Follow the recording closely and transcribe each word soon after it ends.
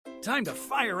Time to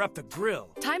fire up the grill.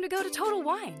 Time to go to Total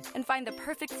Wine and find the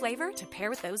perfect flavor to pair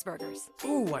with those burgers.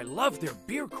 Ooh, I love their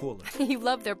beer cooler. You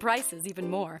love their prices even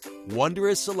more.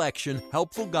 Wondrous selection,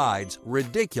 helpful guides,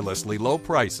 ridiculously low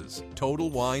prices.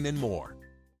 Total Wine and more.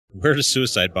 Where do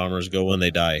suicide bombers go when they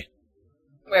die?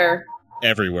 Where?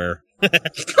 Everywhere.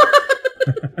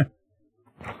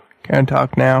 Can't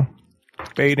talk now.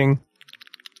 Baiting.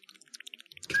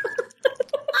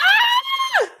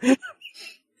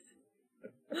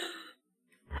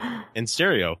 In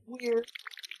stereo. Weird.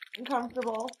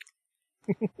 Uncomfortable.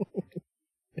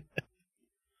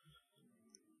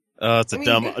 It's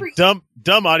a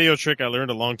dumb audio trick I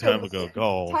learned a long time ago.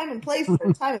 Go. Time and place for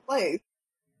time and place.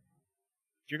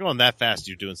 If you're going that fast,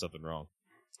 you're doing something wrong.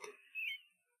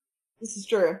 This is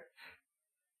true.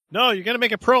 No, you're going to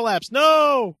make a prolapse.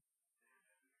 No!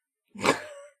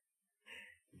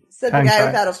 Said the guy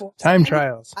without a full time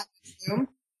trials. I assume.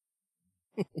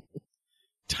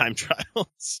 Time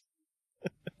trials.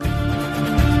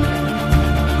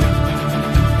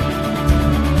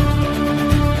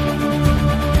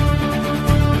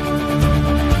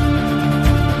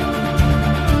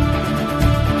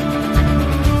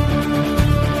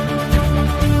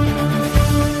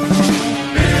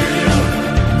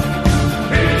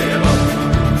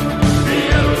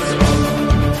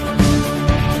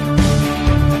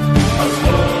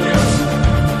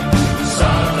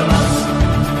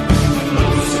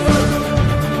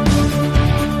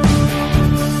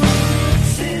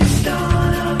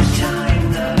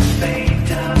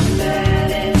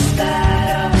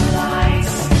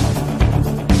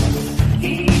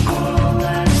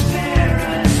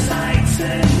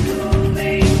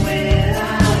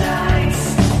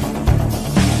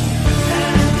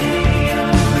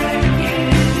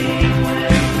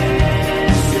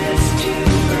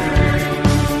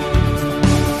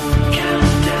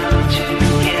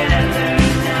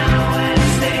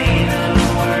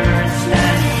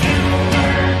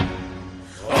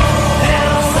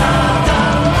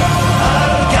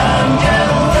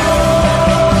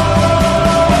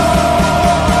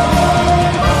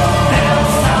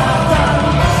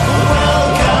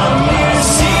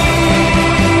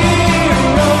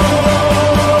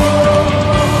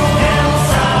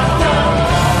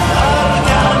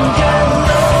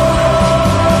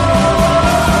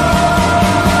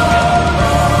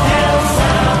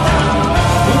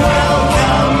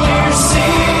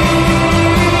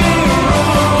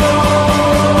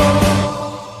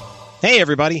 Hey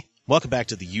everybody, welcome back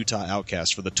to the Utah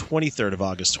Outcast for the 23rd of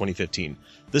August 2015.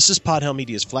 This is Podhell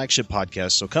Media's flagship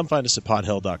podcast, so come find us at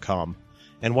podhell.com.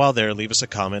 And while there, leave us a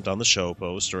comment on the show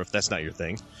post, or if that's not your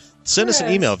thing, send us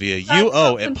an email via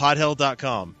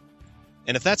uo@podhell.com.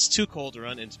 And if that's too cold or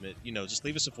unintimate, just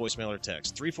leave us a voicemail or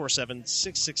text,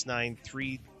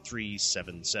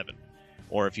 347-669-3377.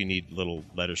 Or if you need little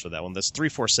letters for that one, that's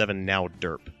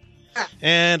 347-NOW-DERP.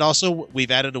 And also,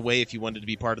 we've added a way if you wanted to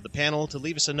be part of the panel to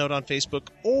leave us a note on Facebook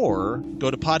or go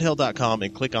to podhell.com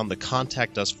and click on the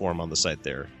Contact Us form on the site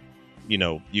there.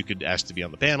 You could ask to be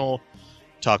on the panel,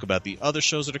 talk about the other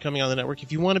shows that are coming on the network.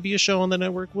 If you want to be a show on the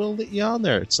network, we'll let you on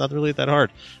there. It's not really that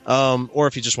hard. Or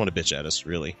if you just want to bitch at us,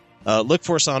 really. Look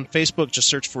for us on Facebook. Just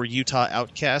search for Utah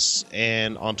Outcasts.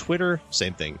 And on Twitter,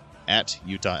 same thing, at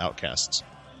Utah Outcasts.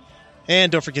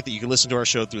 And don't forget that you can listen to our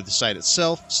show through the site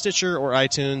itself, Stitcher, or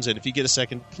iTunes. And if you get a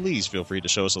second, please feel free to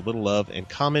show us a little love and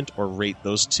comment or rate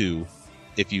those two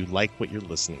if you like what you're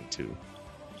listening to.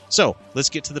 So, let's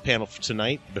get to the panel for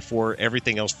tonight before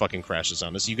everything else fucking crashes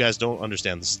on us. You guys don't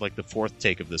understand. This is like the fourth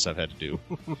take of this I've had to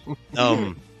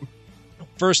do.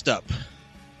 First up,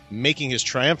 making his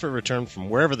triumphant return from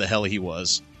wherever the hell he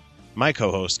was, my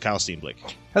co-host, Kyle Steenblick.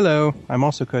 Hello, I'm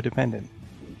also codependent.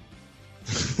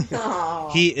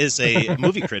 He is a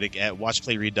movie critic at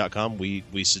watchplayread.com.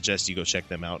 We suggest you go check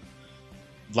them out.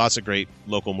 Lots of great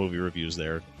local movie reviews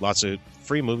there. Lots of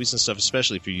free movies and stuff,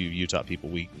 especially for you Utah people.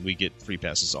 We get free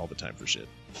passes all the time for shit.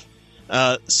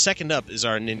 Second up is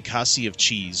our Ninkasi of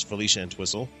Cheese, Felicia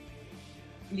Entwistle.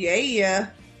 Yeah.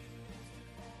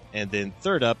 And then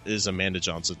third up is Amanda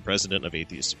Johnson, president of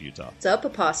Atheists of Utah. What's up,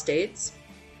 apostates?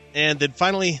 And then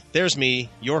finally, there's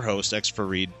me, your host, X for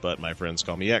Reed, but my friends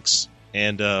call me X.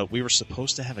 And we were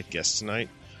supposed to have a guest tonight,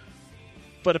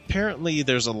 but apparently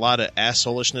there's a lot of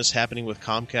assholishness happening with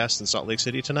Comcast in Salt Lake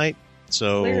City tonight.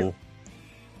 So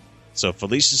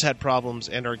Felicia's had problems,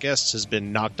 and our guest has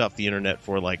been knocked off the internet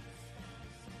for like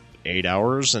 8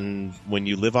 hours. And when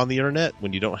you live on the internet,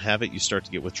 when you don't have it, you start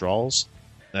to get withdrawals.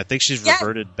 And I think she's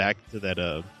reverted back to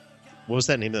that. What was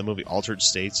that name of the movie? Altered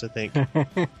States, I think.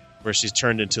 Where she's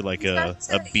turned into like a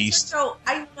beast. So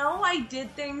I know I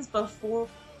did things before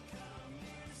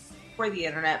before the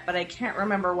internet, but I can't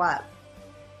remember what.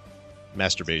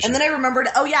 Masturbation. And then I remembered,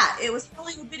 oh yeah, it was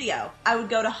Hollywood Video. I would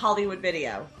go to Hollywood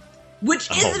Video,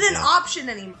 which isn't an option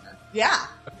anymore. Yeah.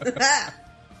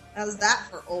 How's that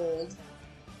for old?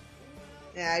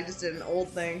 Yeah, I just did an old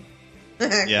thing.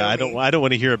 Yeah, I don't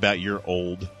want to hear about your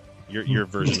old. Your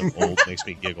version of old makes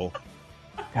me giggle.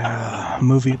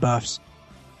 Movie buffs.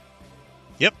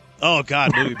 Yep. Oh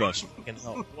God, movie buffs.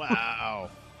 Wow.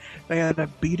 They had a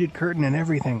beaded curtain and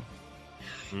everything.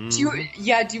 Do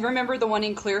you remember the one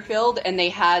in Clearfield and they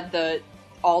had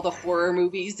all the horror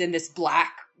movies in this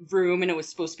black room and it was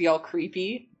supposed to be all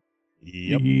creepy?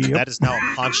 Yep. That is now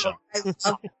a pawn shop.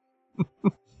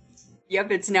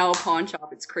 Yep, it's now a pawn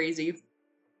shop. It's crazy.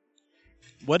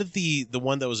 What did the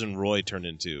one that was in Roy turn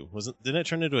into? Didn't it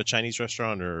turn into a Chinese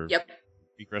restaurant or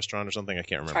Greek restaurant or something? I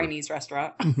can't remember. Chinese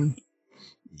restaurant.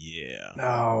 Yeah.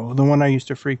 No, the one I used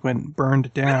to frequent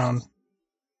burned down.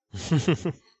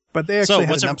 But they actually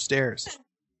had an upstairs.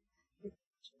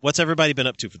 What's everybody been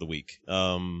up to for the week?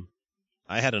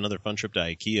 I had another fun trip to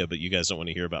IKEA, but you guys don't want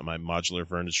to hear about my modular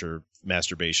furniture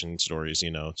masturbation stories.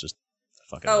 Just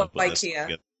fucking.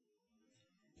 IKEA.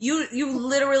 You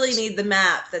literally need the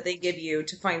map that they give you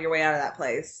to find your way out of that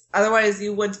place. Otherwise,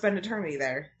 you would spend eternity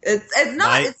there. It's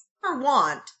for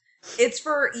want. It's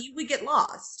for you would get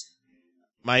lost.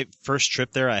 My first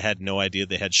trip there, I had no idea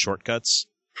they had shortcuts.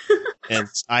 And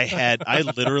I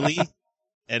literally,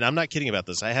 and I'm not kidding about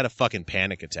this, I had a fucking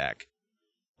panic attack.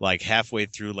 Like halfway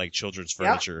through like children's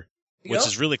furniture, which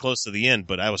is really close to the end,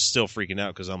 but I was still freaking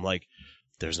out because I'm like,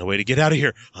 there's no way to get out of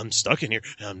here. I'm stuck in here.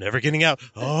 I'm never getting out.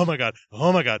 Oh my God.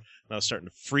 Oh my God. And I was starting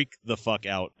to freak the fuck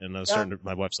out. And I was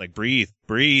my wife's like, breathe.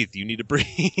 You need to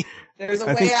breathe. There's a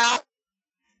way out.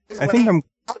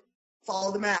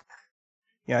 Follow the map.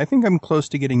 Yeah, I think I'm close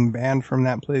to getting banned from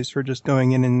that place for just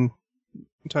going in and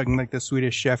talking like the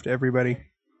Swedish chef to everybody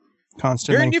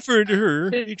constantly. Hey,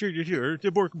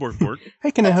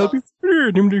 can I help you?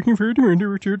 I'm looking for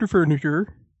the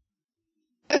furniture.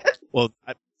 Well,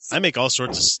 I make all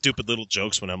sorts of stupid little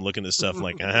jokes when I'm looking at stuff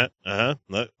like, look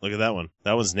at that one.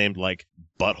 That one's named like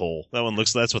Butthole.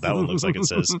 That's what that one looks like, it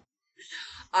says.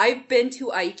 I've been to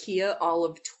IKEA all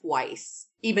of twice,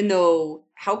 even though,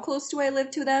 how close do I live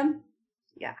to them?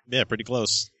 Yeah, pretty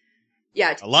close.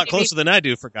 Yeah. A lot closer than I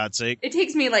do, for God's sake. It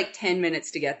takes me like 10 minutes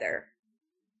to get there.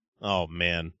 Oh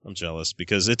man, I'm jealous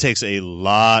because it takes a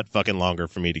lot fucking longer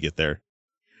for me to get there.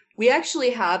 We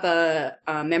actually have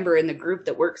a member in the group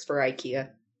that works for IKEA.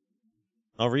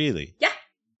 Oh, really? Yeah.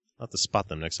 I'll have to spot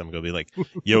them next time and go be like,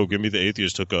 yo, give me the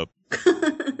atheist hookup.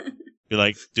 Be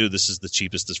like, dude, this is the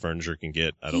cheapest this furniture can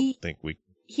get. I don't think we...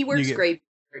 He works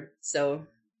graveyard, so...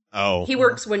 Oh. He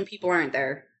works when people aren't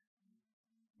there.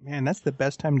 Man, that's the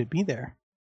best time to be there.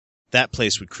 That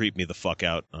place would creep me the fuck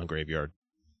out on Graveyard.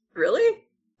 Really?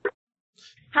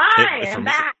 Hi, I'm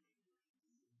back.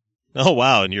 Oh,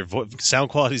 wow, and your sound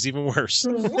quality is even worse.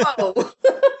 Whoa.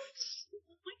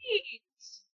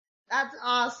 That's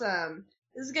awesome.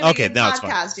 This is going to be a good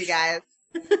podcast, you guys.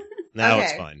 Now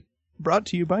it's fine. Brought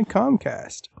to you by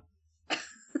Comcast.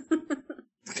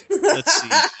 Let's see.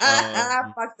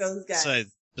 Fuck those guys.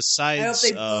 Besides, I hope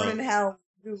they burn in hell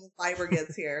when Google Fiber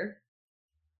gets here.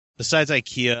 Besides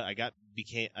IKEA,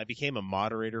 I became a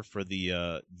moderator for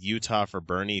the Utah for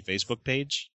Bernie Facebook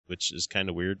page, which is kind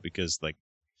of weird because like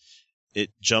it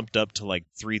jumped up to like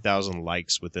 3,000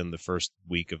 likes within the first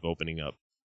week of opening up.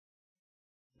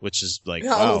 Which is like,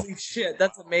 wow. Holy shit,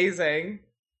 that's amazing.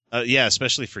 Yeah,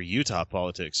 especially for Utah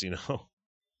politics, you know.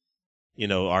 You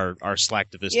know, our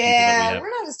slacktivist people that we Yeah, have. we're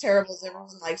not as terrible as everyone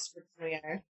likes to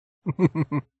pretend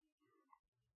we are.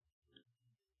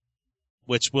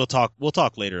 Which we'll talk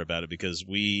later about it because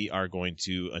we are going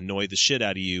to annoy the shit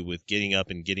out of you with getting up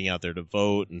and getting out there to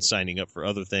vote and signing up for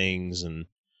other things. And,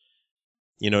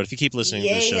 you know, if you keep listening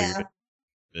to the show, you're going to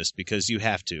do this because you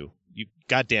have to.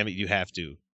 God damn it, you have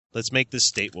to. Let's make this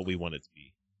state what we want it to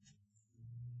be.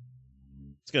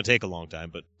 It's going to take a long time,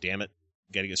 but damn it,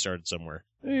 got to get started somewhere.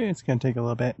 It's going to take a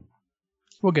little bit.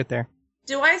 We'll get there.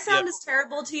 Do I sound as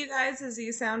terrible to you guys as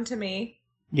you sound to me?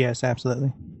 Yes,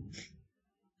 absolutely.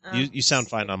 You sound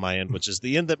fine on my end, which is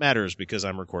the end that matters because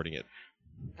I'm recording it.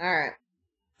 All right.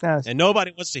 And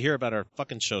nobody wants to hear about our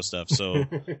fucking show stuff, so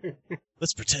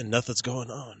let's pretend nothing's going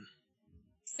on.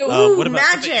 So, what about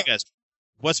magic. you guys?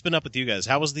 What's been up with you guys?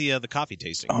 How was the coffee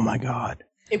tasting? Oh my god.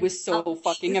 It was so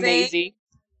fucking amazing.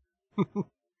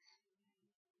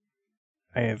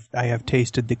 I have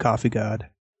tasted the coffee god.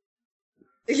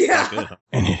 Yeah. Good, huh?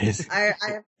 And it is I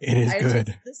good.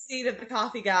 took the seed of the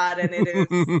coffee god, and it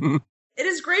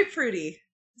is grapefruity.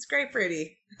 It's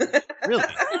grapefruity. Really?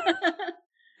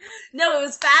 No, it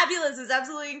was fabulous. It was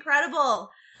absolutely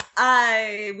incredible.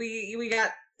 We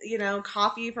got,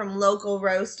 coffee from local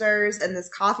roasters, and this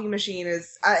coffee machine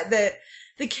is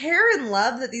the care and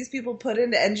love that these people put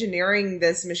into engineering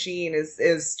this machine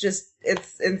is just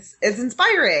it's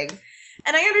inspiring.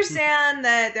 And I understand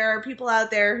that there are people out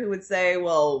there who would say,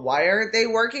 well, why aren't they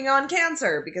working on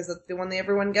cancer? Because it's the one that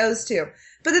everyone goes to.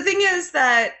 But the thing is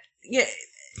that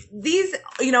these,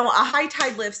 a high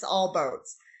tide lifts all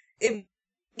boats. And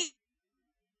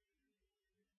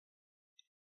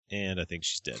I think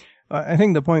she's dead. I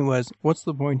think the point was, what's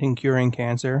the point in curing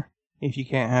cancer if you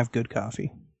can't have good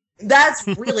coffee? That's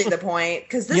really the point,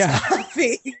 because this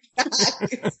coffee,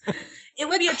 it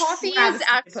would be a coffee is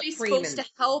actually supposed to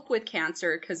help with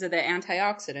cancer because of the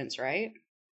antioxidants, right?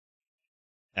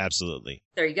 Absolutely.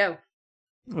 There you go.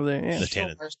 Well, the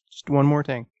tannins. Just one more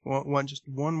thing. Just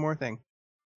one more thing.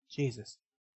 Jesus.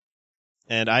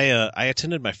 And I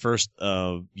attended my first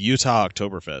Utah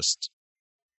Oktoberfest,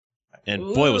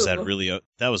 and boy, was that really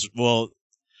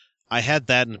I had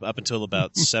that up until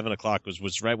about 7 o'clock,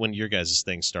 was right when your guys'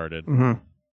 thing started. Mm-hmm.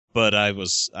 But I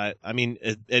mean,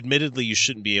 admittedly, you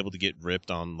shouldn't be able to get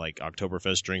ripped on like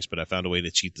Oktoberfest drinks, but I found a way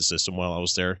to cheat the system while I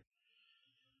was there.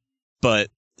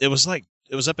 But it was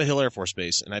up at Hill Air Force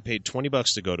Base, and I paid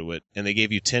 $20 to go to it, and they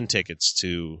gave you 10 tickets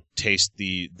to taste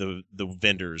the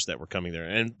vendors that were coming there,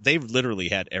 and they literally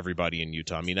had everybody in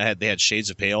Utah. I mean, they had Shades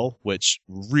of Pale, which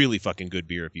really fucking good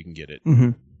beer if you can get it,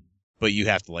 but you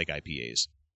have to like IPAs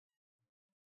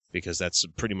because that's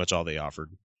pretty much all they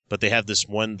offered. But they have this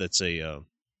one that's an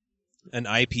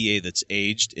IPA that's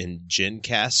aged in gin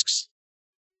casks.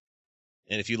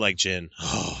 And if you like gin,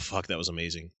 oh, fuck, that was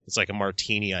amazing. It's like a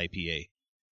martini IPA.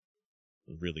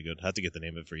 Really good. I have to get the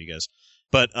name of it for you guys.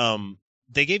 But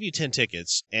they gave you 10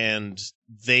 tickets, and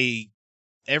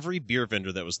every beer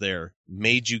vendor that was there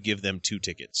made you give them 2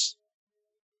 tickets.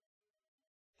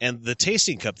 And the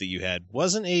tasting cup that you had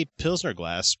wasn't a Pilsner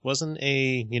glass, wasn't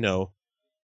a,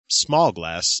 small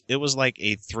glass. It was like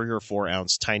a 3 or 4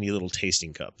 ounce tiny little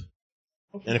tasting cup.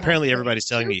 And apparently everybody's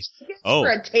telling me, for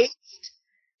a taste?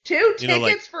 2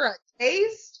 tickets for a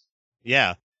taste?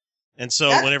 Yeah. And so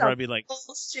whenever I'd be like,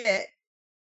 bullshit.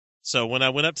 So when I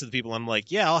went up to the people, I'm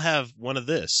like, yeah, I'll have one of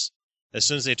this. As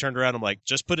soon as they turned around, I'm like,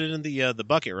 just put it in the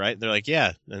bucket, right? And they're like,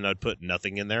 yeah. And I'd put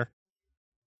nothing in there.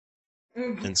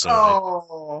 And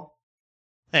so,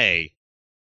 hey,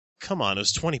 come on, it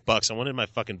was $20. I wanted my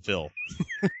fucking fill.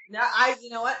 No, you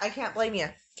know what? I can't blame you.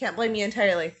 Can't blame you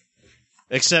entirely.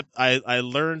 Except I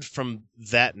learned from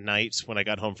that night when I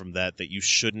got home from that you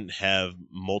shouldn't have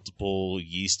multiple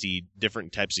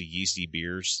different types of yeasty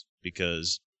beers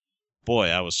because, boy,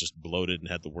 I was just bloated and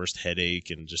had the worst headache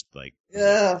and just like,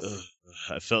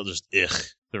 I felt just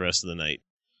the rest of the night.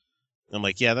 I'm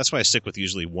like, yeah, that's why I stick with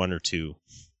usually 1 or 2.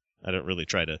 I don't really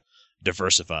try to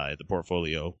diversify the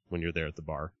portfolio when you're there at the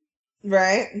bar.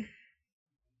 Right.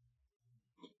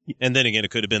 And then again,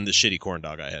 it could have been the shitty corn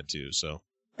dog I had too, so.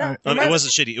 It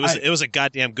wasn't shitty. It was a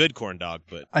goddamn good corn dog,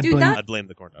 but I'd blame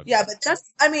the corn dog. Yeah, but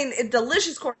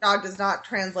delicious corn dog does not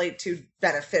translate to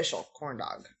beneficial corn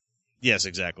dog. Yes,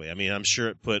 exactly. I mean, I'm sure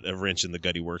it put a wrench in the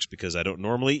gutty works because I don't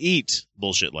normally eat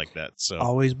bullshit like that. So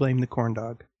always blame the corn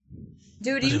dog.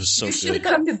 Dude, you should have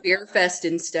come to Beer Fest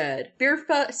instead. Beer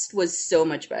Fest was so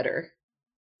much better.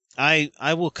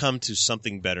 I will come to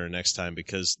something better next time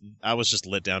because I was just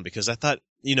let down because I thought,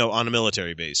 on a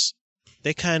military base,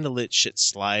 they kind of let shit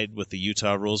slide with the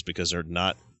Utah rules because they're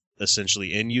not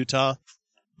essentially in Utah.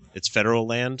 It's federal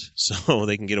land, so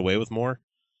they can get away with more.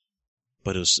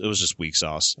 But it was just weak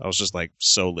sauce. I was just like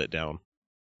so let down.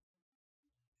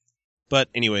 But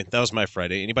anyway, that was my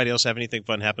Friday. Anybody else have anything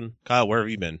fun happen? Kyle, where have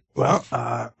you been? Well,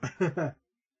 at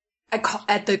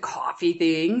the coffee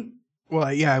thing.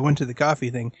 Well, yeah, I went to the coffee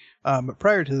thing. But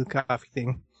prior to the coffee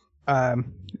thing, I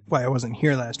wasn't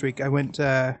here last week. I went,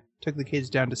 took the kids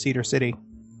down to Cedar City.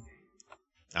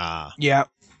 Ah. Yeah,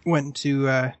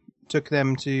 took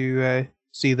them to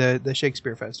see the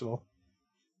Shakespeare Festival.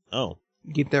 Oh.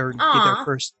 Get their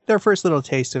first little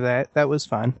taste of that. That was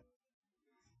fun.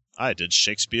 I did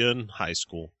Shakespeare in high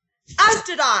school. As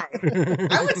did I.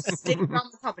 I would stick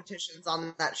around the competitions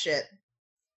on that shit.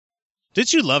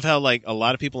 Did you love how like a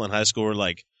lot of people in high school were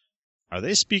like, "Are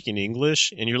they speaking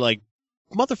English?" And you're like,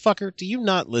 "Motherfucker, do you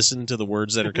not listen to the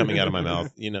words that are coming out of my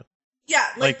mouth?" Yeah,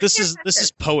 like this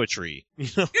is poetry.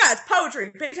 Yeah, it's poetry.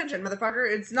 Pay attention,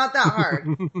 motherfucker. It's not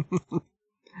that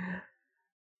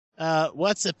hard.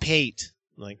 What's a pate?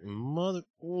 Like,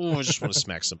 I just want to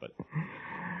smack somebody.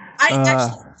 I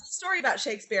actually a story about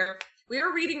Shakespeare. We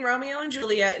were reading Romeo and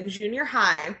Juliet in junior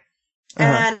high,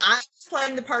 and I was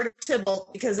playing the part of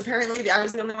Tybalt because apparently I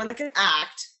was the only one that could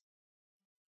act.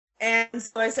 And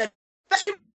so I said,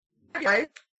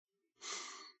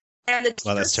 And the Wow,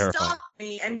 teacher that's terrifying. stopped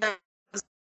me and goes,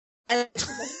 and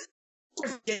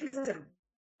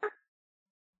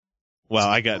Wow,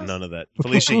 I got none of that.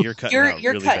 Felicia, you're cutting out.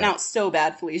 You're really cutting bad. out so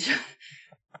bad, Felicia.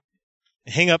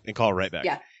 Hang up and call right back.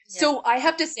 Yeah. So I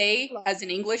have to say, as an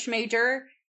English major,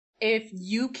 if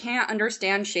you can't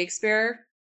understand Shakespeare,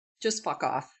 just fuck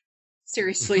off.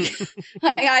 Seriously.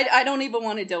 I don't even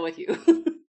want to deal with you.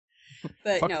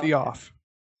 But Fuck no. the off.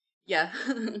 Yeah.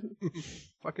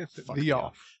 Fuck the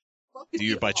off. Do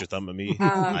you bite your thumb at me?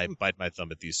 I bite my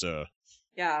thumb at thee, sir.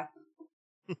 Yeah.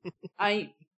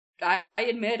 I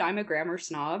admit I'm a grammar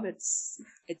snob. It's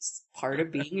part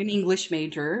of being an English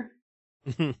major.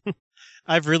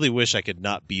 I really wish I could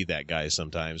not be that guy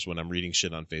sometimes when I'm reading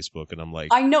shit on Facebook and I'm like,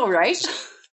 I know, right?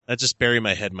 I just bury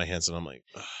my head in my hands and I'm like,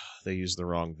 they used the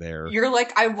wrong there. You're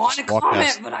like, I want to Just walk comment,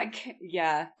 past. but I can't.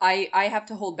 Yeah, I have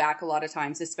to hold back a lot of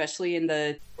times, especially in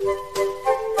the.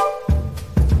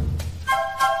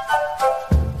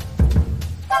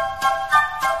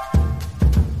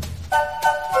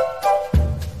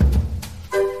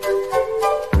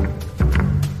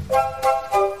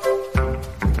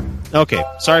 Okay,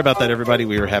 sorry about that, everybody.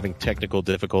 We were having technical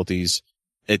difficulties.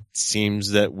 It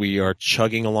seems that we are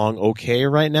chugging along okay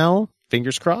right now.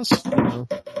 Fingers crossed.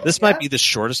 This might be the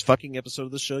shortest fucking episode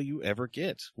of the show you ever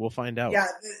get. We'll find out. Yeah,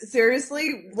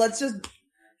 seriously, let's just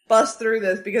bust through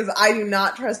this because I do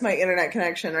not trust my internet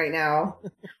connection right now.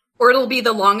 Or it'll be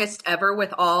the longest ever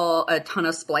with a ton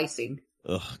of splicing.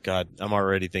 Oh, God. I'm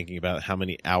already thinking about how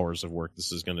many hours of work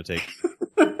this is going to take.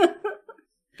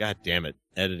 God damn it.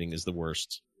 Editing is the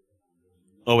worst.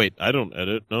 Oh, wait. I don't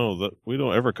edit. No, we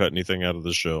don't ever cut anything out of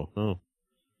the show. Oh.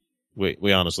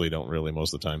 We honestly don't really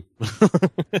most of the time.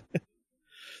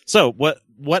 So, what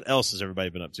else has everybody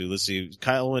been up to? Let's see.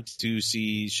 Kyle went to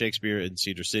see Shakespeare in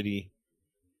Cedar City.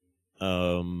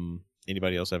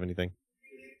 Anybody else have anything?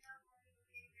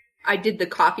 I did the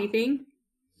coffee thing.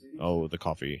 Oh, the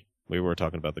coffee. We were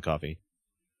talking about the coffee.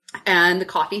 And the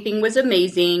coffee thing was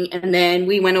amazing. And then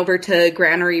we went over to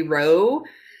Granary Row.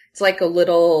 It's like a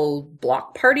little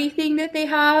block party thing that they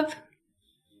have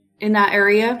in that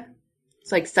area.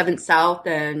 It's like 7th South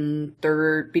and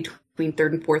between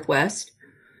 3rd and 4th West.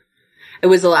 It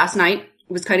was the last night.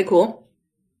 It was kind of cool.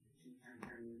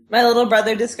 My little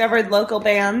brother discovered local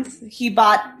bands. He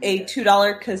bought a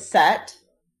 $2 cassette.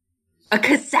 A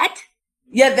cassette?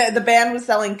 Yeah, the band was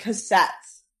selling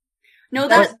cassettes. No,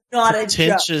 that's not a joke.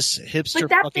 Pretentious hipster But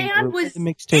that fucking band group. was The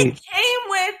mixtape. It came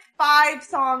with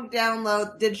 5-song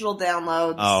digital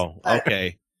downloads. Oh,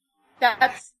 okay.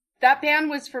 that band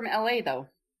was from LA though.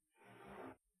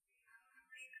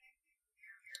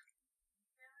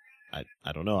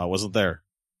 I don't know. I wasn't there.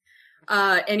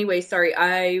 Anyway, sorry,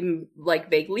 I'm like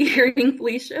vaguely hearing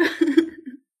Felicia.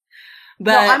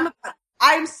 But No,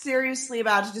 I'm seriously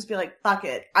about to just be like, fuck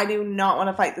it. I do not want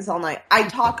to fight this all night. I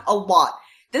talk a lot.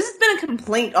 This has been a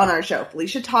complaint on our show.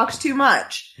 Felicia talks too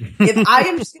much. If I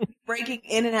am just breaking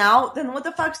in and out, then what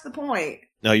the fuck's the point?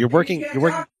 No, you're working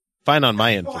fine on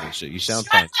my end, Felicia. You sound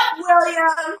fine.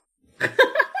 William!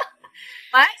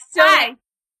 What?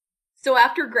 So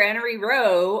after Granary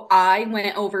Row, I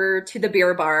went over to the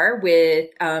beer bar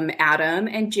with Adam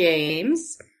and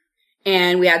James,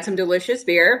 and we had some delicious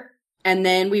beer. And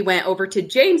then we went over to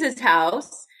James's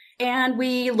house, and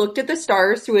we looked at the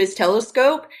stars through his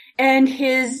telescope, and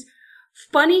his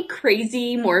funny,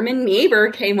 crazy Mormon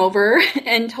neighbor came over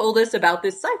and told us about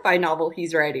this sci-fi novel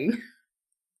he's writing.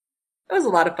 It was a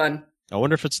lot of fun. I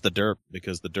wonder if it's the Derp,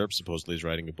 because the Derp supposedly is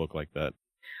writing a book like that.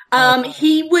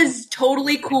 He was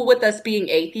totally cool with us being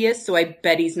atheists, so I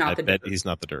bet he's not I the bet Derp. he's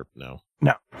not the Derp, no.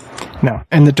 No.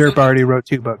 And the Derp already wrote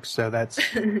 2 books, so that's...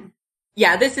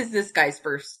 Yeah, this is this guy's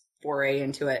first foray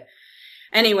into it.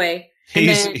 Anyway.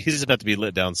 He's about to be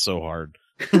lit down so hard.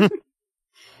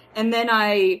 And then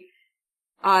I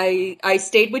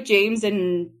stayed with James,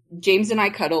 and James and I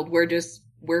cuddled.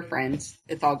 We're friends.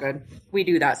 It's all good. We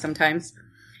do that sometimes.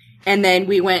 And then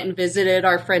we went and visited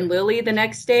our friend Lily the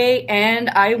next day,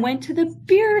 and I went to the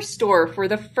beer store for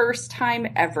the first time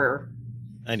ever.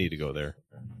 I need to go there.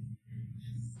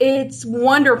 It's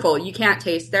wonderful. You can't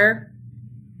taste there.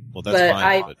 Well, that's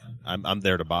fine, but I'm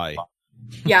there to buy.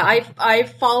 Yeah,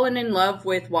 I've fallen in love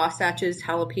with Wasatch's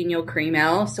jalapeno cream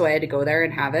ale, so I had to go there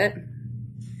and have it.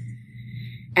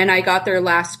 And I got their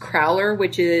last crowler,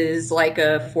 which is like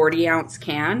a 40-ounce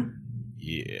can.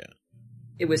 Yeah.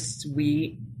 It was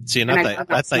sweet. See, and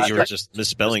I thought you were just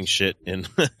misspelling shit in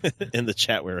in the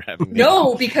chat we were having.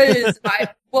 No, because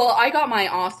I got my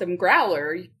awesome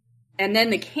growler, and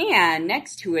then the can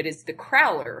next to it is the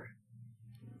crowler.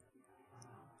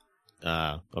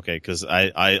 Okay, because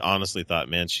I honestly thought,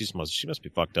 man, she must be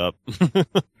fucked up.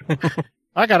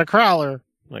 I got a crawler.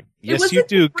 Like, yes, was you at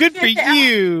do. 3 Good for in the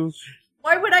you.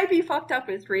 Why would I be fucked up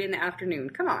at 3 PM?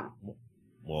 Come on.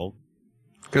 Well,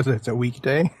 Because it's a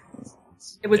weekday.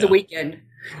 It was a weekend.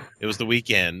 It was the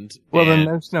weekend. Well, then and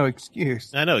there's no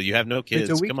excuse. I know you have no kids.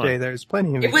 It's a Come weekday. on. There's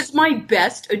plenty of It was my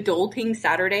best adulting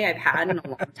Saturday I've had in a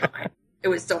long time. It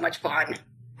was so much fun.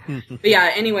 But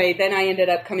yeah, anyway, then I ended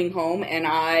up coming home and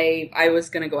I was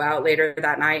going to go out later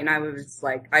that night and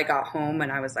I got home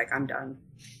and I was like, I'm done.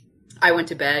 I went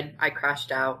to bed. I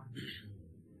crashed out.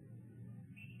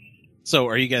 So,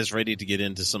 are you guys ready to get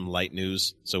into some light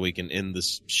news so we can end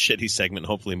this shitty segment?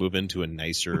 Hopefully, move into a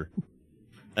nicer,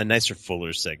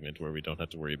 fuller segment where we don't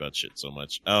have to worry about shit so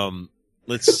much.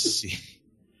 Let's see.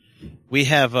 We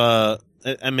have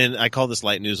I call this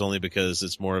light news only because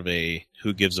it's more of a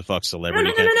who gives a fuck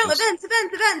celebrity. No. Events.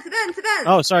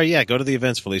 Oh, sorry. Yeah, go to the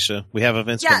events, Felicia. We have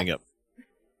events coming up.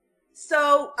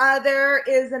 So there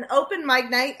is an open mic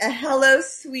night, a Hello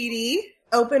Sweetie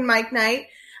open mic night,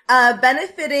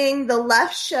 benefiting the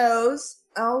Left shows.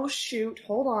 Oh shoot,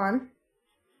 hold on.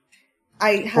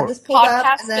 I had this pulled up.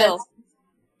 Podcast Bill.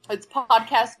 It's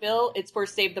Podcast Bill. It's for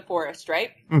Save the Forest,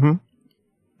 right? Mm-hmm.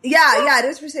 Yeah, it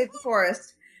is for Save the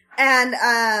Forest.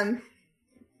 And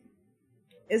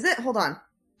is it? Hold on.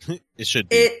 It should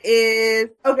be. It is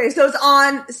okay. So it's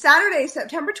on Saturday,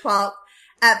 September 12th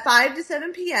at 5 to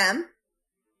 7 p.m.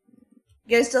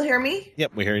 You guys still hear me?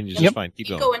 Yep, we're hearing you just fine. Keep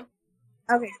going.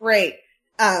 Okay, great.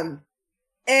 And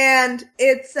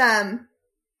it's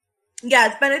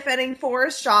it's benefiting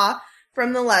Forrest Shaw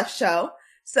from the Left Show.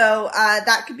 So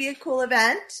that could be a cool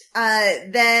event.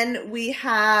 Then we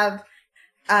have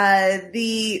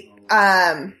the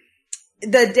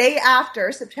day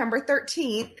after, September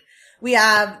 13th, we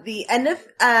have the end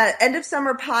of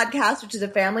summer podcast, which is a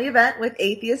family event with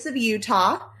Atheists of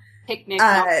Utah. Picnic,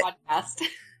 not podcast.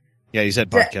 Yeah, you said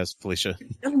podcast, Felicia.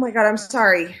 Oh my God, I'm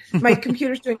sorry. My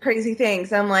computer's doing crazy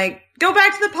things. I'm like, go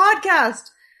back to the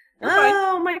podcast.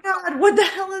 Oh my God, what the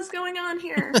hell is going on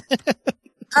here?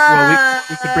 Well,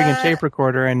 we could bring a tape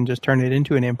recorder and just turn it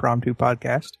into an impromptu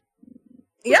podcast.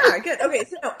 Yeah, good. Okay,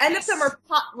 so end of summer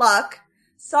potluck.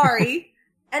 Sorry.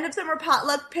 End of summer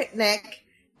potluck picnic.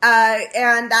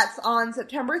 And that's on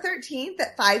September 13th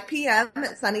at 5 p.m.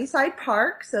 at Sunnyside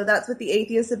Park. So that's with the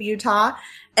Atheists of Utah.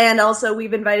 And also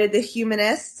we've invited the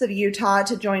Humanists of Utah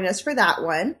to join us for that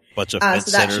one. Bunch of fence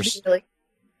so that sitters. should be really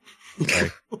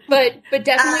But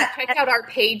definitely check out our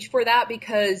page for that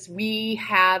because we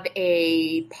have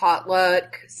a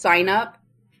potluck sign up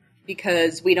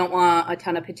because we don't want a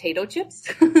ton of potato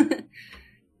chips.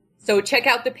 So check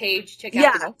out the page, check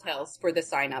out the details for the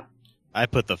sign up. I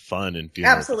put the fun in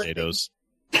funeral potatoes.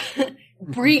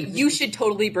 You should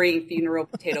totally bring funeral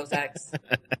potatoes, X.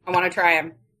 I want to try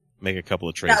them. Make a couple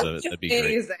of trays of it. That'd be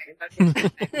great.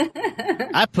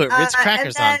 I put Ritz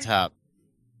crackers on top.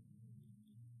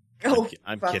 Oh,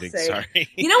 I'm kidding. Sake. Sorry.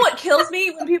 You know what kills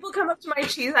me? When people come up to my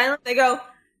cheese island, they go,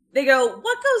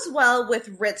 what goes well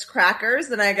with Ritz crackers?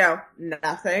 And I go,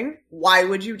 nothing. Why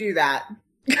would you do that?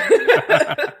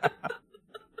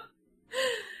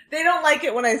 They don't like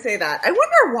it when I say that. I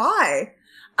wonder why.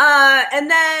 And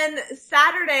then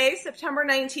Saturday, September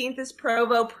 19th is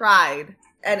Provo Pride.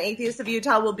 And Atheists of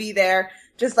Utah will be there,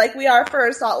 just like we are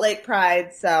for Salt Lake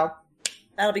Pride. So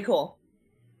that'll be cool.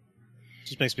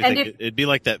 Just makes me think it'd be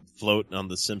like that float on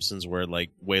The Simpsons where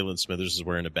like Waylon Smithers is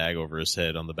wearing a bag over his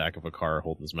head on the back of a car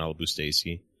holding his Malibu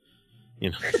Stacy. You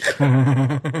know.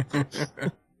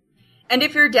 And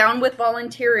if you're down with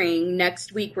volunteering,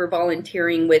 next week we're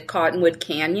volunteering with Cottonwood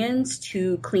Canyons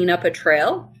to clean up a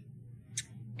trail.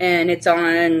 And it's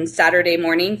on Saturday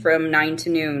morning from 9 to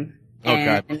noon. Oh,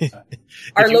 God.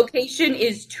 Our location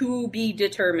is to be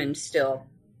determined still.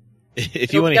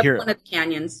 If you want to hear one of the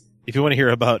canyons. If you want to hear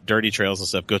about dirty trails and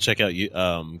stuff, go check out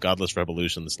Godless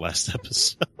Revolution this last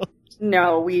episode.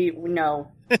 No. Oh, no.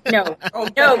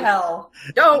 Hell.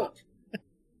 Don't.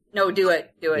 No, do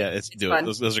it. Do it. Yeah, it's fun.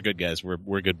 Those are good guys.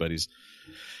 We're good buddies.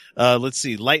 Let's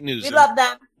see. Light news. We love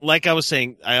them. Like I was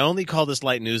saying, I only call this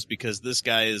light news because this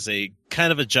guy is a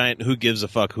kind of a giant who gives a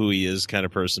fuck who he is kind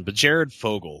of person. But Jared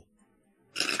Fogle.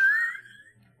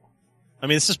 I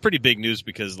mean, this is pretty big news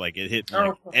because like it hit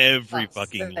like every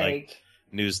fucking like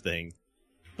news thing.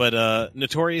 But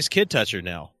notorious kid toucher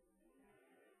now.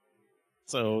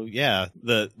 So yeah,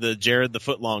 the Jared the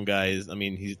footlong guy is. I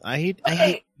mean, I hate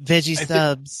veggie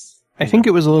subs. I think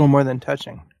it was a little more than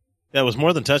touching. That was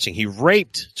more than touching. He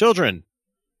raped children.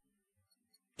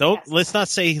 Let's not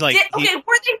say like. Were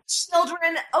they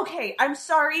children? Okay, I'm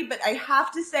sorry, but I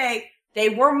have to say they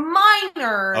were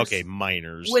minors. Okay,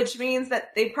 minors, which means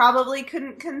that they probably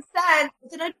couldn't consent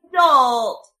with an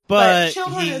adult. But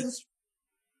children is.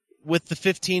 with the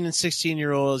 15 and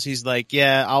 16-year-olds, he's like,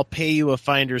 yeah, I'll pay you a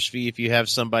finder's fee if you have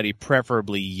somebody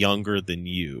preferably younger than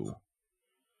you.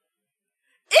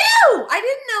 Ew! I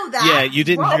didn't know that. Yeah, you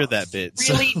didn't hear that bit. It's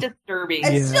really disturbing.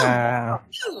 It's Yeah.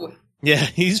 Ew. Yeah,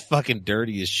 he's fucking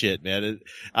dirty as shit, man.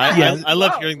 I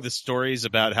love hearing the stories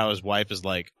about how his wife is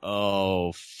like,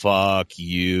 oh, fuck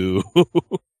you.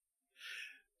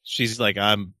 She's like,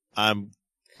 I'm done.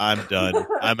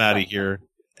 I'm out of here.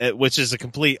 Which is a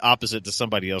complete opposite to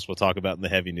somebody else we'll talk about in the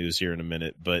heavy news here in a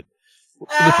minute. But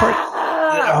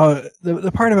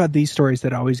the part about these stories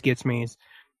that always gets me is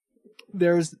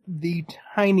there's the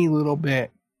tiny little bit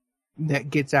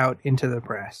that gets out into the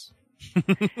press.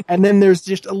 And then there's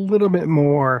just a little bit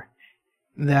more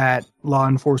that law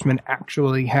enforcement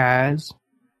actually has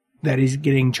that he's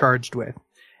getting charged with.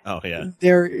 Oh, yeah.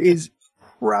 There is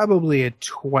probably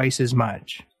twice as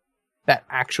much that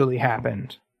actually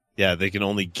happened. Yeah, they can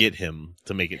only get him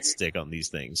to make it stick on these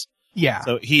things. Yeah.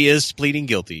 So he is pleading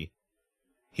guilty.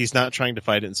 He's not trying to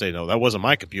fight it and say, no, that wasn't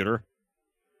my computer.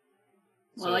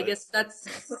 Well, I guess that's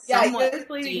Yeah, somewhat he is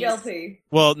pleading decent. guilty.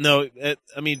 Well, no,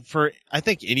 I mean, I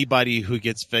think anybody who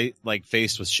gets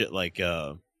faced with shit like,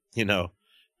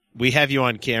 we have you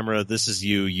on camera. This is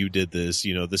you. You did this.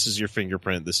 This is your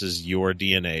fingerprint. This is your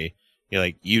DNA. You're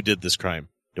like, you did this crime.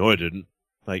 No, I didn't.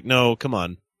 Like, no, come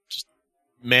on. Just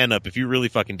man up. If you really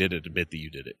fucking did it, admit that you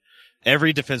did it.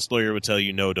 Every defense lawyer would tell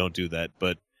you, no, don't do that.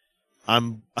 But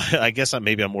I guess I'm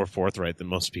more forthright than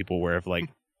most people where if like,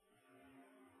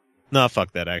 no,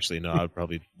 fuck that. Actually, no, I'd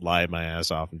probably lie my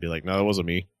ass off and be like, no, that wasn't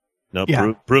me. No,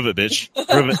 Yeah. prove it, bitch.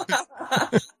 Prove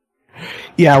it.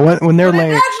 Yeah, when they're But it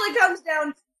laying... actually comes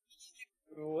down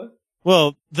to...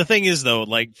 Well, the thing is, though,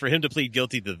 like for him to plead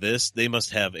guilty to this, they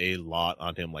must have a lot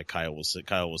on him, like Kyle was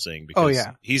saying. Because Oh,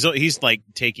 yeah. he's like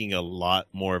taking a lot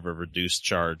more of a reduced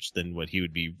charge than what he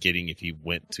would be getting if he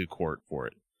went to court for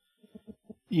it.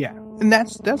 Yeah, and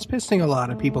that's pissing a lot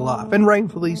of people off, and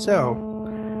rightfully so.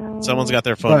 Someone's got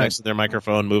their phone But- next to their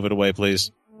microphone. Move it away,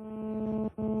 please.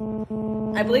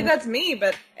 I believe that's me,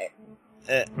 but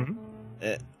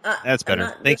That's better. I'm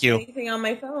not Thank you. Anything on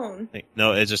my phone?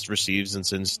 No, it just receives and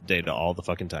sends data all the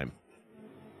fucking time.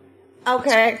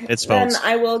 Okay, It's then phones.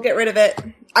 I will get rid of it.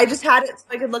 I just had it so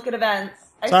I could look at events.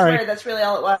 I Sorry. swear that's really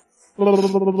all it was.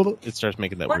 It starts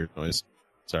making that What? weird noise.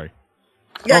 Sorry.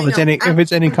 Well, if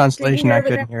it's any I'm consolation, taking I care of it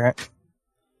couldn't hear it.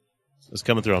 It's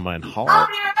coming through on mine. Hall. I'll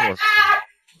be right back.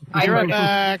 Be right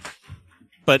back.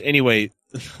 But anyway,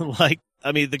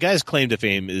 the guy's claim to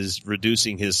fame is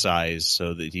reducing his size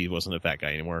so that he wasn't a fat guy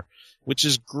anymore, which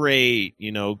is great.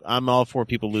 I'm all for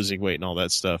people losing weight and all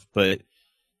that stuff, but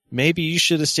maybe you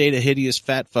should have stayed a hideous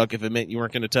fat fuck if it meant you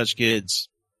weren't going to touch kids.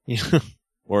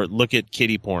 Or look at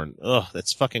kiddie porn. Ugh,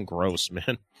 that's fucking gross,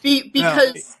 man.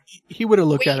 Because He would have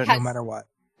looked Weight at it no has- matter what.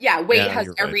 weight Yeah, has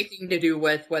you're right. everything to do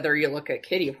with whether you look at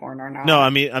kiddie porn or not. No, I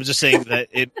mean, I'm just saying that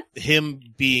him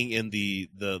being in the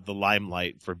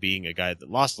limelight for being a guy that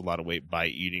lost a lot of weight by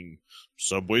eating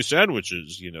Subway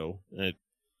sandwiches,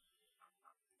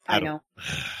 I know.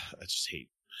 I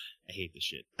hate this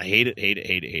shit. I hate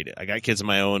it. I got kids of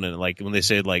my own, and like when they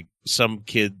say like some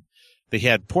kid, they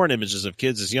had porn images of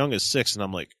kids as young as 6, and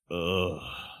I'm like, ugh,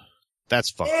 that's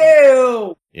fucked up.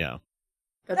 Ew. Yeah.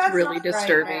 That's really not right,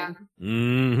 disturbing. man.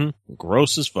 Mm-hmm.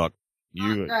 Gross as fuck.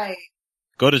 You Right.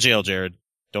 go to jail, Jared.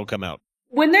 Don't come out.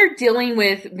 When they're dealing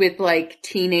with like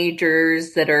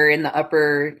teenagers that are in the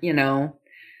upper,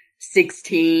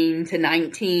 16 to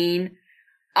 19,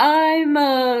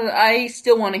 I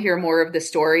still want to hear more of the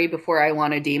story before I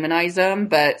want to demonize them,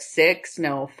 but 6,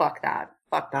 no, fuck that.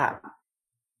 Fuck that.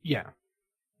 Yeah.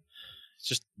 It's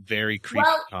just very creepy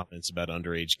Well- comments about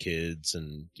underage kids,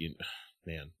 and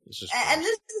man, it's just. And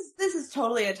this is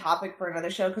totally a topic for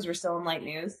another show because we're still in light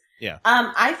news. Yeah.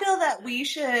 I feel that we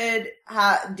should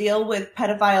deal with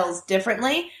pedophiles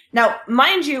differently. Now,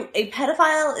 mind you, a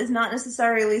pedophile is not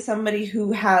necessarily somebody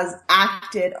who has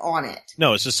acted on it.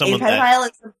 No, it's just A someone that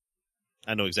pedophile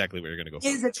I know exactly where you're going to go.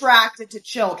 is attracted to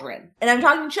children. And I'm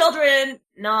talking children,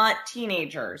 not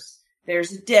teenagers.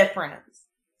 There's a difference.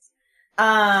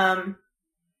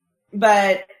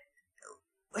 But,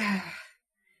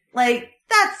 like,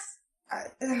 that's...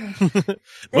 there's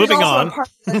Moving also on. a part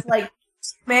that's like,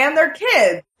 man, they're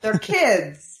kids. They're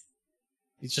kids.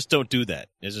 You just don't do that.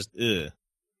 It's just ugh.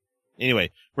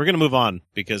 Anyway, we're gonna move on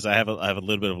because I have a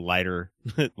little bit of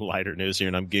lighter news here,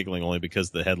 and I'm giggling only because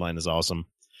the headline is awesome.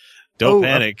 Don't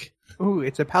panic. Ooh,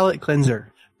 it's a palate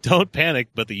cleanser. Don't panic,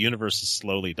 but the universe is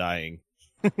slowly dying.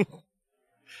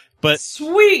 But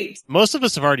Sweet. most of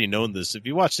us have already known this. If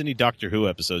you watched any Doctor Who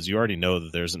episodes, you already know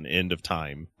that there's an end of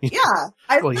time. Yeah.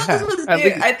 I Well, thought yeah. this was At new.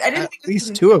 least, I didn't at think this least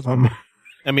was 2 of them.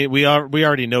 I mean, we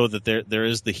already know that there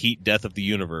is the heat death of the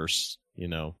universe. You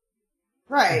know,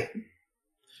 Right.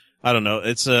 I don't know.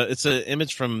 It's a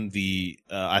image from the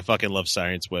I fucking love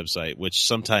science website, which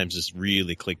sometimes is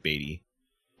really clickbaity.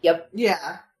 Yep.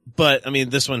 Yeah. But I mean,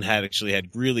 this one had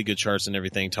really good charts and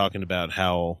everything, talking about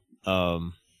how we're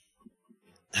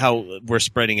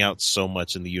spreading out so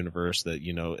much in the universe that,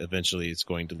 you know, eventually it's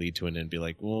going to lead to an end. Be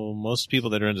like, well, most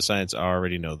people that are into science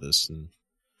already know this. And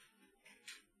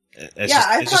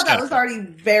I thought that was already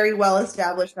very well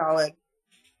established knowledge.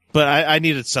 But I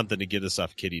needed something to get us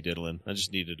off kitty diddling. I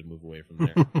just needed to move away from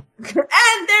there.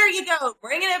 And there you go,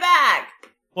 bringing it back.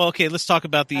 Well, okay, let's talk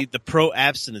about the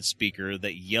pro-abstinence speaker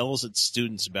that yells at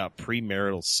students about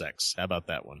premarital sex. How about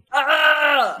that one?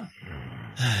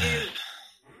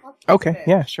 Okay,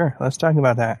 yeah, sure. Let's talk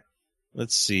about that.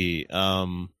 Let's see.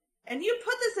 And you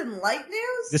put this in light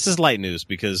news? This is light news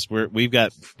because we've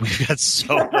got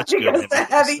so much because good the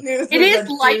heavy news. It is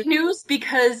light news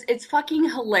because it's fucking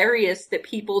hilarious that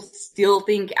people still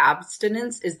think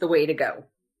abstinence is the way to go.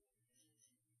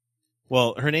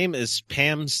 Well, her name is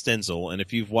Pam Stenzel, and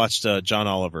if you've watched John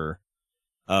Oliver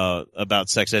about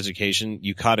sex education,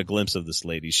 you caught a glimpse of this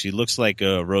lady. She looks like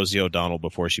Rosie O'Donnell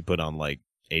before she put on like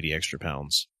 80 extra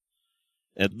pounds.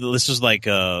 And this was like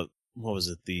what was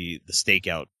it? The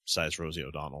stakeout size Rosie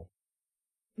O'Donnell.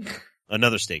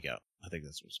 Another Stakeout. I think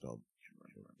that's what it's called.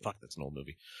 Fuck, that's an old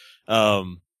movie.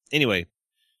 Anyway,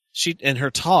 she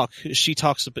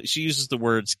uses the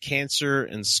words cancer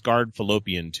and scarred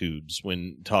fallopian tubes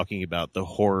when talking about the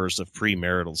horrors of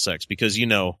premarital sex, because, you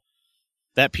know,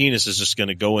 that penis is just going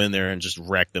to go in there and just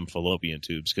wreck them fallopian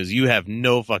tubes, because you have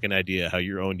no fucking idea how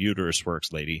your own uterus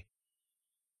works, lady.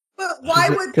 But why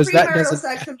would premarital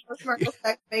sex and postmarital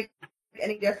sex make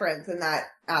any difference in that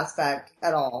aspect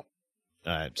at all?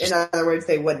 In other words,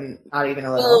 they wouldn't, not even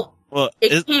a little. Well,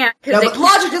 it can't. No, but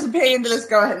logic doesn't pay into this.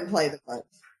 Go ahead and play the clip.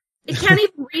 It can't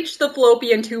even reach the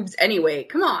fallopian tubes anyway.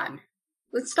 Come on.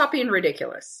 Let's stop being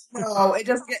ridiculous. No, it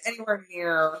doesn't get anywhere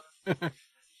near.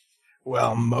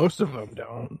 Well, most of them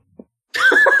don't.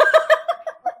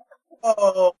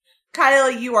 Oh,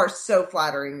 Kylie, you are so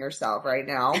flattering yourself right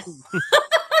now.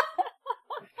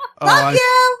 Fuck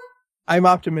you! I'm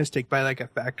optimistic by like a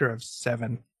factor of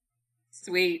 7.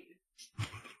 Sweet.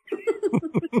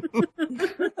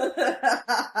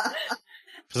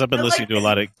 Because I've been listening to a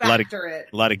lot of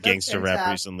gangster rap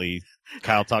fantastic. recently.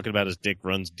 Kyle talking about his dick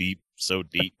runs deep, so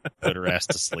deep, put her ass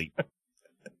to sleep.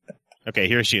 Okay,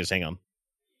 here she is. Hang on.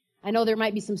 I know there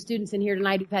might be some students in here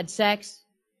tonight who've had sex.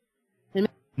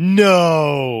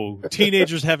 No!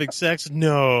 Teenagers having sex?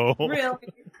 No. Really?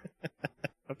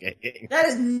 Okay. That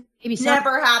has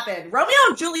never happened. Romeo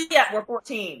and Juliet were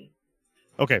 14.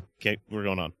 Okay, we're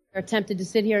going on. Are tempted to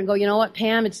sit here and go, you know what,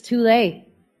 Pam, it's too late.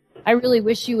 I really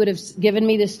wish you would have given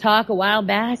me this talk a while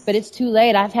back, but it's too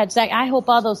late. I've had sex. I hope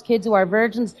all those kids who are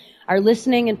virgins are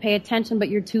listening and pay attention, but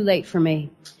you're too late for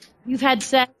me. You've had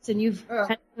sex and you've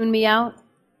tuned me out.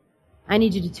 I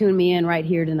need you to tune me in right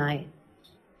here tonight.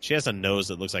 She has a nose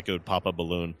that looks like it would pop a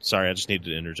balloon. Sorry, I just needed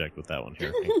to interject with that one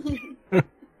here.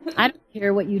 I don't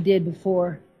care what you did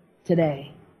before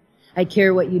today. I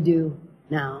care what you do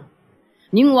now.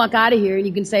 And you can walk out of here and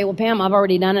you can say, well, Pam, I've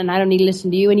already done it and I don't need to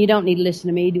listen to you and you don't need to listen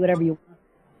to me. Do whatever you want.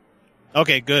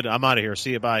 Okay, good. I'm out of here.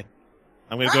 See you. Bye.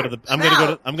 I'm gonna go to the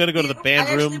band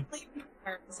room,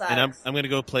 and I'm gonna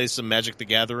go play some Magic the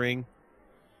Gathering,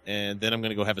 and then I'm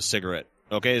gonna go have a cigarette.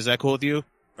 Okay, is that cool with you?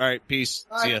 All right, peace.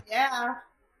 See ya. Yeah.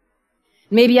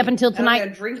 Maybe up until tonight. I'm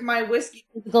gonna drink my whiskey.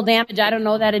 Physical damage, I don't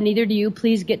know that, and neither do you.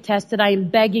 Please get tested. I am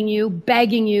begging you,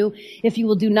 if you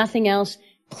will do nothing else,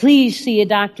 please see a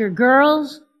doctor.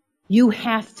 Girls, you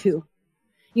have to.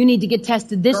 You need to get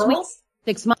tested this week,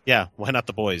 6 months. Yeah, why not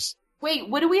the boys? Wait,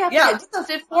 what do we have to get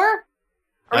tested for?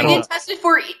 Are we getting tested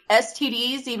for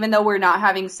STDs even though we're not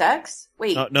having sex?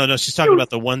 Wait. No, she's talking about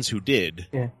the ones who did.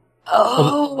 Yeah.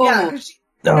 Oh.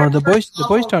 Yeah, no, the boys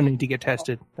don't need to get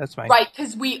tested. That's fine. Right,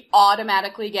 because we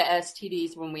automatically get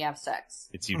STDs when we have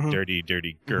sex. It's you dirty,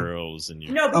 dirty girls and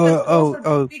you. No,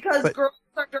 because girls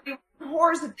are dirty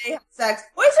whores if they have sex.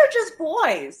 Boys are just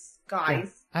boys,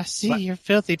 guys. I see your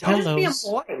filthy Don't pillows. just be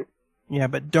a boy. Yeah,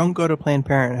 but don't go to Planned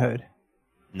Parenthood.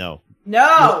 No.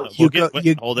 You go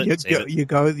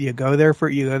there for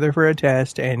a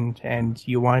test and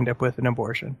you wind up with an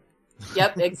abortion.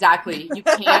 Yep, exactly. You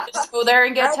can't just go there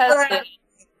and get tested.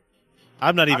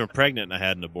 I'm not even pregnant and I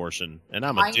had an abortion, and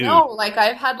I'm a dude. I know, like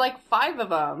I've had like 5 of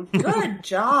them. Good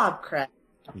job, Craig.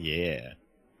 Yeah.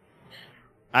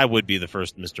 I would be the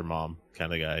first Mr. Mom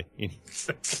kind of guy.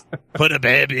 Put a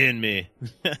baby in me.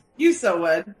 You so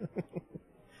would.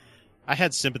 I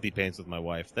had sympathy pains with my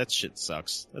wife. That shit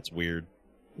sucks. That's weird.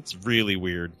 It's really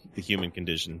weird, the human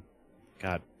condition.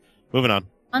 God. Moving on.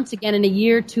 Once again in a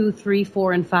year, 2, 3,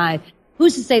 4, and 5.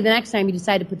 Who's to say the next time you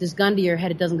decide to put this gun to your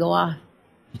head, it doesn't go off?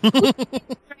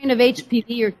 Strain of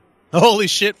HPV or... Holy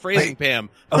shit, phrasing, Pam.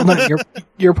 Oh, no,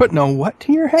 you're putting a what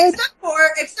to your head?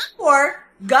 Except for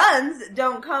guns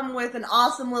don't come with an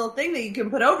awesome little thing that you can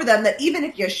put over them that even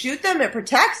if you shoot them, it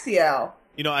protects you.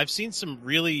 You know, I've seen some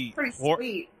really... Pretty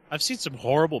sweet. I've seen some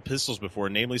horrible pistols before,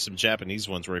 namely some Japanese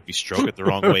ones where if you stroke it the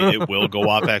wrong way, it will go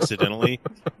off accidentally.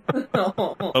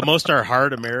 But most our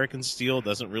hard American steel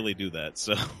doesn't really do that,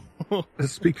 so...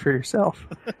 Speak for yourself.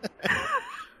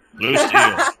 Blue steel.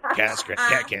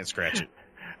 Cat can't scratch it.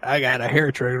 I got a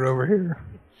hair trigger over here.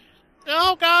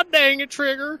 Oh, god dang it,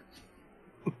 Trigger.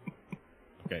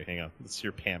 Okay, hang on. Let's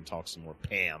hear Pam talk some more.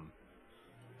 Pam.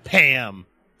 God,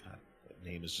 that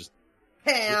name is just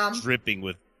Pam. dripping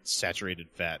with saturated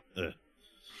fat. Ugh.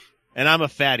 And I'm a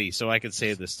fatty, so I can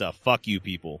say this stuff. Fuck you,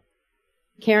 people.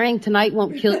 Carrying tonight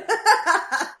won't kill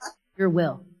your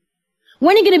will.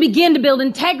 When are you going to begin to build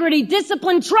integrity,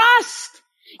 discipline, trust?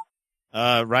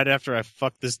 Right after I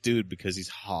fuck this dude because he's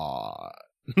hot.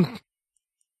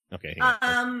 Okay. Hang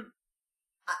on.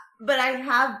 But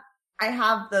I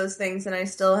have those things, and I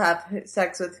still have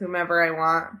sex with whomever I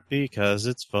want. Because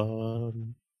it's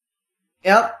fun.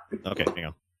 Yep. Okay, hang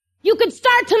on. You could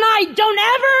start tonight. Don't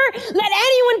ever let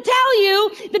anyone tell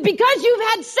you that because you've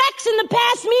had sex in the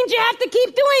past means you have to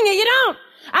keep doing it. You don't.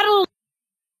 I don't.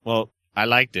 Well, I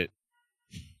liked it.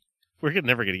 We're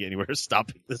never going to get anywhere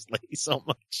stopping this lady so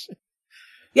much.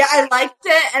 Yeah, I liked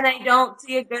it, and I don't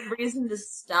see a good reason to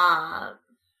stop.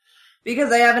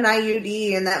 Because I have an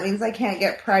IUD, and that means I can't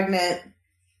get pregnant.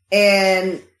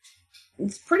 And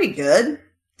it's pretty good.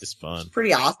 It's fun. It's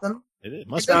pretty awesome. It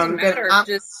must It be. doesn't matter.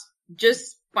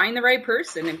 Just find the right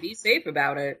person and be safe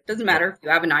about it. Doesn't matter if you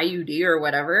have an IUD or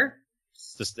whatever.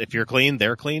 Just if you're clean,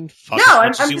 they're clean. Fuck No, as I'm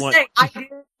much as you just want. saying, I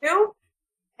do.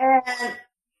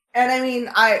 And I mean,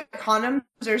 condoms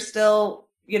are still,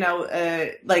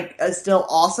 still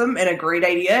awesome and a great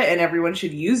idea, and everyone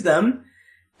should use them,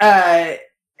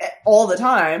 all the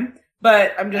time.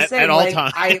 But I'm just saying, at all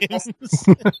times.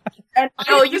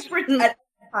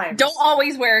 Don't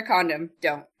always wear a condom.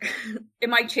 Don't. It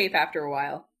might chafe after a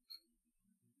while.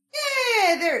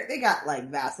 Yeah, they got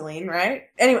Vaseline, right?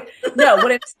 Anyway, no.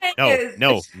 What I'm saying is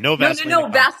no Vaseline.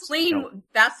 No.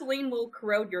 Vaseline will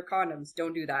corrode your condoms.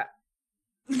 Don't do that.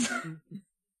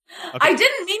 Okay. I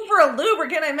didn't mean for a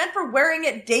lubricant. I meant for wearing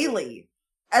it daily,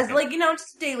 as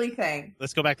just a daily thing.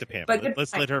 Let's go back to Pam. But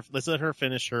Let's let her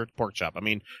finish her pork chop. I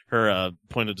mean, her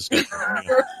point of discussion.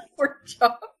 Pork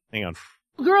chop. Hang on.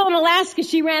 Girl in Alaska,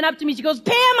 she ran up to me. She goes,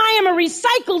 "Pam, I am a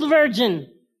recycled virgin."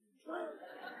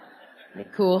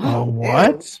 Cool. Oh,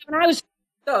 what? When I was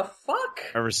The fuck?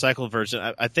 A recycled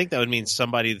virgin. I think that would mean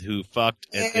somebody who fucked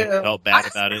and felt bad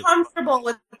about it. I'm comfortable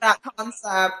with that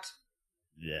concept.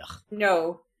 Yeah.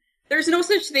 No. There's no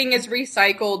such thing as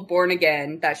recycled born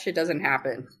again. That shit doesn't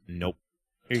happen. Nope.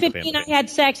 Here you go, 15, Pam. I had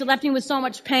sex. It left me with so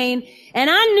much pain. And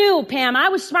I knew, Pam, I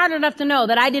was smart enough to know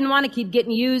that I didn't want to keep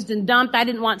getting used and dumped. I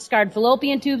didn't want scarred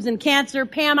fallopian tubes and cancer.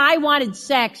 Pam, I wanted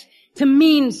sex to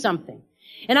mean something.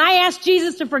 And I asked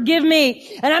Jesus to forgive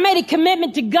me. And I made a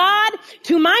commitment to God,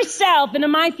 to myself, and to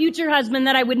my future husband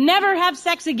that I would never have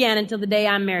sex again until the day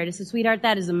I'm married. I said, sweetheart,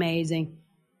 that is amazing.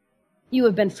 You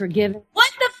have been forgiven.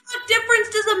 What the fuck difference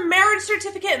does a marriage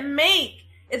certificate make?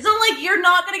 It's not like you're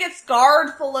not going to get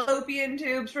scarred fallopian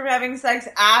tubes from having sex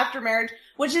after marriage,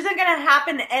 which isn't going to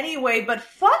happen anyway, but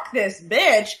fuck this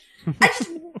bitch. What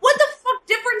the fuck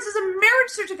difference is a marriage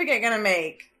certificate going to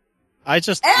make? I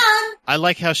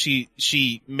like how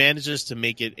she manages to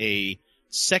make it a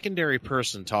secondary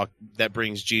person talk that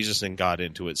brings Jesus and God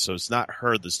into it. So it's not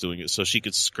her that's doing it. So she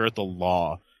could skirt the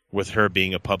law with her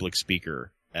being a public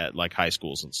speaker at high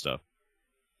schools and stuff.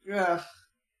 Ugh.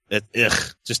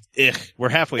 We're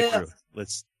halfway through.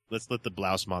 Let's let the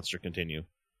blouse monster continue.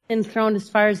 And thrown as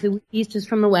far as the east is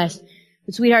from the west.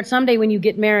 But sweetheart, someday when you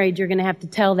get married, you're going to have to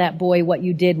tell that boy what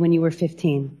you did when you were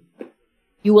 15.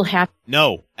 You will have.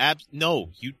 No,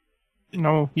 you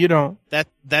don't.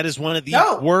 That is one of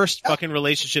the worst fucking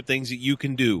relationship things that you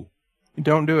can do.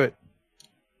 Don't do it.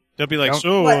 Don't be like, talk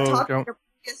about your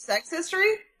previous sex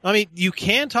history? I mean, you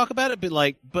can talk about it,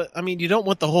 but I mean, you don't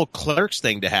want the whole Clerks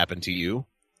thing to happen to you.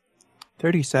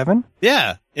 37?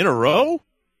 Yeah, in a row?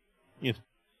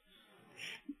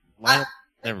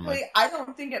 Never mind. I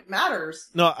don't think it matters.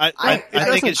 No, I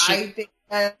think it should. I think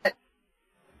that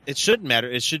it shouldn't matter.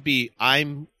 It should be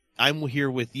I'm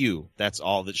here with you. That's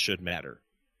all that should matter.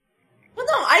 Well,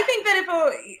 no, I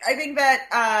think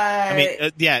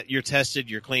that yeah, you're tested,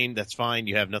 you're clean, that's fine,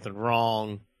 you have nothing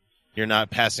wrong. You're not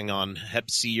passing on Hep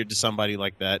C to somebody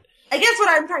like that. I guess what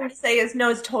I'm trying to say is, no,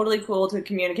 it's totally cool to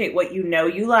communicate what you know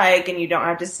you like, and you don't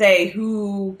have to say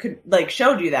who could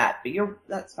showed you that. But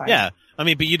that's fine. Yeah, I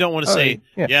mean, but you don't want to say,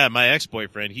 yeah, my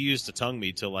ex-boyfriend, he used to tongue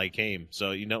me till I came.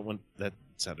 So you don't want that.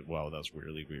 Sounded that was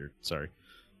weirdly weird. Sorry.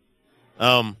 You're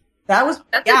right.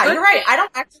 I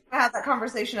don't actually have that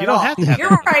conversation at all. You don't have to have You're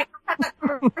right. Have that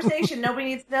conversation. Nobody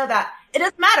needs to know that. It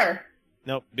doesn't matter.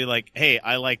 Nope. Be like, hey,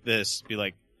 I like this. Be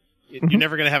like, you're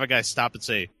never gonna have a guy stop and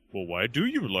say, well, why do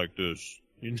you like this?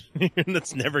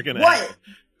 That's never gonna happen.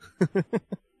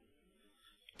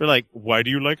 They're like, why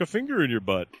do you like a finger in your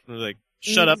butt? They're like,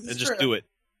 shut up and just do it.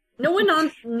 No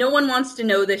one wants to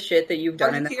know the shit that you've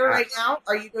done in the past. Right now?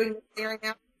 Are you doing this here right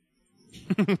now?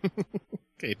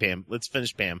 Okay, Pam. Let's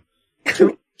finish Pam.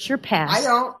 Sure pass. I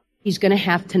don't. He's going to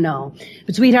have to know.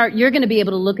 But, sweetheart, you're going to be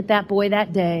able to look at that boy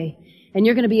that day, and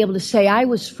you're going to be able to say, I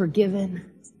was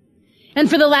forgiven. And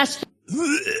for the last...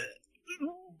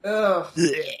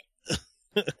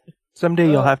 Someday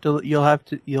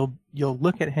you'll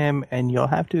look at him and you'll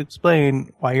have to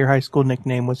explain why your high school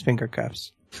nickname was Finger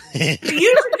Cuffs. You should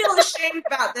feel ashamed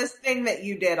about this thing that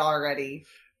you did already.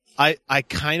 I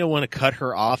kind of want to cut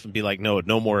her off and be like, no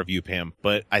more of you, Pam.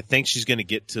 But I think she's going to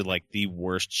get to the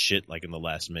worst shit in the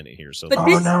last minute here. So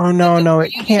no,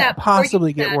 it can't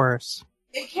possibly get worse.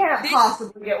 It can't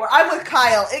possibly get worse. I'm with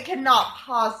Kyle. It cannot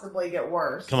possibly get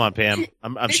worse. Come on, Pam.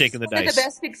 I'm shaking the dice. One of the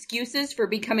best excuses for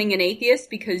becoming an atheist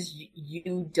because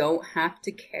you don't have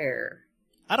to care.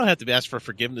 I don't have to ask for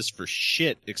forgiveness for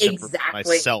shit except for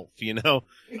myself,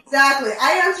 Exactly.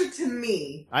 I answer to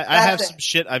me. I have some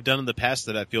shit I've done in the past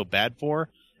that I feel bad for,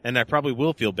 and I probably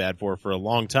will feel bad for a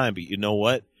long time, but you know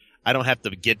what? I don't have to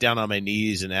get down on my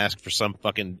knees and ask for some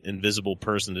fucking invisible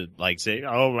person to say,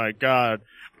 oh my God,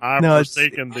 I've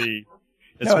forsaken thee.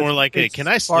 It's more like, hey, can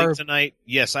I sleep tonight?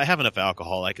 Yes, I have enough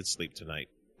alcohol. I could sleep tonight.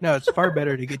 No, it's far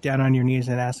better to get down on your knees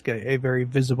and ask a very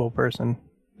visible person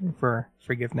for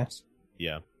forgiveness.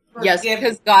 Yeah. Yes,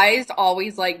 because guys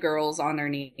always like girls on their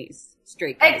knees.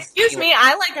 Straight guys. Excuse me,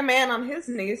 I like a man on his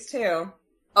knees too.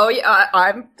 Oh yeah,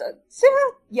 I'm.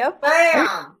 Yep.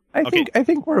 Bam. I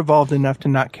think we're evolved enough to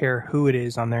not care who it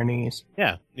is on their knees.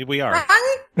 Yeah, we are.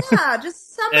 Right? Yeah,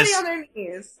 just somebody on their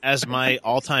knees. As my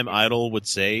all-time idol would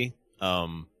say,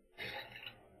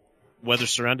 whether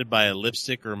surrounded by a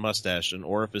lipstick or a mustache, an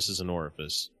orifice is an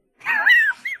orifice.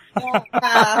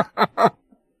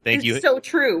 Thank you. It's so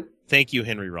true. Thank you,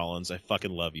 Henry Rollins. I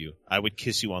fucking love you. I would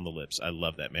kiss you on the lips. I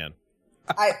love that man.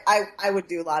 I would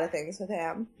do a lot of things with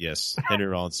him. Yes, Henry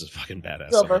Rollins is a fucking badass.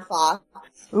 Silver Fox.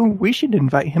 Ooh, we should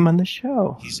invite him on the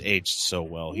show. He's aged so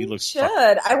well. He looks.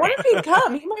 I wonder if he'd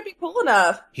come. He might be cool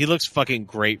enough. He looks fucking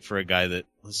great for a guy that.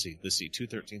 Let's see.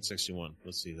 213-61.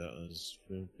 Let's see. That was.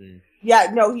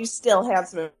 Yeah, no, he's still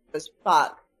handsome as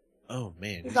fuck. Oh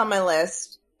man, he's on my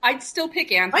list. I'd still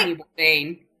pick Anthony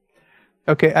Bourdain.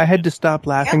 Okay, I had to stop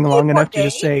laughing long enough to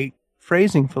just say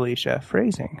phrasing, Felicia.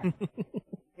 Phrasing.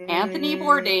 Anthony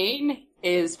Bourdain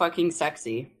is fucking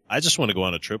sexy. I just want to go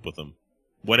on a trip with him.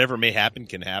 Whatever may happen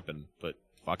can happen, but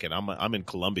fuck it, I'm in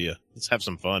Colombia. Let's have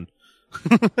some fun.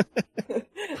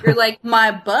 You're like,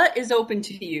 my butt is open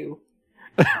to you.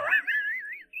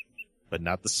 But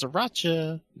not the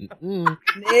sriracha. No.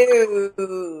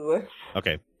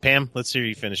 Okay, Pam, let's hear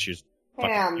you finish your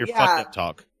fucked up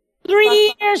talk.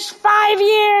 3 years, 5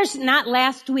 years. Not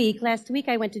last week. Last week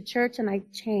I went to church and I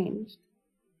changed.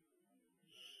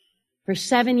 For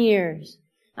 7 years,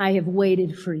 I have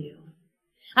waited for you.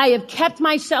 I have kept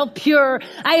myself pure.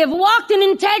 I have walked in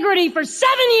integrity for 7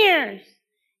 years.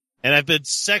 And I've been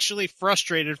sexually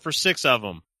frustrated for 6 of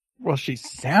them. Well, she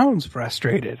sounds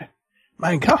frustrated.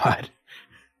 My God.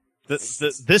 This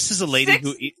is a lady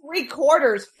who...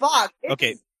 3/4, fuck.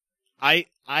 Okay.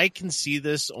 I can see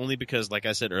this only because, like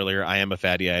I said earlier, I am a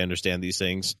fatty. I understand these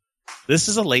things. This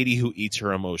is a lady who eats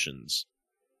her emotions.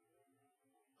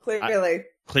 Clearly.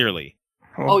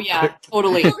 Oh, yeah,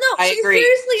 totally. Well, no, I agree.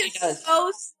 Seriously is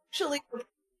so sexually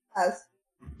repressed.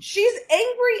 She's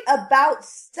angry about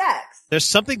sex. There's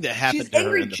something that happened She's to her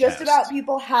angry in the just past. about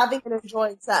people having and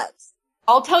enjoying sex.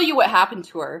 I'll tell you what happened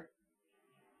to her.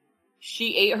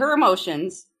 She ate her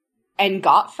emotions and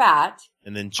got fat,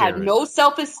 and then had no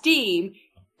self-esteem,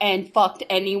 and fucked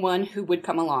anyone who would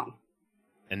come along.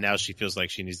 And now she feels like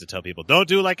she needs to tell people, don't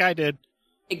do like I did.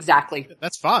 Exactly.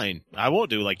 That's fine. I won't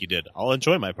do like you did. I'll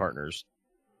enjoy my partners.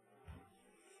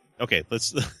 Okay,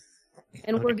 let's...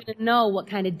 And we're going to know what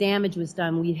kind of damage was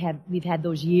done. We've had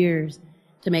those years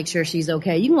to make sure she's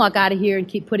okay. You can walk out of here and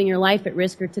keep putting your life at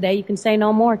risk, or today you can say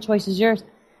no more. Choice is yours.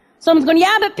 Someone's going,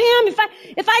 yeah, but Pam, if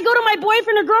I go to my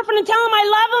boyfriend or girlfriend and tell him I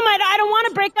love him, I don't want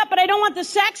to break up, but I don't want the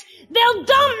sex, they'll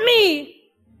dump me.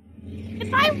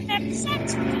 If I have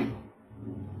sex with him.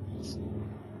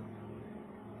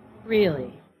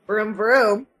 Really? Vroom,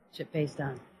 vroom. Shit based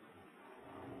on.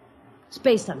 It's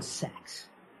based on sex.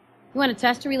 You want to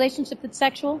test a relationship that's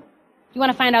sexual? You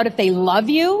want to find out if they love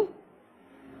you?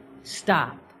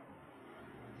 Stop.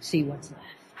 See what's left.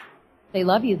 If they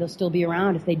love you, they'll still be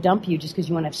around. If they dump you just because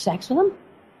you want to have sex with them,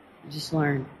 you just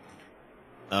learn.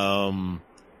 A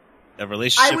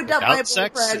relationship I would dump my without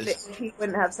sex boyfriend if he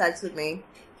wouldn't have sex with me.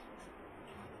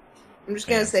 I'm just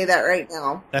going to say that right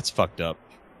now. That's fucked up.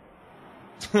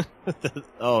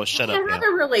 Oh, shut up, I have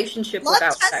a relationship Love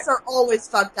without tests sex. are always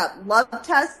fucked up. Love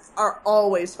tests are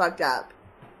always fucked up.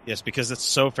 Yes, because it's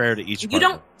so fair to each You partner.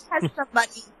 don't test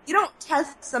somebody. You don't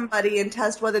test somebody and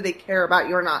test whether they care about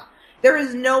you or not. There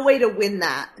is no way to win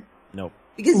that. Nope.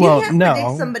 Because you can't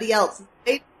predict somebody else.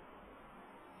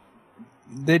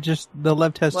 The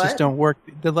love tests What? just don't work.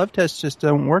 The love tests just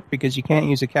don't work because you can't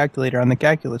use a calculator on the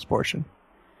calculus portion.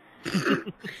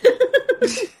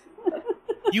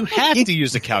 You have to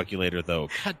use a calculator, though.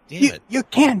 God damn it. You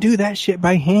can't do that shit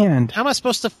by hand. How am I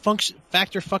supposed to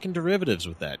factor fucking derivatives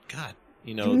with that? God,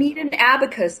 you know. You need an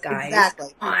abacus, guys.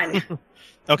 Exactly. Come on.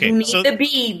 Okay, You need so the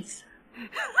beads.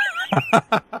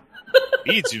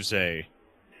 beads, you say?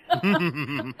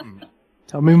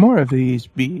 Tell me more of these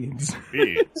beads.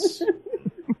 Beads.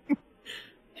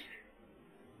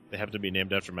 They happen to be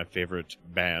named after my favorite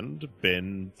band,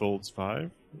 Ben Folds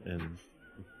 5, and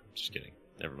just kidding.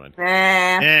 Never mind.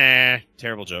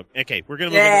 Terrible joke. Okay, we're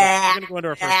gonna go into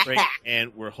our first break,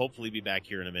 and we'll hopefully be back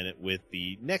here in a minute with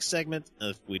the next segment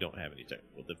if we don't have any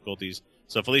technical difficulties.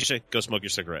 So, Felicia, go smoke your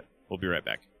cigarette. We'll be right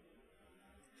back.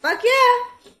 Fuck yeah.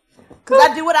 Because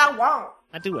I do what I want.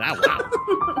 I do what I want.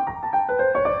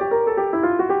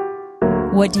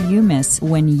 What do you miss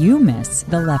when you miss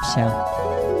The Left Show?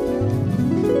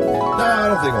 No, I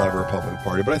don't think we'll have a Republican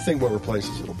Party, but I think what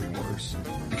replaces it will be worse.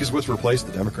 Because what's replaced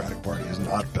the Democratic Party is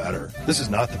not better. This is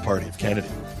not the party of Kennedy.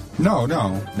 No.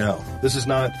 This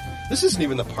isn't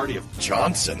even the party of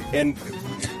Johnson. And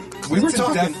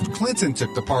Clinton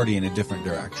took the party in a different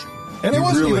direction. And it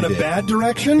wasn't even a bad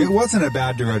direction. It wasn't a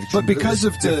bad direction. But because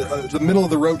of the middle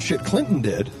of the road shit Clinton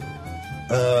did,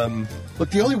 look,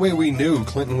 the only way we knew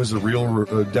Clinton was a real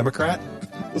Democrat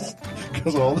was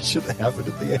because of all the shit that happened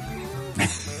at the end.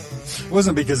 It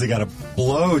wasn't because he got a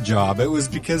blowjob. It was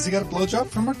because he got a blowjob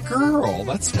from a girl.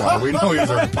 That's why we know he was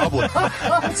a Republican.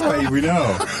 That's why we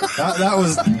know.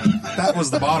 That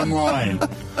was the bottom line.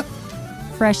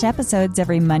 Fresh episodes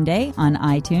every Monday on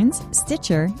iTunes,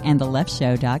 Stitcher, and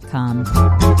theleftshow.com.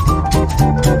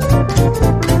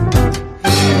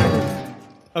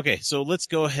 Okay, so let's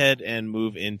go ahead and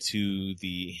move into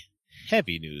the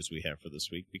heavy news we have for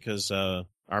this week, because our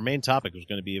main topic was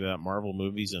going to be about Marvel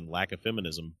movies and lack of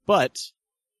feminism, but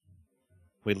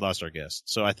we lost our guest.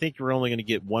 So I think we're only going to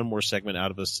get one more segment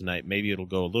out of us tonight. Maybe it'll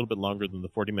go a little bit longer than the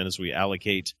 40 minutes we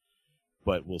allocate,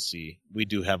 but we'll see. We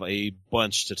do have a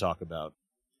bunch to talk about.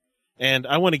 And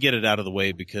I want to get it out of the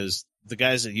way because the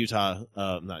guys at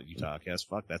not Utah Cast,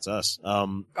 fuck, that's us,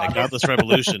 at Godless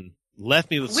Revolution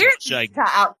left me with some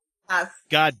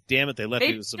God damn it, they left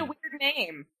me with some a weird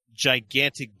name.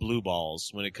 Gigantic blue balls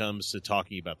when it comes to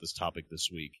talking about this topic this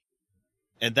week.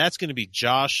 And that's going to be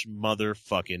Josh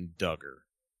motherfucking Duggar.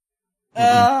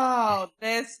 Oh,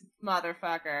 this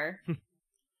motherfucker.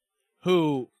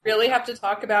 Who Really have to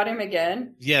talk about him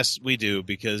again? Yes, we do,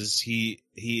 because he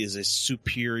is a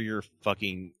superior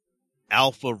fucking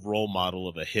alpha role model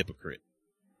of a hypocrite.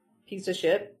 Piece of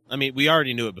shit. I mean, we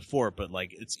already knew it before, but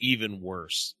like it's even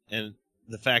worse. And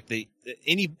the fact that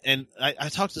I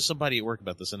talked to somebody at work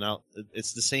about this, and now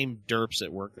it's the same derps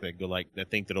at work that go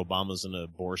that think that Obama's an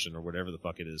abortion or whatever the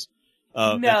fuck it is.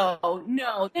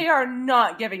 No, they are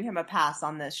not giving him a pass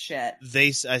on this shit.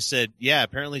 I said, yeah,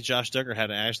 apparently Josh Duggar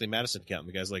had an Ashley Madison account, and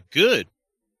the guy's like, good.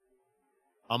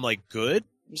 I'm like, good?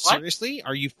 What? Seriously?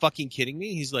 Are you fucking kidding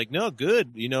me? He's like, no,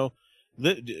 good. You know,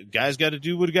 guys got to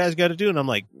do what a guy's got to do. And I'm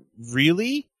like,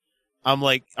 really? I'm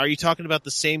like, are you talking about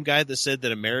the same guy that said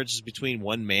that a marriage is between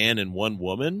one man and one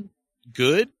woman?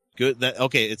 Good.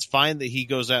 Okay, it's fine that he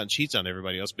goes out and cheats on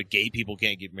everybody else, but gay people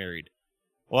can't get married.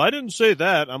 Well, I didn't say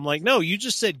that. I'm like, no, you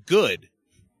just said good.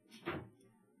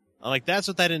 I'm like, that's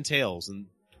what that entails. And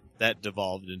that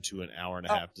devolved into an hour and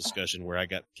a half discussion where I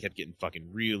kept getting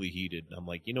fucking really heated. I'm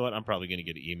like, you know what? I'm probably going to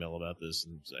get an email about this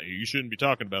and say, you shouldn't be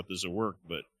talking about this at work,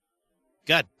 but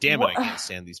God damn it, I can't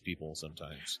stand these people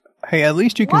sometimes. Hey, at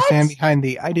least you can stand behind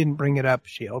the I didn't bring it up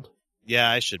shield. Yeah,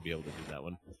 I should be able to do that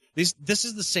one. This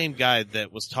is the same guy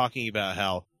that was talking about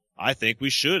how I think we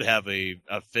should have a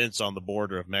fence on the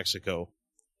border of Mexico.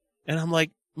 And I'm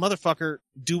like, motherfucker,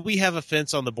 do we have a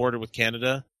fence on the border with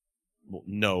Canada? Well,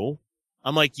 no.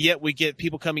 I'm like, yet we get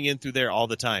people coming in through there all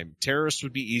the time. Terrorists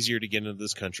would be easier to get into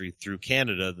this country through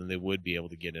Canada than they would be able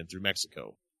to get in through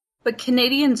Mexico. But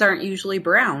Canadians aren't usually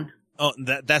brown. Oh,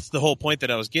 that's the whole point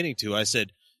that I was getting to. I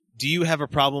said, do you have a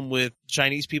problem with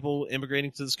Chinese people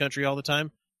immigrating to this country all the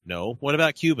time? No. What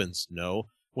about Cubans? No.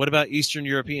 What about Eastern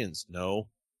Europeans? No.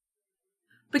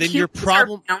 But then Cubans your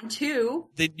problem, are brown too.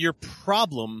 Then your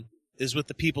problem is with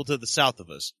the people to the south of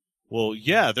us. Well,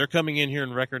 yeah, they're coming in here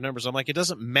in record numbers. I'm like, it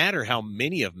doesn't matter how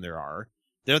many of them there are.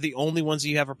 They're the only ones that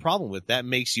you have a problem with. That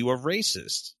makes you a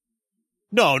racist.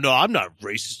 No, I'm not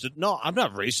racist. No, I'm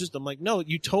not racist. I'm like, no,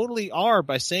 you totally are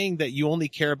by saying that you only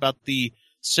care about the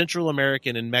Central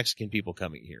American and Mexican people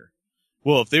coming here.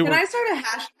 Well, if they Can I start a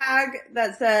hashtag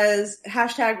that says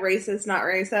 #racist, not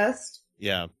racist?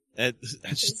 Yeah.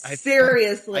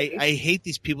 Seriously. I hate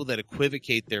these people that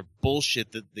equivocate their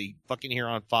bullshit that they fucking hear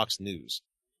on Fox News.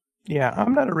 Yeah,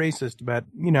 I'm not a racist, but,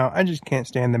 I just can't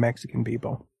stand the Mexican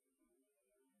people.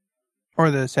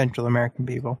 Or the Central American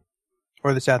people.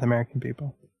 Or the South American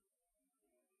people.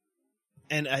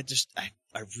 And I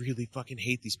really fucking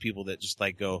hate these people that just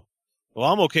go,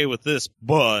 well, I'm okay with this,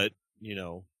 but,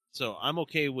 so I'm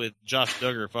okay with Josh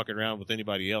Duggar fucking around with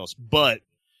anybody else, but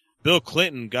Bill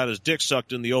Clinton got his dick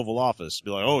sucked in the Oval Office.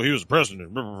 Be like, oh, he was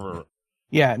president.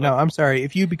 Yeah, no, I'm sorry.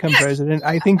 If you become president,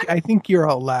 I think you're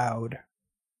allowed.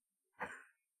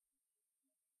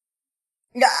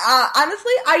 Yeah,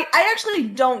 honestly, I actually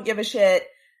don't give a shit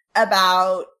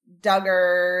about the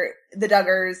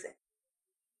Duggars,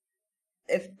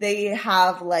 if they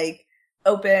have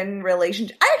open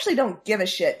relationship. I actually don't give a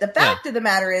shit. The fact of the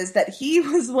matter is that he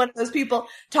was one of those people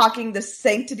talking the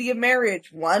sanctity of marriage,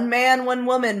 one man, one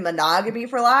woman, monogamy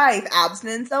for life,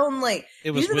 abstinence only.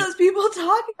 These are those people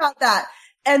talking about that.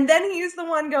 And then he's the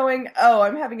one going, oh,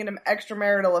 I'm having an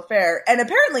extramarital affair. And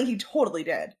apparently he totally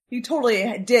did. He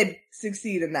totally did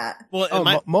succeed in that.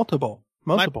 Well, multiple.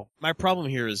 My problem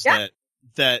here is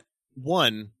that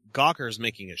one, Gawker is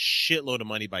making a shitload of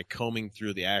money by combing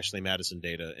through the Ashley Madison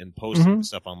data and posting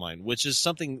stuff online, which is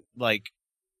something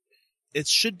it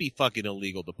should be fucking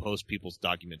illegal to post people's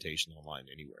documentation online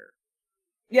anywhere.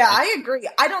 Yeah, I agree.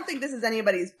 I don't think this is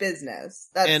anybody's business.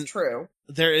 That's true.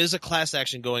 There is a class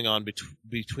action going on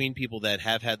between people that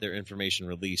have had their information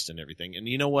released and everything. And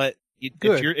you know what?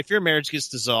 If your marriage gets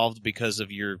dissolved because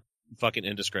of your fucking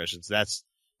indiscretions,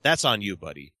 that's on you,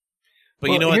 buddy.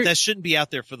 But you know what? That shouldn't be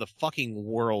out there for the fucking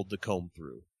world to comb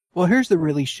through. Well, here's the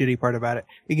really shitty part about it.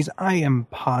 Because I am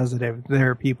positive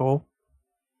there are people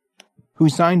who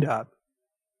signed up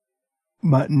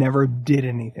but never did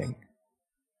anything.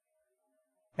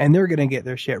 And they're going to get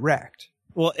their shit wrecked.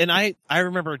 Well, and I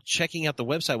remember checking out the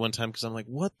website one time because I'm like,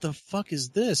 what the fuck is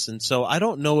this? And so I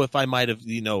don't know if I might have,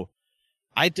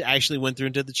 I actually went through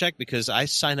and did the check because I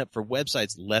sign up for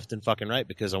websites left and fucking right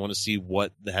because I want to see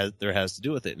what there has to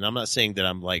do with it. And I'm not saying that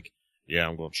I'm like, yeah,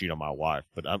 I'm going to cheat on my wife,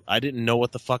 but I didn't know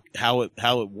what the fuck, how it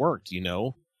worked,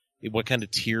 what kind of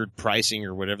tiered pricing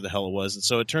or whatever the hell it was. And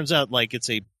so it turns out it's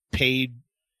a paid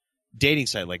dating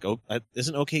site.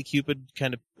 Isn't OkCupid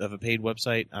kind of a paid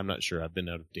website? I'm not sure. I've been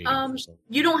out of dating for so long.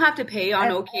 You don't have to pay on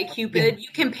OkCupid. You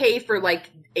can pay for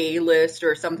A-list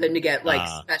or something to get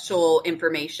special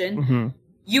information. Mm-hmm.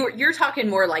 You're talking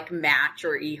more like Match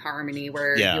or eHarmony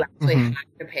where you actually have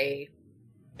to pay.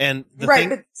 And but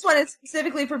this one is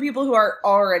specifically for people who are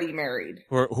already married.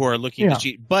 Who are looking to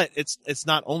cheat. But it's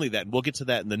not only that. We'll get to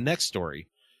that in the next story.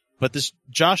 But this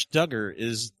Josh Duggar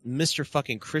is Mr.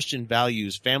 fucking Christian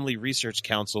Values, Family Research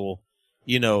Council,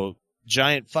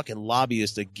 giant fucking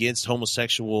lobbyist against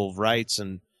homosexual rights.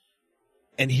 And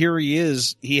here he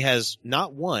is. He has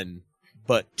not one,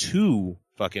 but two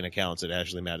fucking accounts at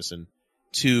Ashley Madison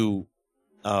to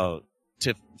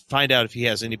find out if he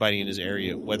has anybody in his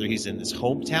area, whether he's in his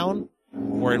hometown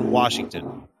or in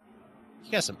Washington.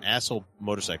 You got some asshole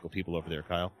motorcycle people over there,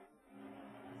 Kyle.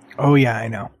 Oh, yeah, I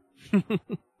know.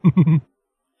 And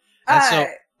so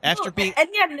after being and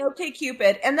he had an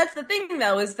OkCupid, and that's the thing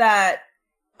though is that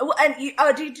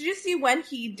did you see when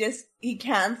he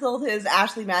canceled his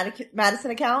Ashley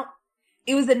Madison account?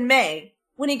 It was in May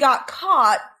when he got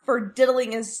caught for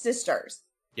diddling his sisters.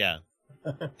 Yeah,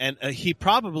 and he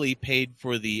probably paid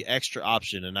for the extra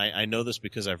option, and I know this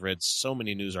because I've read so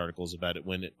many news articles about it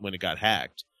when it got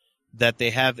hacked, that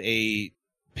they have a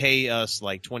pay us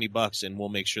 $20 and we'll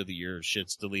make sure that your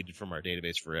shit's deleted from our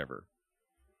database forever.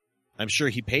 I'm sure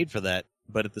he paid for that,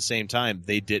 but at the same time,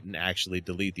 they didn't actually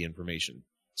delete the information.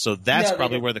 So that's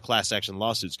probably where the class action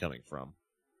lawsuit's coming from.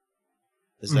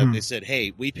 is that they said,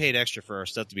 hey, we paid extra for our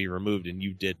stuff to be removed and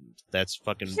you didn't. That's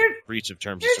fucking breach of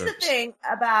terms of service.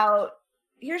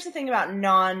 Here's the thing about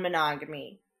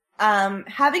non-monogamy.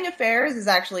 Having affairs is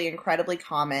actually incredibly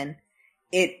common.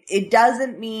 It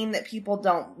doesn't mean that people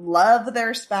don't love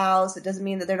their spouse. It doesn't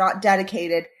mean that they're not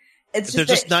dedicated. They're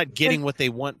just not getting what they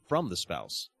want from the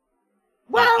spouse.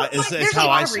 Well, it's how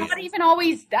I see it. Not even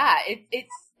always that.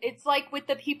 It's like with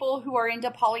the people who are into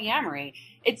polyamory.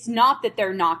 It's not that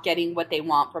they're not getting what they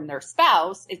want from their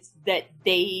spouse. It's that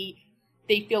they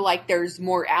feel like there's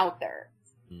more out there.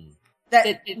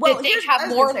 That they have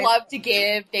more love to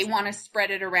give. They want to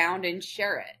spread it around and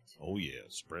share it. Oh yeah,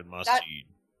 spread my seed.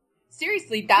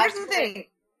 Seriously, that's the thing.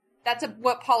 That's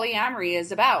what polyamory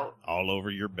is about. All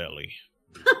over your belly.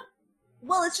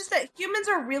 Well, it's just that humans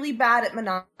are really bad at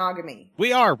monogamy.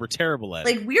 We are. We're terrible at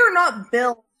it. Like, we're not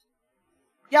built.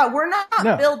 Yeah, we're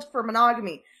not built for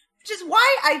monogamy. Which is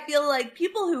why I feel like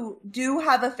people who do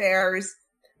have affairs,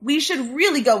 we should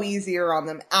really go easier on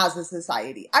them as a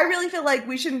society. I really feel like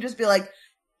we shouldn't just be like,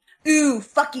 ooh,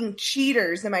 fucking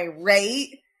cheaters, am I right?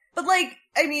 But like,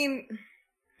 I mean,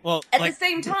 well, at the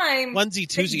same time,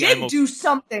 onesie-twosie, they did do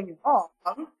something wrong.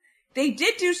 They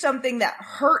did do something that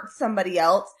hurt somebody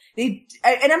else. And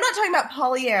I'm not talking about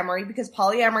polyamory, because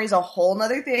polyamory is a whole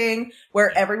nother thing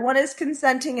where everyone is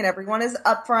consenting and everyone is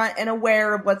upfront and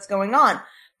aware of what's going on.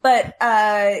 But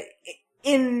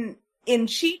in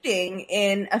cheating,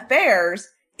 in affairs,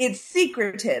 it's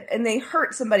secretive and they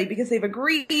hurt somebody because they've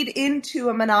agreed into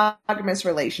a monogamous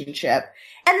relationship.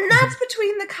 And that's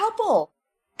between the couple.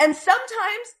 And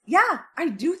sometimes, yeah, I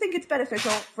do think it's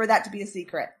beneficial for that to be a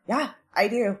secret. Yeah, I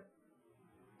do.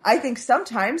 I think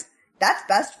sometimes that's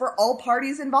best for all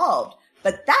parties involved.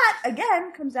 But that,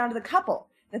 again, comes down to the couple.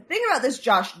 The thing about this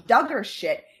Josh Duggar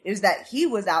shit is that he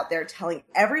was out there telling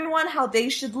everyone how they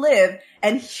should live,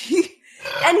 and he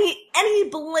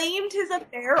blamed his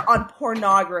affair on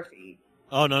pornography.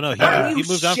 Oh, no. He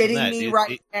moved on from that. Me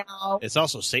right now? It's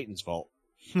also Satan's fault.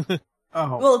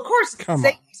 Well, of course it's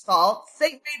Satan's fault.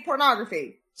 Satan made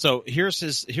pornography. So here's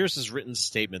his written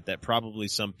statement that probably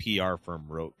some PR firm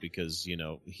wrote, because, you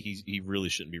know, he really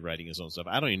shouldn't be writing his own stuff.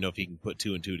 I don't even know if he can put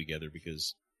two and two together,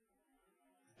 because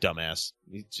dumbass.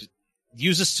 Just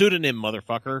use a pseudonym,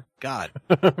 motherfucker. God.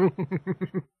 I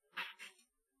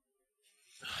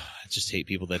just hate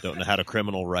people that don't know how to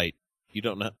criminal write. You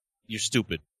don't know. You're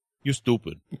stupid. You're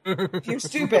stupid. You're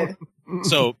stupid.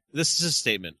 So this is his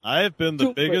statement. I have been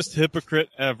the biggest hypocrite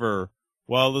ever.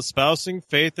 While espousing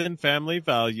faith and family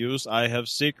values, I have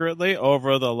secretly,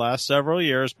 over the last several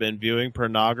years, been viewing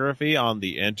pornography on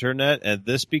the internet, and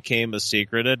this became a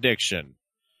secret addiction.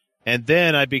 And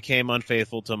then I became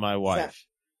unfaithful to my wife.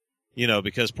 You know,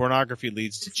 because pornography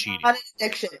leads to cheating. It's not an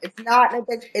addiction. It's not an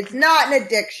addiction. It's not an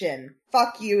addiction.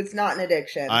 Fuck you, it's not an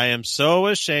addiction. I am so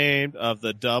ashamed of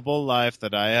the double life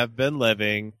that I have been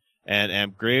living, and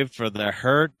am grieved for the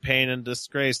hurt, pain, and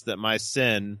disgrace that my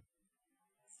sin...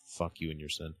 Fuck you and your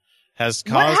sin. Has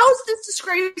caused. How's this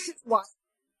disgrace? What?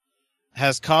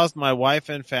 Has caused my wife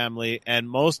and family, and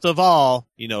most of all,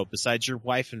 you know, besides your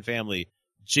wife and family,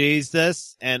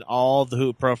 Jesus and all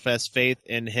who profess faith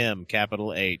in Him,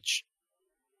 capital H.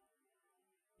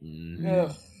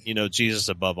 You know, Jesus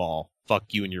above all. Fuck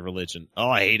you and your religion. Oh,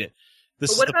 I hate it.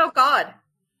 But what about God?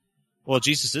 Well,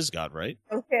 Jesus is God, right?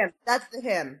 Oh, Him. That's the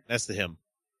Him. That's the Him.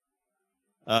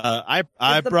 I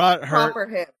brought her.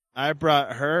 Him. I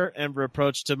brought her and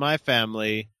reproach to my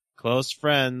family, close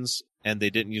friends, and they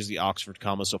didn't use the Oxford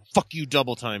comma, so fuck you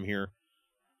double time here.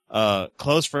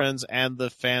 Close friends and the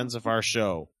fans of our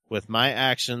show, with my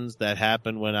actions that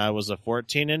happened when I was a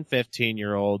 14 and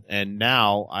 15-year-old, and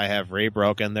now I have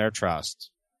re-broken their trust.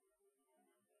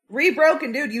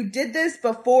 Re-broken, dude. You did this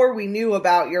before we knew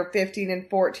about your 15 and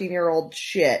 14-year-old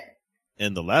shit.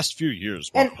 In the last few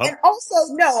years. And also,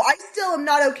 no, I still am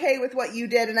not okay with what you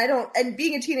did, and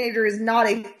being a teenager is not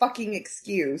a fucking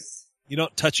excuse. You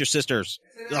don't touch your sisters.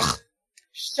 Ugh.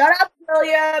 Shut up,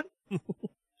 William!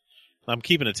 I'm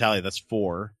keeping a tally, that's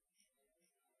 4.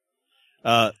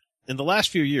 In the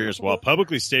last few years, while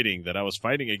publicly stating that I was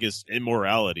fighting against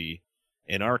immorality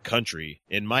in our country,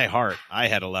 in my heart, I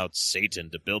had allowed Satan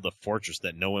to build a fortress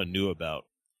that no one knew about.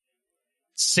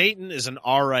 Satan is an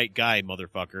alright guy,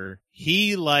 motherfucker.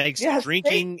 He likes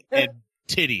drinking and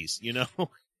titties, you know?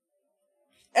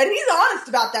 And he's honest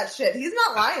about that shit. He's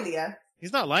not lying to you.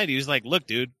 He's not lying to you. He's like, look,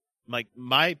 dude, like,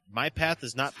 my path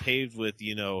is not paved with,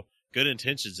 you know, good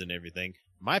intentions and everything.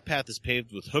 My path is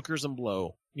paved with hookers and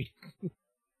blow. You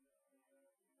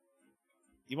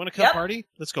want to come party?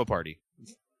 Let's go party.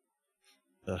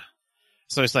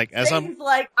 So it's like, Satan's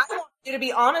like, I want you to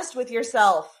be honest with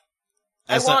yourself.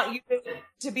 I want you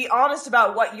to be honest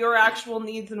about what your actual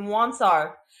needs and wants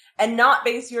are, and not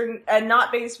base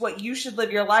what you should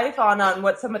live your life on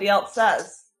what somebody else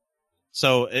says.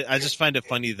 So I just find it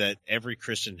funny that every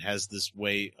Christian has this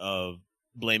way of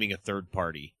blaming a third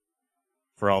party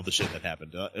for all the shit that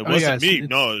happened. It wasn't me.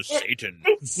 No, it was Satan.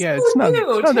 It's not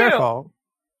their fault.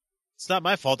 It's not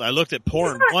my fault. I looked at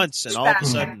porn once, and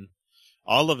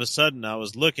all of a sudden, I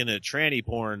was looking at tranny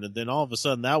porn, and then all of a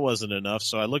sudden, that wasn't enough.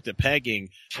 So I looked at pegging,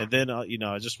 and then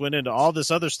I just went into all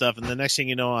this other stuff, and the next thing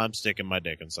you know, I'm sticking my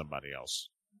dick in somebody else.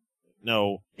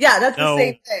 No. Yeah, that's the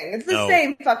same thing. It's the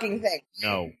same fucking thing.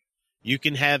 No. You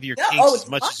can have your kinks as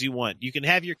much as you want. You can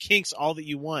have your kinks all that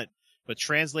you want, but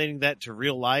translating that to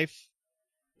real life,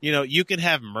 you can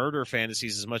have murder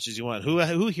fantasies as much as you want.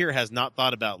 Who here has not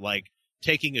thought about, like,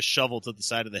 taking a shovel to the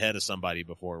side of the head of somebody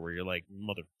before, where you're like,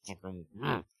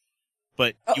 motherfucker.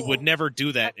 But you would never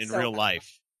do that in real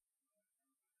life.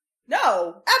 No,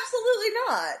 absolutely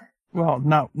not.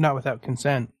 Well, not without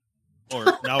consent. Or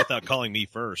not without calling me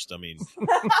first. I mean,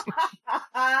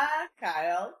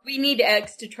 Kyle. We need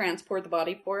X to transport the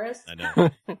body for us. I know.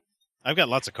 I've got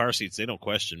lots of car seats. They don't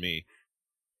question me.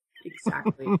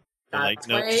 Exactly. Like,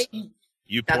 no,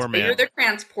 you poor man. You're the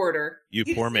transporter.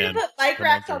 You poor man. You put bike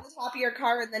racks on the top of your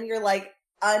car, and then you're like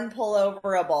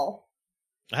unpulloverable.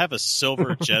 I have a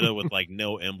silver Jetta with like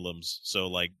no emblems, so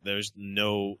like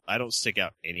I don't stick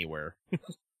out anywhere.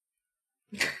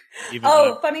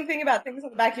 Funny thing about things on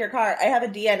the back of your car. I have a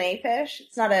DNA fish.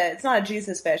 It's not a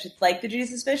Jesus fish. It's like the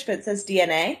Jesus fish, but it says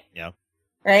DNA. Yeah.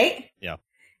 Right? Yeah.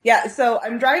 Yeah, so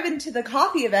I'm driving to the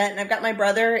coffee event, and I've got my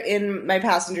brother in my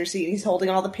passenger seat. He's holding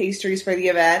all the pastries for the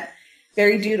event.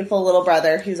 Very dutiful little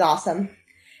brother. He's awesome.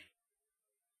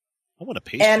 I want a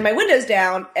pastry. And my window's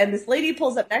down, and this lady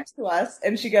pulls up next to us,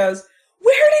 and she goes,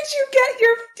 "Where did you get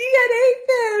your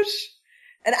DNA fish?"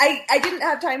 And I didn't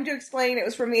have time to explain. It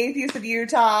was from the Atheist of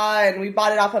Utah, and we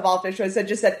bought it off of Evolve Fish. So it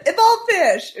just said, "Evolve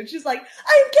Fish." And she's like,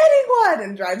 "I'm getting one,"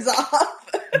 and drives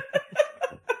off.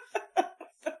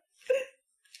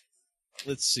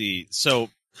 Let's see.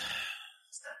 So,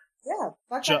 yeah,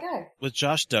 fuck that guy. With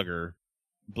Josh Duggar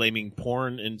blaming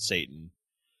porn and Satan,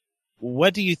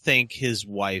 what do you think his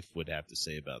wife would have to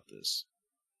say about this?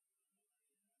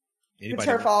 It's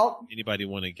her fault. Anybody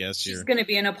want to guess here? She's going to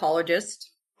be an apologist.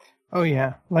 Oh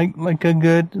yeah, like a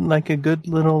good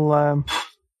little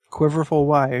quiverful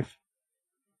wife.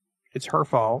 It's her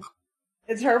fault.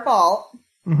 It's her fault.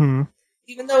 Mm-hmm.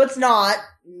 Even though it's not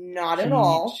at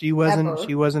all. She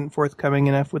wasn't forthcoming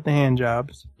enough with the hand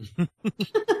jobs.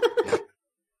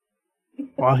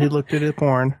 While he looked at his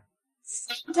porn.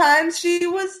 Sometimes she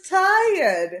was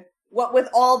tired. What with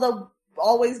all the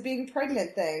always being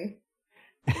pregnant thing.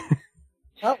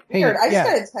 Oh, weird. I just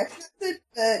got a text message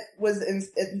that was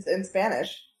in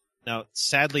Spanish. Now,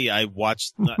 sadly, I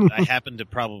happened to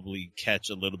probably catch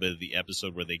a little bit of the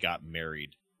episode where they got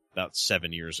married about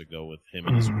 7 years ago with him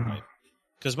and his wife.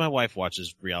 Because my wife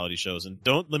watches reality shows, and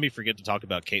don't let me forget to talk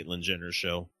about Caitlyn Jenner's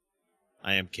show.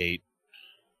 I Am Kate.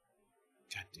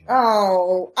 God damn it.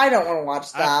 Oh, I don't want to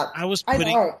watch that. I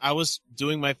was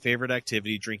doing my favorite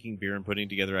activity, drinking beer and putting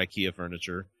together IKEA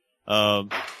furniture.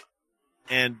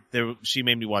 And she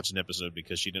made me watch an episode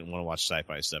because she didn't want to watch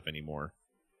sci-fi stuff anymore.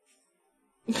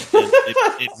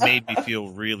 It made me feel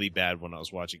really bad when I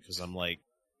was watching, because I'm like,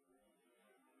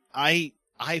 I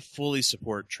fully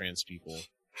support trans people.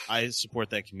 I support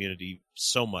that community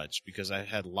so much because I've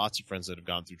had lots of friends that have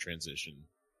gone through transition,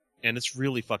 and it's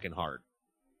really fucking hard.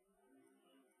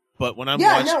 But when I'm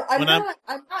not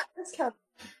discounting.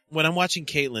 When I'm watching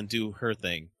Caitlyn do her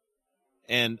thing,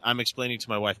 and I'm explaining to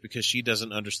my wife, because she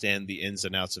doesn't understand the ins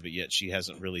and outs of it yet, she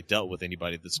hasn't really dealt with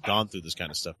anybody that's gone through this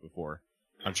kind of stuff before.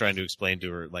 I'm trying to explain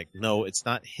to her, like, no, it's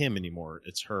not him anymore,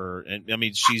 it's her. And I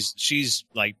mean, she's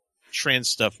like trans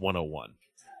stuff 101.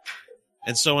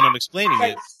 And so when I'm explaining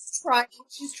it,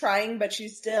 she's trying, but she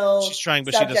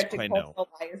doesn't quite know.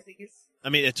 Biases. I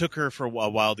mean, it took her for a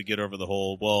while to get over the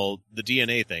whole, the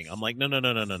DNA thing. I'm like, no.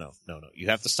 You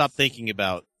have to stop thinking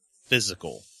about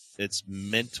physical. It's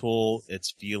mental,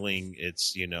 it's feeling,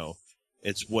 it's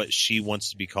what she wants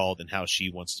to be called and how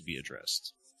she wants to be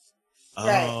addressed.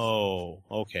 Right. Oh,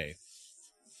 okay.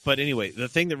 But anyway, the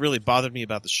thing that really bothered me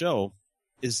about the show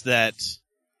is that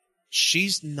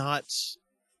she's not,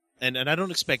 and I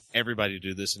don't expect everybody to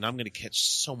do this, and I'm going to catch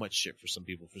so much shit for some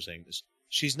people for saying this.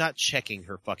 She's not checking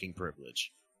her fucking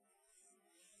privilege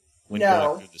when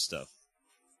going through this stuff.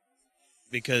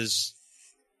 Because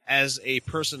as a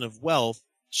person of wealth,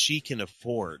 she can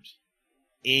afford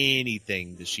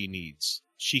anything that she needs.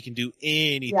 She can do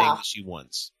anything that she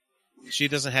wants. She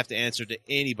doesn't have to answer to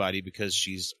anybody because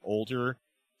she's older.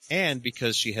 and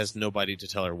because she has nobody to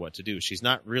tell her what to do. She's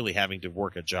not really having to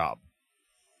work a job.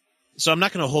 So I'm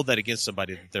not going to hold that against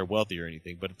somebody that they're wealthy or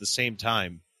anything, but at the same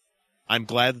time, I'm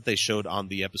glad that they showed on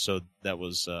the episode that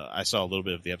was, I saw a little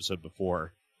bit of the episode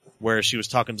before, where she was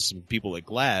talking to some people at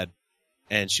GLAAD,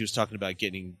 and she was talking about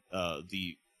getting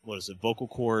vocal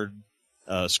cord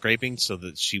scraping so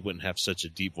that she wouldn't have such a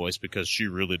deep voice, because she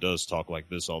really does talk like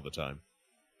this all the time.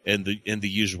 In the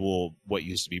usual, what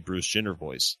used to be Bruce Jenner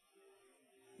voice.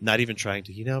 Not even trying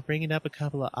to, bring it up a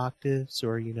couple of octaves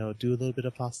or, do a little bit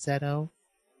of falsetto.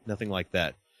 Nothing like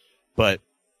that.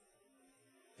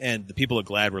 And the people at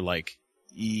GLAAD were like,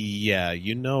 yeah,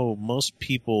 most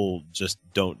people just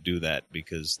don't do that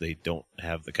because they don't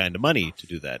have the kind of money to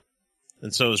do that.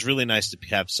 And so it was really nice to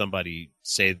have somebody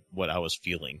say what I was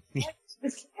feeling.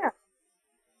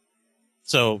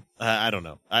 So, I don't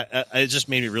know. It just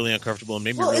made me really uncomfortable and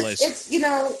made me realize... It's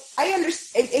I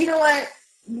understand. You know what?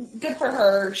 Good for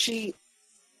her. She...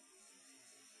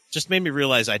 Just made me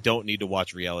realize I don't need to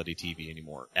watch reality TV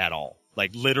anymore. At all.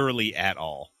 Like, literally at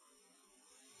all.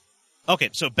 Okay,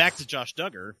 so back to Josh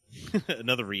Duggar.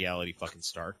 Another reality fucking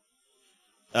star.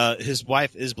 His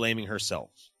wife is blaming herself.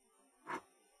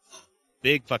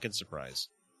 Big fucking surprise.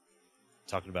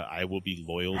 Talking about, I will be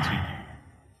loyal to you.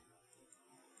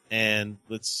 And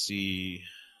let's see.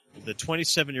 The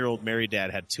 27-year-old married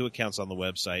dad had 2 accounts on the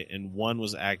website, and one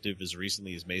was active as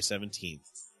recently as May 17th,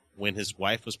 when his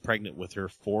wife was pregnant with her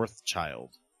 4th child.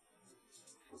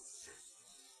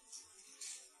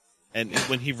 And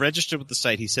when he registered with the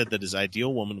site, he said that his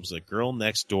ideal woman was a girl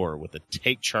next door with a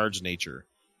take-charge nature.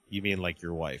 You mean like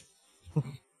your wife?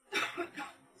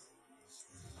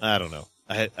 I don't know.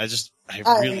 I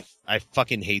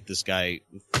fucking hate this guy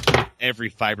with every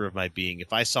fiber of my being.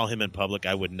 If I saw him in public,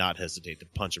 I would not hesitate to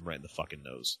punch him right in the fucking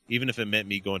nose. Even if it meant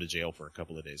me going to jail for a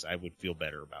couple of days, I would feel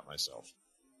better about myself.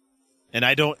 And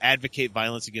I don't advocate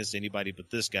violence against anybody, but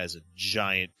this guy's a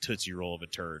giant Tootsie Roll of a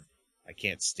turd. I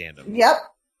can't stand him. Yep.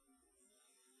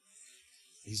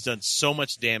 He's done so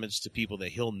much damage to people that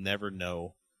he'll never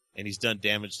know, and he's done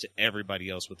damage to everybody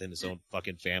else within his own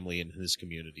fucking family and his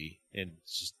community. And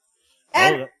it's just,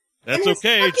 that's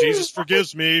okay. Jesus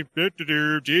forgives me.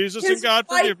 Jesus and God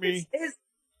forgive me.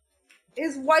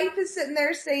 His wife is sitting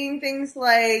there saying things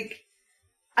like,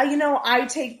 I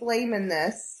take blame in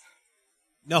this.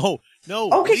 No,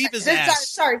 okay, leave his ass.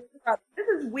 Sorry, this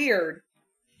is weird.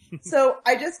 So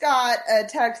I just got a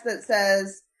text that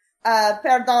says,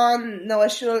 perdón, no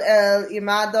es el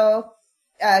llamado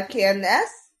quién es.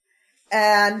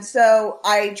 And so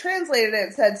I translated it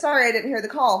and said, sorry, I didn't hear the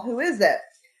call. Who is it?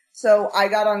 So I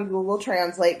got on Google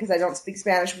Translate because I don't speak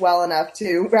Spanish well enough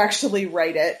to actually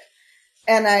write it.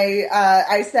 And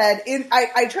I said,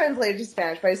 I translated to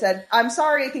Spanish, but I said, I'm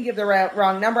sorry, I can give the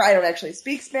wrong number. I don't actually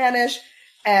speak Spanish,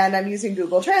 and I'm using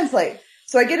Google Translate.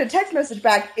 So I get a text message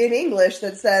back in English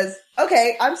that says,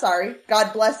 okay, I'm sorry.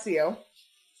 God bless you.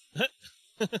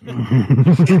 Because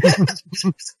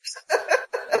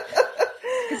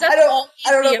that's always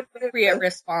the appropriate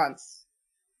response.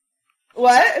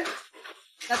 What?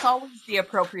 That's always the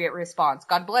appropriate response.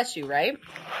 God bless you, right?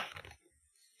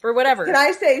 For whatever. Can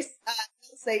I say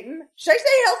Satan? Should I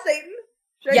say Hail Satan?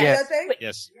 Should I do that thing?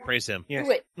 Yes, praise him. Yes.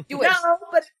 Do it. No,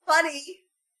 but it's funny.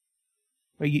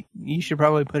 Well, you should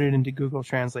probably put it into Google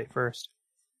Translate first.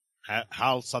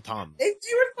 Hal Satan.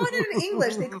 You responded in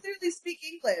English. They clearly speak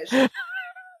English.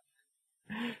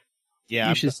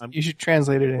 Yeah, you should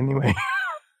translate it anyway.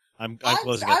 I'm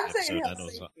closing out the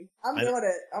episode. I'm doing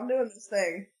it. I'm doing this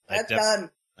thing. That's done.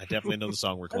 I definitely know the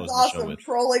song we're closing That's the show awesome. with.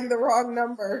 Trolling the wrong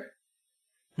number.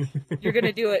 You're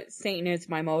gonna do it. Satan is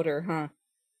my motor, huh?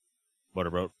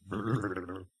 Motorboat.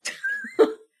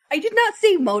 I did not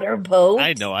say motorboat.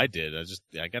 I know I did.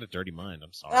 I got a dirty mind.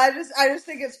 I'm sorry. I just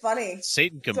think it's funny.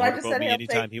 Satan can motorboat me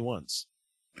anytime he wants.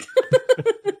 To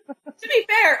be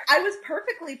fair, I was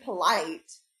perfectly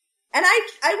polite. And I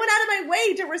went out of my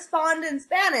way to respond in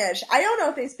Spanish. I don't know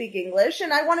if they speak English,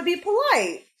 and I want to be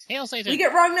polite. Hail Satan. We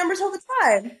get wrong numbers all the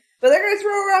time. But they're going to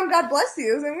throw around God bless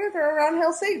you, and I'm going to throw around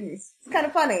Hail Satans. It's kind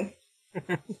of funny.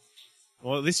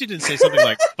 Well, at least you didn't say something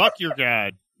like, fuck your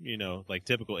God. Like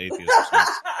typical atheists.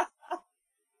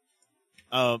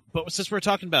 But since we're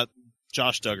talking about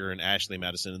Josh Duggar and Ashley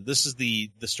Madison, this is the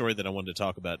story that I wanted to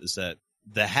talk about, is that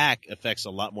the hack affects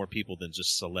a lot more people than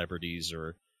just celebrities,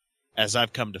 or, as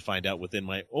I've come to find out within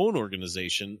my own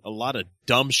organization, a lot of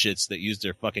dumb shits that use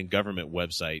their fucking government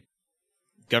website,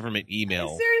 government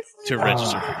email to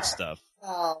register for this stuff.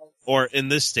 Oh. Or in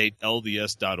this state,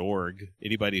 LDS.org,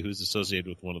 anybody who's associated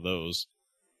with one of those.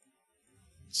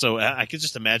 So I could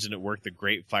just imagine at work the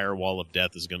Great Firewall of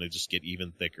Death is going to just get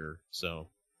even thicker. So,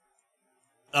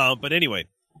 but anyway,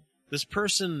 This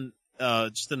person,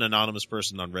 just an anonymous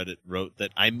person on Reddit, wrote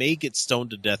that I may get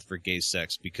stoned to death for gay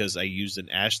sex because I used an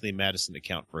Ashley Madison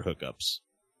account for hookups.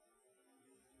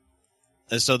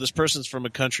 And so this person's from a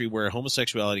country where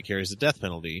homosexuality carries the death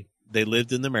penalty. They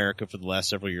lived in America for the last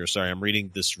several years. Sorry, I'm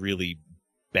reading this really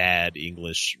bad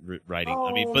English writing.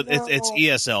 It's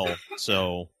ESL,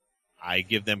 so I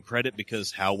give them credit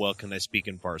because how well can I speak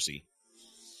in Farsi?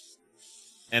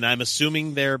 And I'm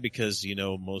assuming there because,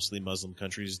 mostly Muslim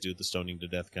countries do the stoning to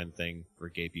death kind of thing for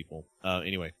gay people.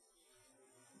 Anyway.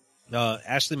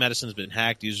 Ashley Madison has been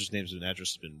hacked. Users' names and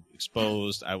address have been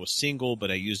exposed. I was single,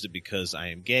 but I used it because I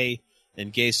am gay.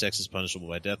 And gay sex is punishable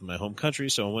by death in my home country,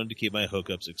 so I wanted to keep my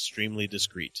hookups extremely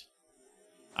discreet.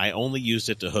 I only used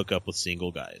it to hook up with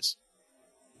single guys.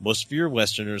 Most of your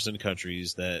Westerners and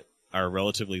countries that are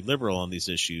relatively liberal on these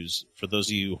issues, for those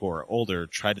of you who are older,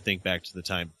 try to think back to the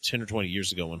time 10 or 20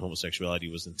 years ago when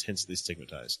homosexuality was intensely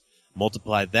stigmatized.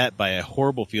 Multiply that by a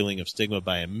horrible feeling of stigma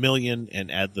by 1 million and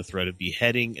add the threat of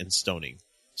beheading and stoning.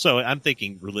 So I'm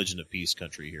thinking religion of peace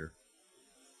country here.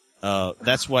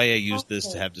 That's why I use this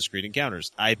to have discreet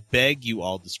encounters. I beg you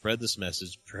all to spread this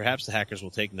message. Perhaps the hackers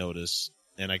will take notice,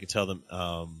 and I can tell them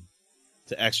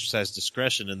to exercise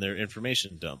discretion in their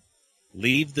information dump.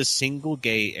 Leave the single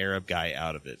gay Arab guy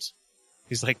out of it.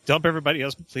 He's like, dump everybody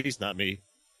else, but please not me.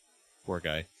 Poor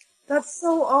guy. That's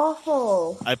so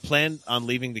awful. I plan on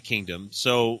leaving the kingdom,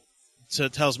 so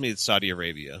it tells me it's Saudi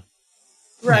Arabia.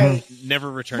 Right. Never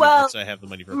return unless I have the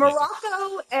money for a place.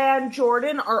 Morocco and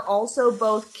Jordan are also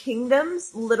both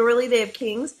kingdoms. Literally, they have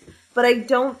kings. But I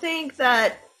don't think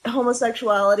that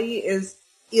homosexuality is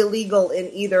illegal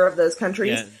in either of those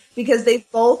countries because they've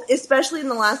both, especially in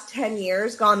the last 10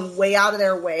 years, gone way out of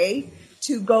their way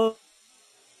to go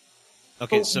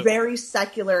very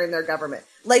secular in their government.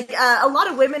 Like, a lot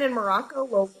of women in Morocco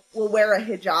will wear a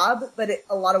hijab, but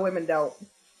a lot of women don't.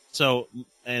 So,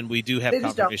 and we do have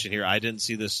confirmation here. I didn't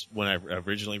see this when I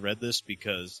originally read this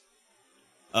because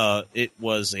it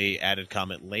was a added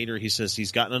comment later. He says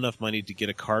he's gotten enough money to get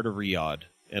a car to Riyadh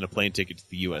and a plane ticket to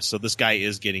the U.S. So this guy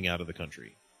is getting out of the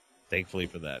country. Thankfully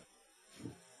for that.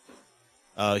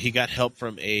 He got help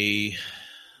from a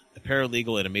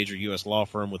paralegal at a major U.S. law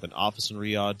firm with an office in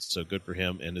Riyadh, so good for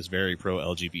him, and is very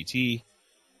pro-LGBT.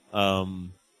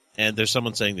 And there's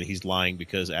someone saying that he's lying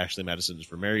because Ashley Madison is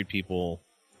for married people.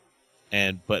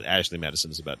 But Ashley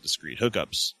Madison is about discreet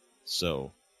hookups.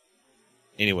 So,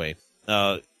 anyway,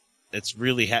 it's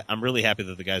really I'm really happy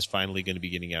that the guy's finally going to be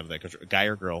getting out of that country. A guy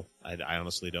or girl, I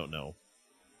honestly don't know.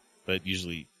 But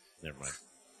usually, never mind.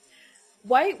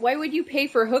 Why would you pay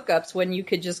for hookups when you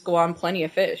could just go on Plenty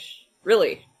of Fish?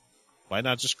 Really? Why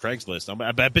not just Craigslist?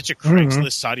 I bet you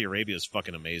Craigslist Saudi Arabia is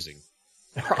fucking amazing.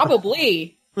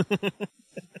 Probably.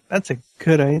 That's a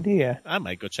good idea. I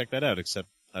might go check that out, except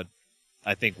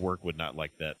I think work would not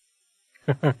like that.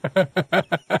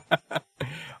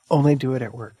 Only do it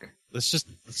at work. Let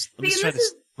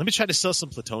me try to sell some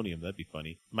plutonium. That'd be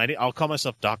funny. I'll call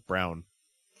myself Doc Brown.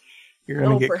 You're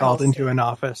going to get called into an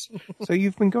office. So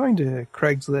you've been going to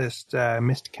Craigslist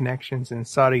missed connections in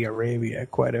Saudi Arabia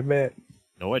quite a bit.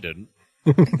 No, I didn't.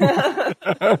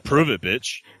 Prove it,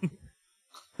 bitch.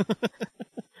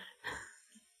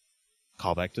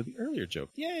 Call back to the earlier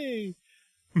joke. Yay!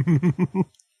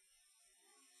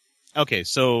 Okay,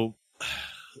 so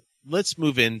let's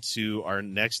move into our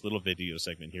next little video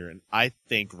segment here, and I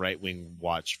thank Right Wing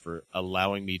Watch for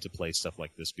allowing me to play stuff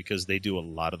like this because they do a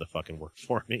lot of the fucking work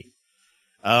for me.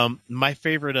 My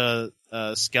favorite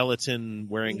skeleton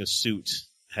wearing a suit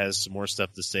has some more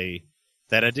stuff to say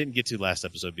that I didn't get to last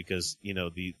episode because,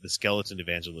 the skeleton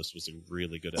evangelist was a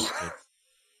really good episode.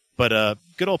 But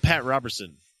good old Pat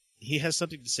Robertson, he has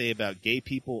something to say about gay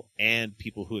people and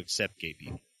people who accept gay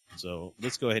people. So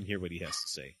let's go ahead and hear what he has to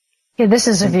say. Okay, this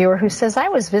is a viewer who says, I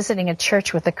was visiting a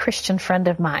church with a Christian friend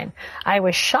of mine. I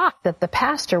was shocked that the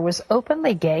pastor was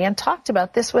openly gay and talked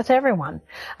about this with everyone.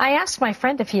 I asked my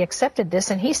friend if he accepted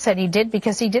this, and he said he did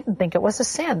because he didn't think it was a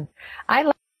sin.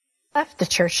 I left the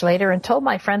church later and told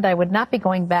my friend I would not be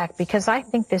going back because I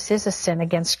think this is a sin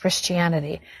against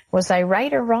Christianity. Was I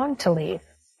right or wrong to leave?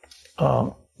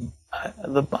 The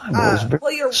Bible is...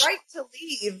 Well, you're right to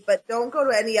leave, but don't go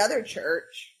to any other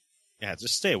church. Yeah,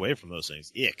 just stay away from those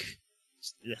things. Ick.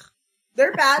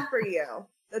 They're bad for you.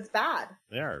 That's bad.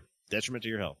 They are. Detriment to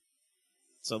your health.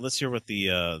 So let's hear what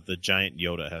the giant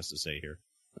Yoda has to say here.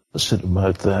 Listen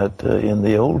about that. In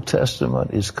the Old Testament,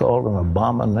 it's called an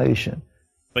abomination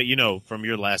But from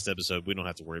your last episode, we don't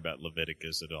have to worry about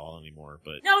Leviticus at all anymore.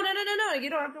 But No. You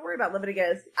don't have to worry about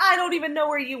Leviticus. I don't even know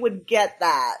where you would get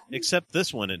that. Except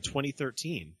this one in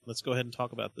 2013. Let's go ahead and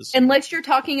talk about this. Unless you're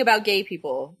talking about gay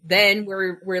people, then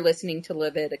we're listening to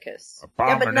Leviticus.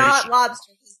 Yeah, but not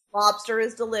lobster. Lobster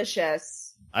is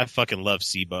delicious. I fucking love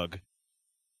sea bug.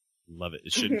 Love it.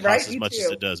 It shouldn't Right? cost as You much too.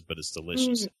 as it does, but it's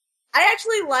delicious. I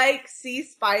actually like sea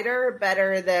spider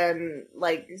better than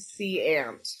like sea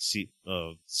ant. Sea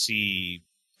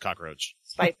cockroach.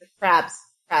 Spider crabs.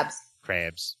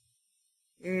 Crabs.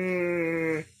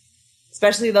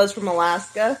 Especially those from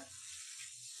Alaska.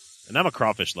 And I'm a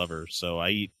crawfish lover, so I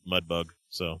eat mud bug.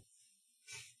 So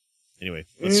anyway,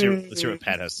 let's hear what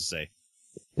Pat has to say.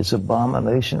 It's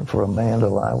abomination for a man to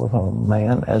lie with a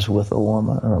man as with a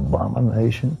woman, an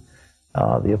abomination.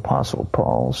 The Apostle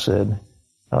Paul said,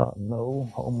 no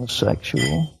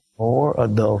homosexual or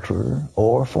adulterer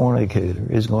or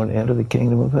fornicator is going to enter the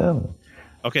kingdom of heaven.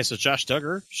 Okay, so Josh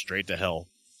Duggar, straight to hell.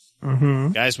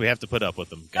 Mm-hmm. Guys, we have to put up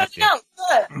with him. Good.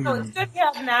 No, it's good to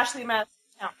have an Ashley Madison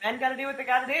account. Men gotta do what they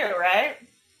gotta do, right?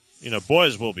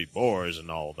 Boys will be boys and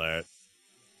all that.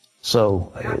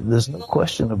 So there's no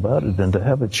question about it. And to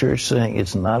have a church saying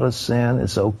it's not a sin,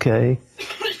 it's okay,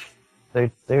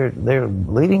 they're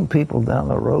leading people down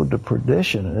the road to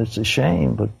perdition, and it's a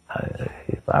shame. But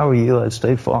if I were you, I'd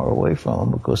stay far away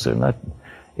from them because they're not.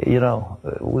 We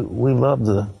love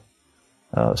the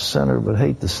sinner but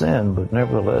hate the sin. But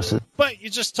nevertheless, But you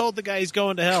just told the guy he's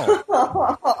going to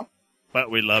hell.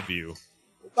 But we love you.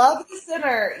 Love the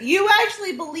sinner. You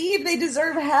actually believe they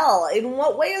deserve hell. In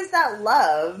what way is that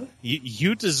love?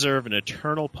 You deserve an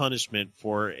eternal punishment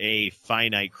for a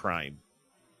finite crime.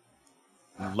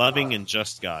 Loving and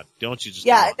just God. Don't you just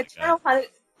an eternal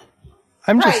punishment.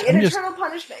 Eternal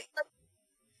punishment.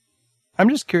 I'm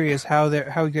just curious how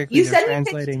exactly they're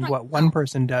translating what one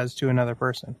person does to another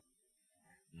person.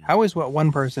 How is what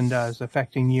one person does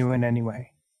affecting you in any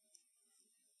way?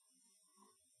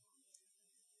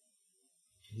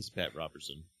 He's Pat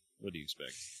Robertson. What do you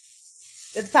expect?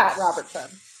 It's Pat Robertson.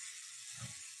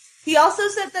 He also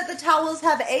said that the towels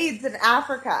have AIDS in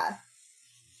Africa.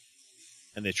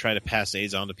 And they try to pass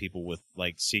AIDS on to people with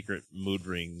secret mood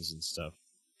rings and stuff.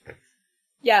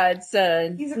 Yeah, it's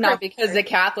not because the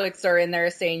Catholics are in there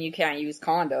saying you can't use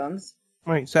condoms.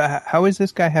 Wait, so how is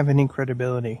this guy have any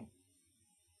credibility?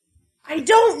 I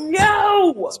don't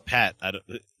know. It's Pat.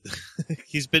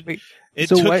 He's been. Wait, it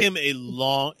so took what- him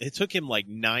It took him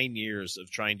 9 years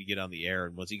of trying to get on the air,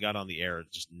 and once he got on the air,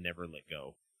 it just never let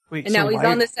go. Wait, And so now he's why-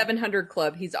 on the 700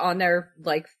 Club. He's on there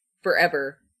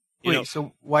forever. Wait,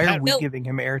 so why are we Pat- giving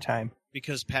him airtime?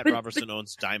 Because Pat Robertson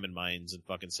owns diamond mines in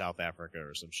fucking South Africa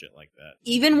or some shit like that.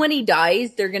 Even when he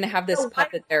dies, they're going to have this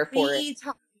puppet there for We it.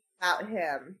 talking about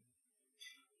him.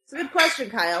 It's a good question,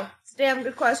 Kyle. It's a damn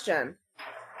good question.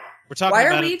 We're talking Why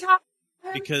about are we him talking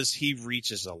about him? because he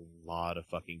reaches a lot of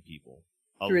fucking people.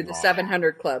 Through the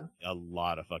 700 Club. A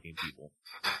lot of fucking people.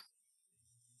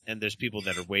 And there's people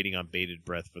that are waiting on bated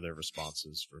breath for their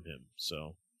responses from him.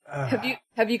 So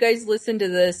Have you guys listened to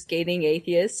the Scathing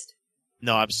Atheist?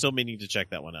 no, I'm still meaning to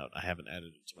check that one out. I haven't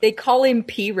added it to They call him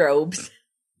P-robes.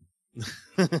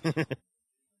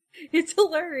 It's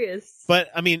hilarious. But,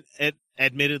 I mean,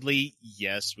 admittedly,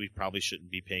 yes, we probably shouldn't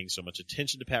be paying so much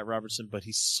attention to Pat Robertson, but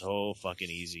he's so fucking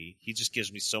easy. He just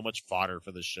gives me so much fodder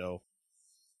for the show.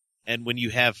 And when you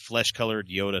have flesh-colored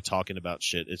Yoda talking about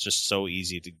shit, it's just so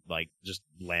easy to, just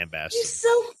lambast. He's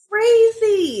so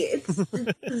crazy. It's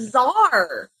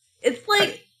bizarre. It's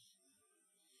like...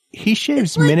 He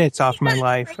shaves minutes off my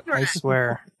life, I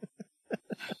swear.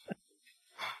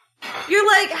 You're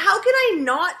like, how can I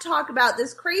not talk about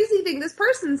this crazy thing this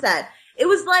person said? It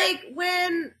was like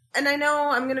when, and I know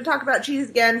I'm going to talk about cheese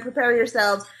again, prepare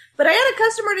yourselves, but I had a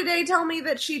customer today tell me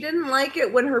that she didn't like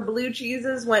it when her blue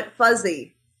cheeses went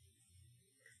fuzzy.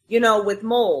 With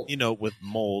mold. With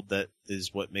mold, that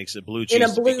is what makes it blue cheese In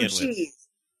a to blue begin cheese. with.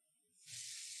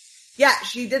 Yeah,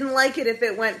 she didn't like it if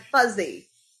it went fuzzy.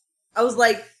 I was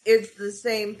like, it's the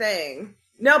same thing.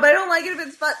 No, but I don't like it if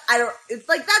it's fuzzy. It's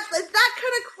like it's that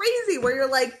kind of crazy where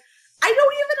you're like, I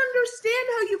don't even understand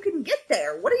how you can get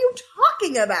there. What are you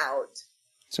talking about?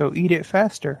 So eat it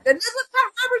faster. And that's what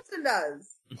Pat Robertson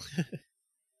does.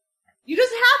 You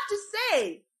just have to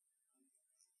say,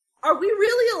 are we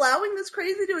really allowing this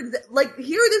crazy to exist?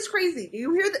 Hear this crazy. Do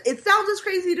you hear that? It sounds as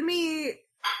crazy to me,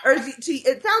 or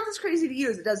it sounds as crazy to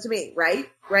you as it does to me, right?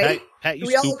 Right? Pat, Do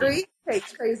we all agree? Okay,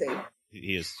 it's crazy.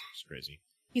 He is crazy.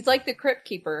 He's like the Crypt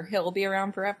Keeper. He'll be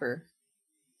around forever.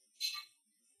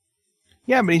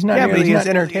 Yeah, but he's not nearly as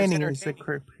entertaining as the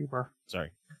Crypt Keeper.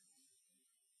 Sorry.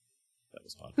 That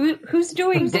was hot. Who's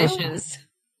doing dishes?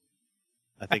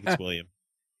 I think it's William.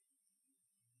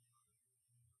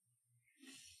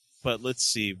 But let's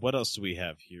see, what else do we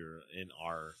have here in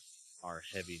our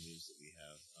heavy news that we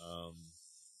have?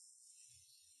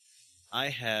 I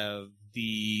have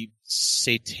the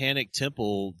Satanic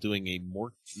Temple doing a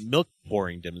milk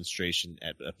pouring demonstration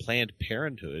at a Planned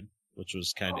Parenthood, which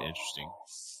was kind of interesting.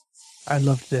 I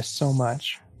loved this so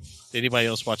much. Did anybody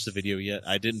else watch the video yet?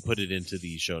 I didn't put it into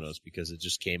the show notes because it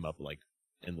just came up like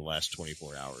in the last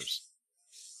 24 hours.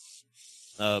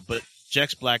 But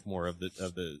Jex Blackmore of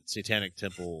the Satanic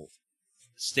Temple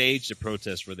staged a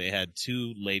protest where they had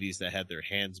two ladies that had their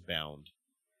hands bound.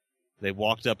 They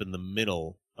walked up in the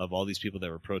middle of all these people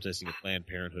that were protesting a Planned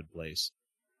Parenthood place,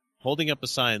 holding up a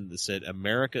sign that said,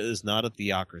 "America is not a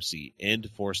theocracy. End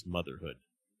forced motherhood."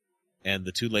 And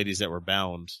the two ladies that were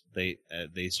bound, they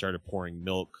started pouring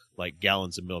milk, like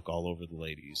gallons of milk, all over the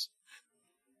ladies.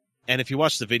 And if you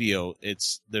watch the video,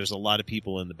 there's a lot of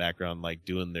people in the background like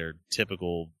doing their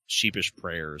typical sheepish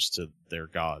prayers to their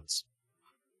gods.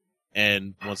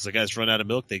 And once the guys run out of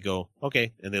milk, they go,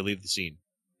 okay, and they leave the scene.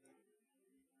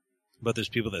 But there's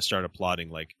people that start applauding,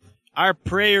 like, our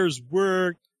prayers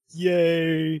work,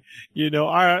 yay,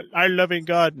 our loving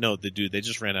God. No, they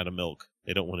just ran out of milk.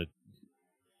 They don't want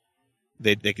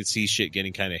to, they could see shit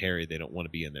getting kind of hairy. They don't want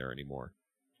to be in there anymore.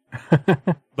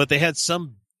 But they had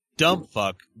some dumb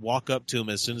fuck walk up to him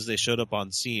as soon as they showed up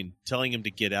on scene, telling him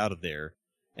to get out of there.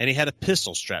 And he had a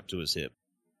pistol strapped to his hip.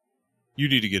 You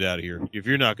need to get out of here. If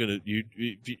you're not gonna,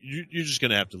 you're just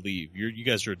gonna have to leave. You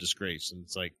guys are a disgrace. And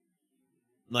it's like,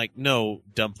 no,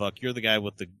 dumb fuck, you're the guy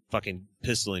with the fucking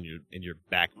pistol in your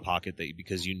back pocket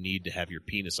because you need to have your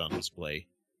penis on display.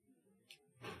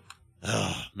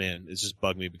 Oh man, it's just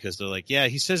bugged me because they're like, yeah,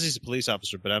 he says he's a police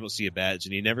officer, but I don't see a badge,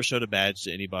 and he never showed a badge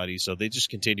to anybody, so they just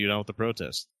continued on with the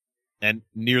protest. And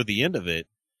near the end of it,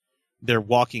 they're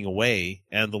walking away,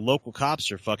 and the local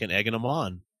cops are fucking egging them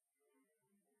on.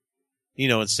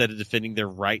 Instead of defending their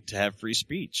right to have free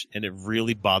speech. And it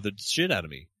really bothered the shit out of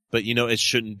me. But, it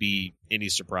shouldn't be any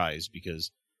surprise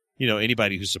because,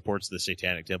 anybody who supports the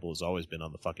Satanic Temple has always been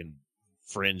on the fucking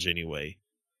fringe anyway.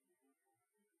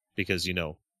 Because,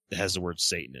 it has the word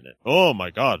Satan in it. Oh my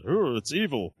God, it's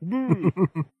evil.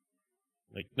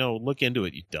 Like, no, look into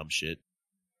it, you dumb shit.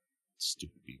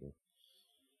 Stupid people.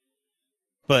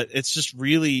 But it's just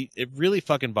it really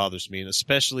fucking bothers me, and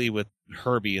especially with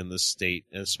Herbie in this state,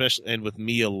 and with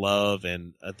Mia Love,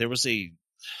 and there was a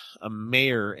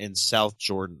mayor in South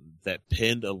Jordan that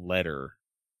penned a letter,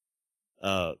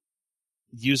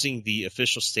 using the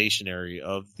official stationery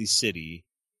of the city,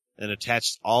 and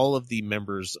attached all of the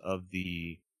members of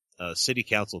the city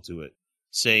council to it,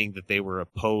 saying that they were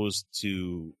opposed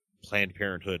to Planned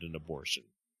Parenthood and abortion.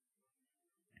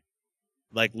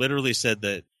 Like, literally said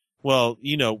that, well,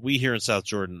 we here in South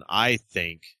Jordan, I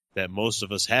think that most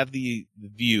of us have the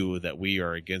view that we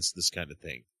are against this kind of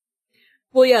thing.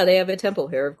 Well, yeah, they have a temple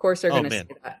here. Of course they're going to say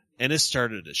that. And it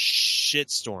started a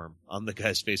shitstorm on the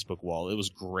guy's Facebook wall. It was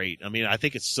great. I mean, I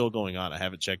think it's still going on. I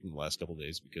haven't checked in the last couple of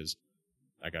days because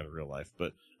I got a real life.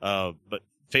 But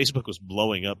Facebook was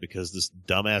blowing up because this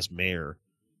dumbass mayor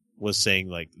was saying,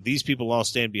 like, these people all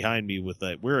stand behind me with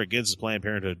that. We're against Planned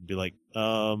Parenthood. And be like,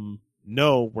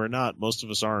 no, we're not. Most of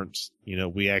us aren't.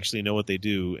 We actually know what they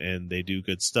do, and they do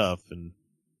good stuff. And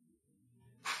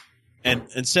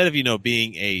instead of,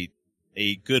 being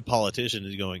a good politician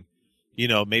is going,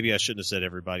 maybe I shouldn't have said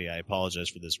everybody, I apologize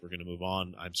for this. We're going to move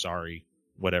on. I'm sorry.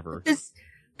 Whatever.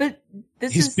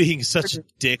 He's being such a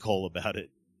dickhole about it.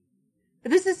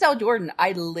 But this is South Jordan.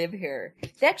 I live here.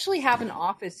 They actually have an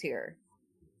office here.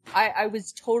 I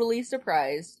was totally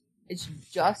surprised. It's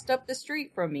just up the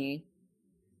street from me.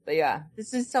 But yeah,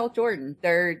 this is South Jordan.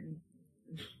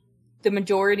 The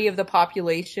majority of the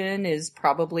population is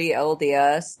probably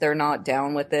LDS. They're not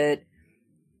down with it.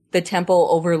 The temple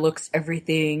overlooks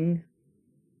everything.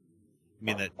 I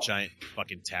mean, that giant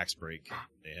fucking tax break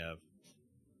they have.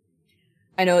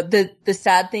 I know. The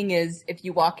sad thing is, if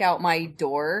you walk out my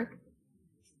door,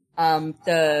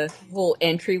 the whole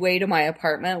entryway to my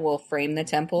apartment will frame the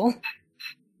temple.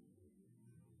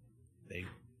 They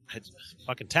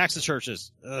fucking tax the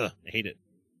churches. Ugh, I hate it.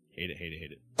 Hate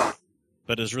it.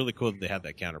 But it was really cool that they had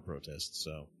that counter protest,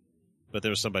 so. But there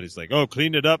was somebody's like, oh,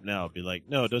 clean it up now. Be like,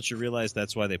 no, don't you realize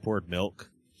that's why they poured milk?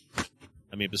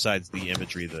 I mean, besides the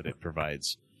imagery that it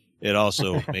provides, it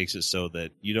also makes it so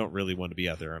that you don't really want to be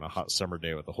out there on a hot summer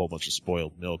day with a whole bunch of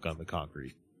spoiled milk on the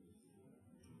concrete.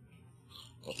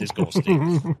 Well, it's gonna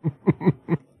stink.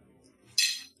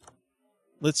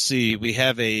 Let's see. We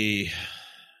have a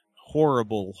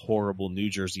horrible, horrible New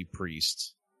Jersey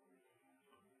priest.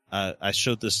 I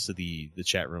showed this to the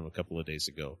chat room a couple of days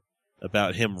ago.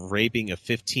 about him raping a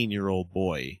 15-year-old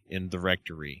boy in the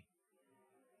rectory,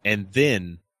 and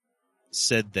then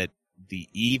said that the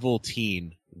evil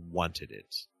teen wanted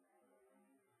it.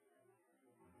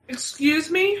 Excuse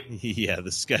me? Yeah,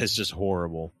 this guy's just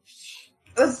horrible.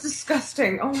 That's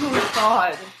disgusting. Oh my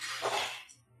god.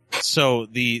 So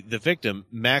the victim,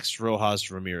 Max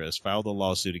Rojas Ramirez, filed a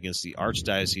lawsuit against the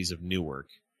Archdiocese of Newark,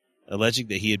 alleging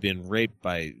that he had been raped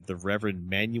by the Reverend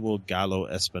Manuel Gallo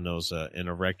Espinosa in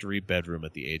a rectory bedroom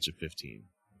at the age of 15.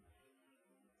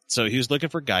 So he was looking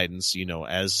for guidance,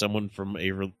 as someone from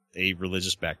a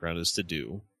religious background is to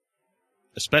do,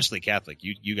 especially Catholic.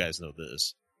 You guys know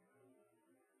this.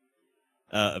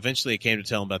 Eventually, it came to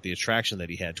tell him about the attraction that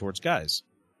he had towards guys.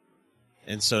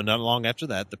 And so not long after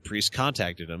that, the priest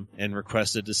contacted him and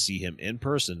requested to see him in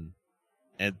person.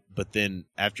 But then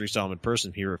after he saw him in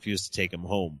person, he refused to take him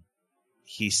home.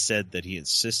 He said that he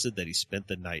insisted that he spent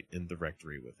the night in the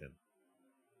rectory with him.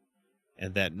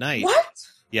 And that night... What?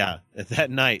 Yeah,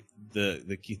 that night,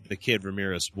 the kid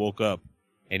Ramirez woke up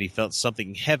and he felt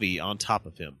something heavy on top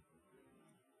of him.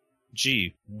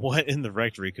 Gee, what in the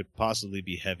rectory could possibly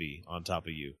be heavy on top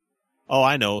of you? Oh,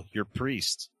 I know, your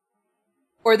priest.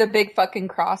 Or the big fucking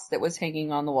cross that was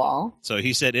hanging on the wall. So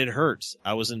he said, it hurts.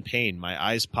 I was in pain. My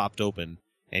eyes popped open,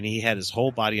 and he had his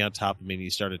whole body on top of me, and he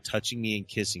started touching me and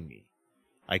kissing me.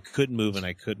 I couldn't move, and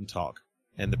I couldn't talk.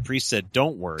 And the priest said,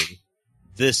 don't worry.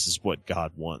 This is what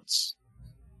God wants.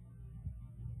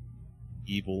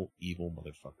 Evil, evil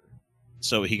motherfucker.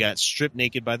 So he got stripped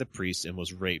naked by the priest and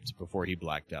was raped before he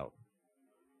blacked out.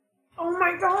 Oh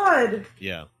my god.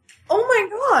 Yeah. Oh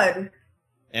my god.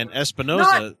 And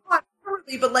Espinosa... Not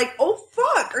really, but oh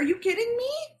fuck, are you kidding me?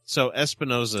 So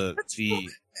Espinosa,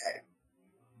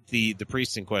 the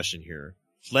priest in question here,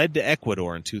 fled to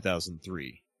Ecuador in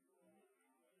 2003.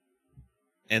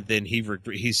 And then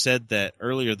he said that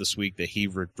earlier this week that he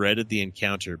regretted the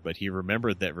encounter, but he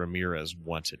remembered that Ramirez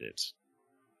wanted it.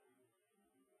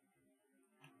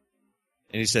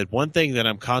 And he said, one thing that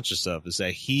I'm conscious of is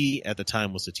that he, at the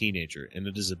time, was a teenager, and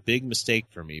it is a big mistake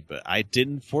for me, but I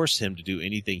didn't force him to do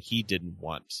anything he didn't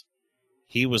want.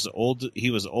 He was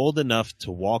old enough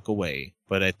to walk away,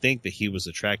 but I think that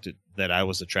I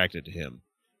was attracted to him.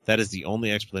 That is the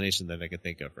only explanation that I can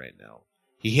think of right now.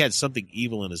 He had something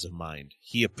evil in his mind.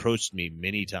 He approached me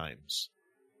many times.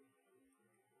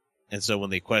 And so when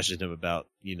they questioned him about,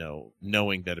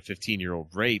 knowing that a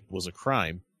 15-year-old rape was a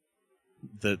crime,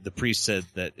 the priest said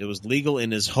that it was legal in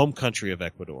his home country of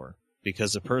Ecuador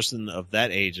because a person of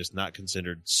that age is not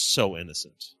considered so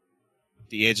innocent.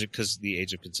 Because the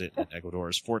age of consent in Ecuador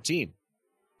is 14.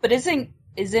 But isn't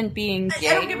being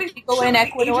gay legal in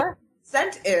Ecuador?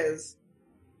 Consent is.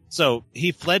 So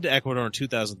he fled to Ecuador in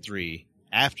 2003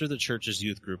 after the church's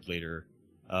youth group leader,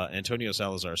 Antonio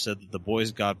Salazar, said that the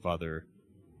boy's godfather,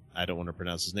 I don't want to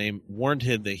pronounce his name, warned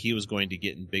him that he was going to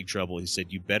get in big trouble. He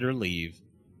said, you better leave.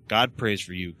 God prays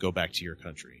for you. Go back to your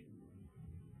country.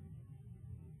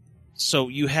 So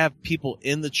you have people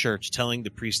in the church telling the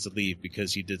priest to leave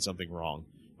because he did something wrong.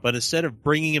 But instead of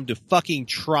bringing him to fucking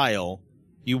trial,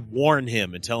 you warn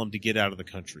him and tell him to get out of the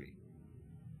country.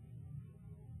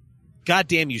 God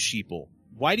damn you, sheeple.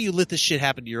 Why do you let this shit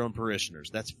happen to your own parishioners?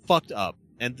 That's fucked up.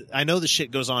 And I know the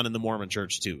shit goes on in the Mormon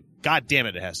church too. God damn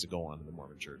it, it has to go on in the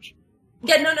Mormon church.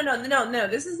 Yeah, no.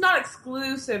 This is not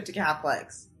exclusive to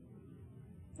Catholics.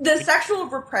 The sexual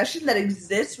repression that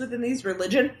exists within these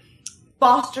religions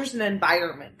fosters an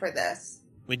environment for this.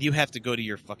 When you have to go to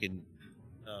your fucking...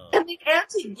 And the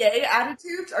anti-gay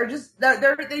attitudes are just...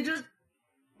 They just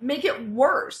make it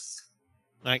worse.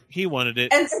 Like, he wanted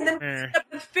it. And then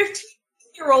with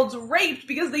 15-year-olds raped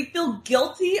because they feel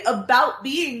guilty about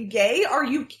being gay? Are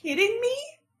you kidding me?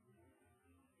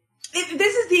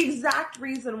 This is the exact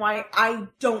reason why I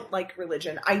don't like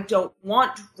religion. I don't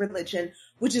want religion,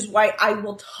 which is why I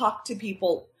will talk to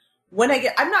people when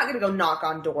I'm not going to go knock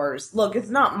on doors. Look, it's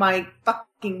not my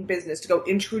fucking business to go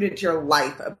intrude into your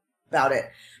life about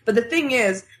it. But the thing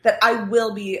is that I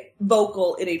will be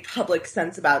vocal in a public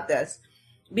sense about this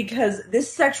because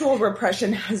this sexual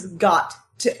repression has got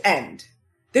to end.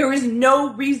 There is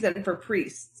no reason for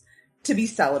priests to be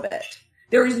celibate.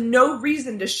 There is no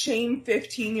reason to shame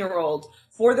 15-year-olds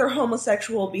for their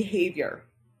homosexual behavior.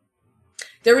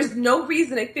 There is no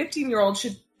reason a 15-year-old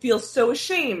should feel so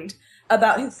ashamed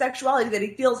about his sexuality that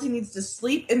he feels he needs to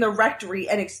sleep in the rectory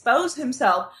and expose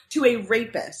himself to a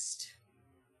rapist.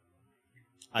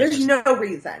 There's no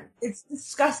reason. It's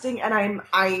disgusting, and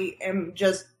I am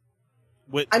just...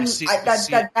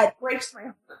 That breaks my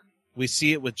heart. We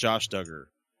see it with Josh Duggar.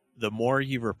 The more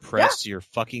you repress your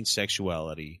fucking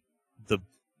sexuality,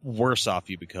 worse off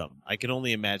you become. I can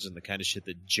only imagine the kind of shit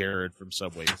that Jared from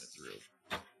Subway went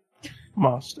through.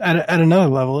 Almost. At another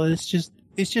level, it's just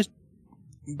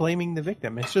blaming the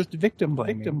victim. It's just victim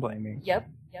blaming. Yep.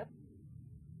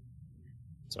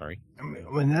 Sorry. I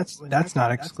mean, that's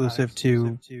not exclusive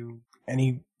to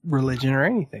any religion or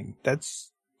anything.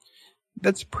 That's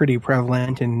pretty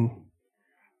prevalent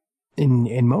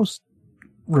in most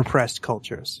repressed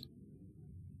cultures.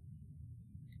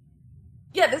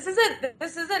 Yeah, this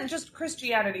isn't just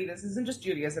Christianity. This isn't just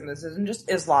Judaism. This isn't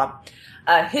just Islam.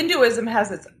 Hinduism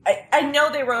has its. I know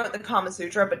they wrote the Kama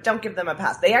Sutra, but don't give them a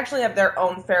pass. They actually have their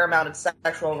own fair amount of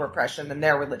sexual repression in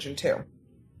their religion too.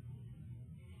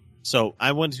 So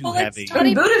I want to have a.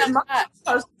 Buddhism is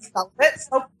supposed to sell it,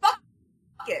 so fuck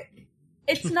it.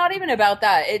 It's not even about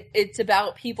that. It's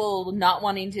about people not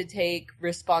wanting to take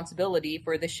responsibility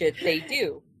for the shit they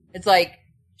do. It's like,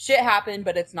 shit happened,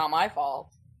 but it's not my fault.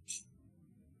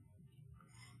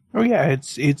 Oh yeah,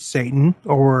 it's Satan,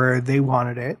 or they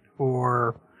wanted it,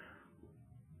 or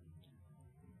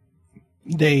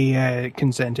they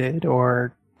consented,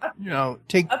 or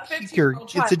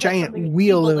it's a giant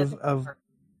wheel of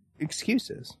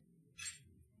excuses.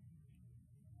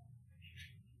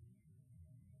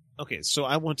 Okay, so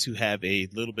I want to have a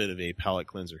little bit of a palate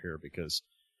cleanser here because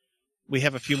we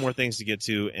have a few more things to get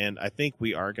to, and I think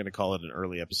we are going to call it an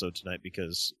early episode tonight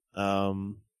because,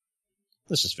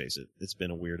 let's just face it, it's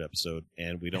been a weird episode,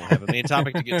 and we don't have a main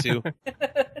topic to get to.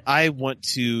 I want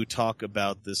to talk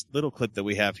about this little clip that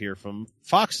we have here from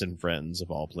Fox and Friends,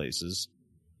 of all places,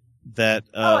 that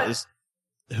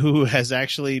who has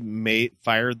actually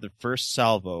fired the first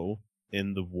salvo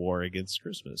in the war against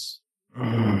Christmas.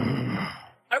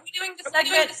 Are we doing the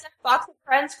segment Fox and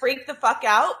Friends freak the fuck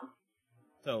out?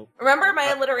 So remember my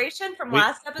alliteration from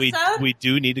last episode? We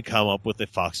do need to come up with a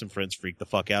Fox and Friends freak the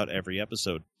fuck out every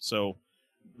episode. So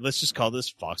let's just call this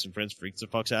Fox and Friends freaks the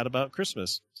fuck out about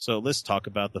Christmas. So let's talk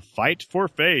about the fight for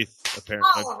faith.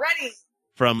 Apparently, already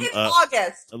from it's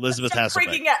August. Elizabeth Hasselbeck.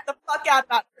 Freaking the fuck out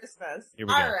about Christmas. Here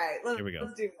we go. All right, let's do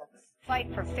this.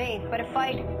 Fight for faith, but a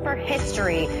fight for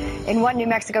history. In one New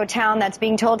Mexico town that's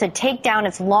being told to take down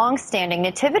its long-standing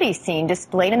nativity scene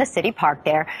displayed in the city park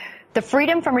there. The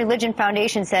Freedom from Religion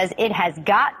Foundation says it has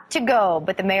got to go,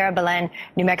 but the mayor of Belen,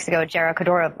 New Mexico, Jara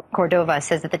Cordova,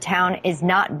 says that the town is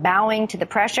not bowing to the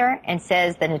pressure and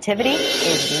says the nativity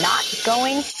is not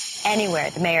going anywhere.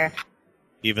 The mayor...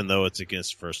 Even though it's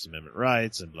against First Amendment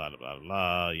rights and blah, blah,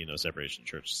 blah, blah, separation of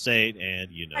church and state and,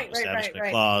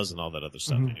 establishment clause and all that other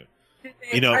stuff. Mm-hmm.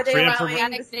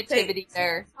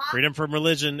 Freedom from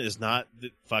religion is not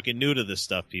fucking new to this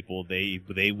stuff, people.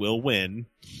 They will win.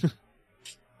 They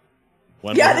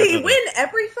win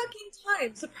every fucking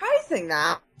time. Surprising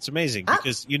that. It's amazing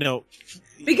because,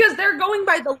 because they're going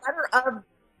by the letter of...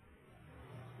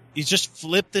 You just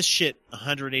flip this shit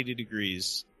 180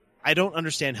 degrees. I don't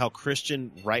understand how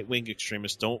Christian right-wing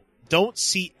extremists don't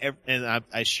see, and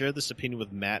I share this opinion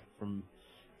with Matt from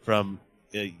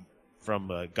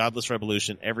Godless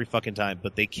Revolution every fucking time,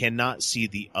 but they cannot see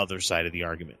the other side of the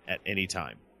argument at any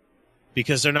time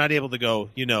because they're not able to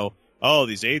go,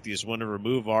 these atheists want to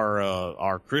remove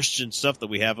our Christian stuff that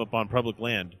we have up on public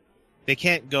land. They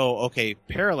can't go, okay,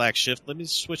 parallax shift. Let me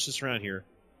switch this around here.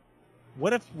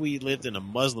 What if we lived in a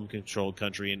Muslim-controlled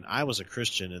country and I was a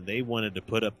Christian and they wanted to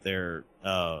put up their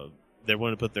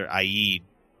Eid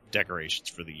decorations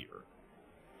for the year?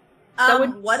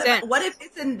 What if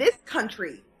it's in this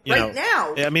country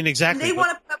now? I mean, exactly. And they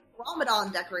want to put up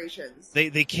Ramadan decorations.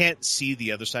 They can't see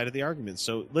the other side of the argument.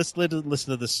 So let's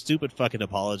listen to the stupid fucking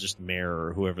apologist mayor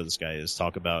or whoever this guy is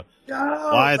talk about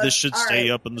why this should stay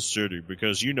up in the city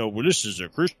because this is a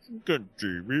Christian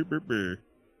country.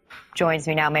 Joins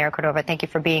me now, Mayor Cordova. Thank you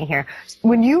for being here.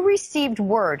 When you received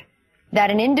word that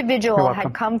an individual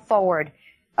had come forward,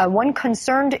 one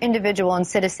concerned individual and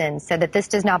citizen said that this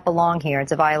does not belong here,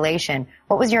 it's a violation,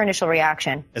 what was your initial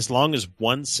reaction? As long as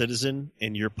one citizen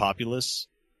in your populace,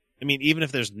 I mean, even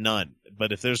if there's none,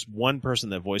 but if there's one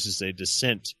person that voices a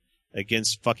dissent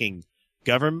against fucking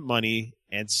government money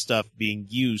and stuff being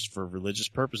used for religious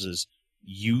purposes,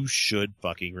 you should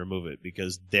fucking remove it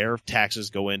because their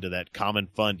taxes go into that common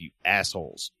fund, you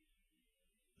assholes.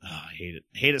 Oh, I hate it.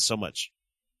 Hate it so much.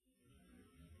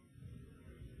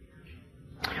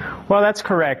 Well, that's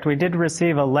correct. We did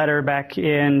receive a letter back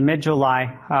in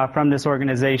mid-July from this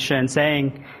organization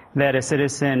saying that a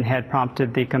citizen had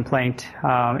prompted the complaint,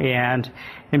 and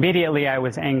immediately I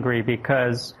was angry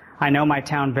because I know my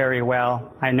town very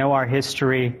well. I know our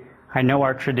history. I know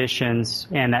our traditions,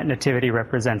 and that nativity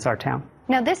represents our town.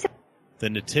 Now, the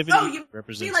nativity you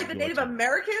represents mean like the Native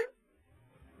Americans?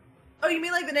 Oh, you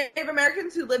mean like the Native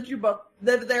Americans who lived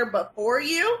there before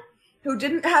you, who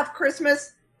didn't have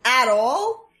Christmas at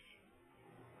all?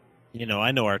 You know,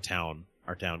 I know our town.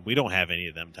 We don't have any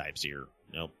of them types here.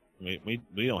 Nope. We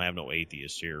don't have no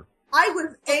atheists here. I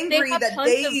was angry that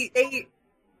they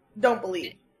don't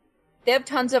believe. They have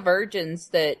tons of virgins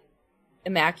that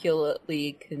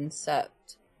immaculately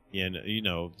concept. Yeah, you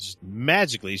know, just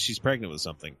magically she's pregnant with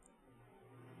something.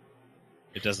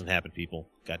 It doesn't happen, people.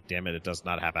 God damn it does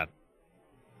not happen.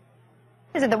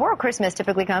 The world Christmas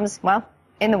typically comes, well,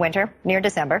 in the winter, near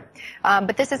December.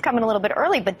 But this is coming a little bit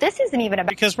early, but this isn't even about...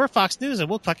 Because we're Fox News and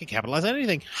we'll fucking capitalize on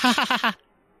anything. Ha ha ha.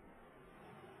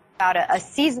 About a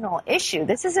seasonal issue.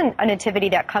 This isn't a nativity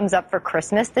that comes up for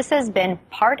Christmas. This has been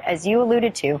part, as you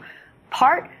alluded to,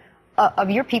 part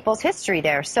of your people's history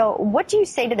there. So what do you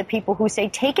say to the people who say,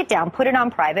 take it down, put it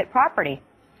on private property?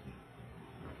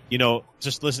 You know,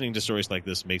 just listening to stories like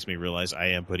this makes me realize I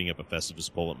am putting up a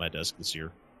Festivus pole at my desk this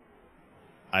year.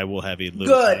 I will have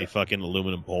a fucking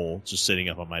aluminum pole just sitting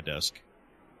up on my desk.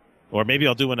 Or maybe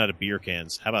I'll do one out of beer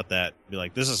cans. How about that? Be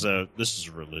like, this is a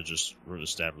religious,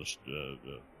 established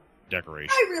decoration.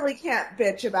 I really can't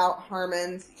bitch about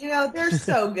Harmon's. You know, they're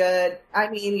so good. I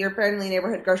mean, your friendly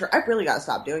neighborhood grocer. I've really got to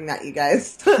stop doing that, you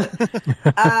guys.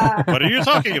 What are you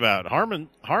talking about? Harmon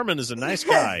is a nice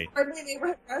guy. Friendly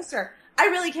neighborhood grocer. I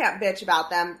really can't bitch about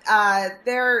them.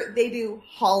 They do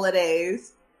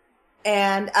holidays.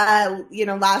 And, you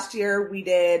know, last year we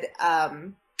did,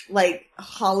 like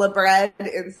challah bread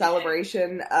in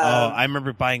celebration of... I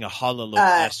remember buying a challah loaf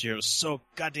last year. It was so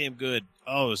goddamn good.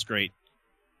 Oh, it was great.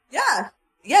 Yeah.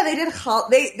 They did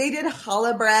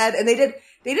challah bread, and they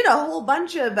did a whole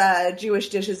bunch of, Jewish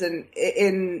dishes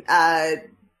in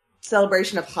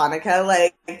celebration of Hanukkah.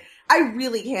 Like, I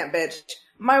really can't bitch.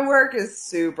 My work is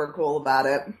super cool about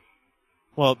it.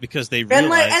 Well, because they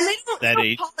realize and they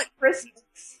don't call it Christmas.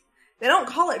 They don't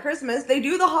call it Christmas. They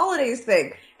do the holidays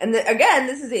thing. And again,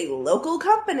 this is a local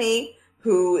company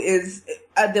who is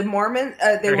the Mormon.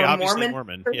 They were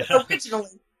Mormon yeah. originally.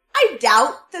 I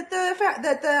doubt that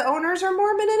the owners are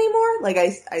Mormon anymore. Like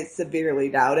I severely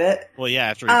doubt it. Well, yeah,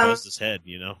 after he buzzed his head,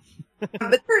 you know.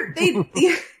 But they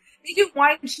do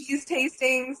wine and cheese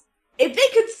tastings. If they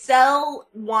could sell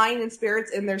wine and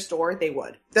spirits in their store, they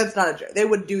would. That's not a joke. They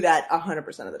would do that 100%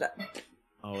 of the time.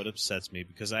 Oh, it upsets me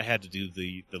because I had to do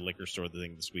the liquor store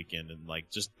thing this weekend, and like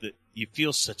you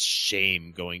feel such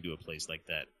shame going to a place like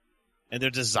that, and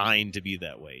they're designed to be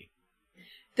that way.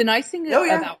 The nice thing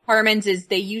about Harmon's is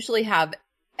they usually have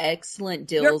excellent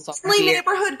deals on your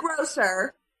neighborhood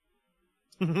grocer.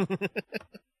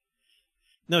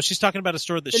 No, she's talking about a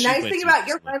store that. The nice thing about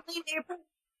your friendly neighborhood,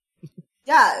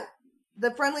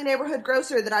 the friendly neighborhood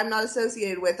grocer that I'm not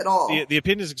associated with at all. The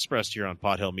opinions expressed here on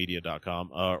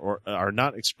pothellmedia.com are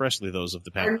not expressly those of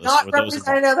the panelists. They're not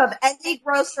representative of any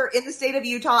grocer in the state of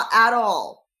Utah at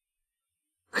all.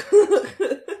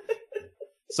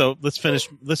 So let's finish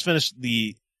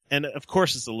and of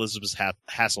course it's Elizabeth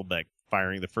Hasselbeck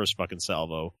firing the first fucking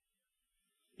salvo.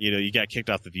 You know, you got kicked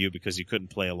off The View because you couldn't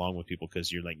play along with people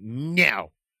because you're like, no,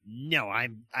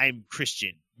 I'm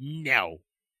Christian. No.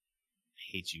 I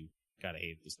hate you. Gotta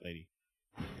hate this lady.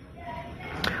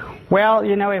 Well,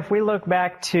 you know, if we look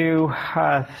back to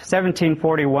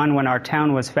 1741 when our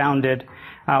town was founded,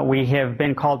 we have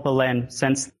been called Belen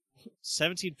since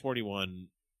 1741.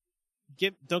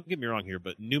 Don't get me wrong here,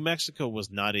 but New Mexico was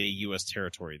not a U.S.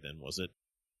 territory then, was it?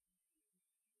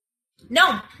 No,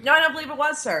 I don't believe it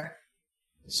was, sir.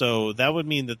 So that would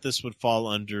mean that this would fall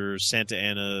under Santa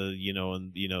Ana, you know,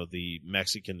 and the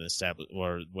Mexican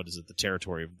the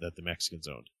territory that the Mexicans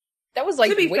owned. That was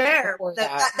like, to be fair,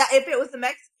 that if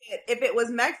it was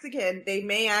Mexican, they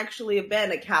may actually have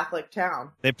been a Catholic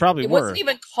town. They probably were. It wasn't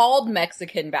even called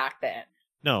Mexican back then.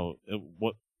 No, I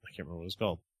can't remember what it was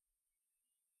called.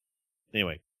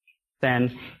 Anyway.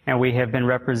 And we have been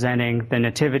representing the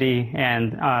Nativity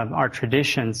and our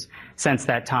traditions since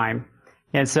that time.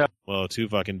 And so, well, too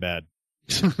fucking bad.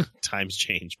 Times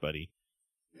change, buddy.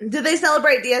 Did they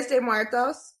celebrate Dias de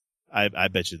Muertos? I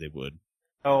bet you they would.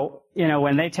 So, you know,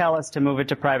 when they tell us to move it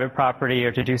to private property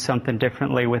or to do something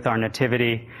differently with our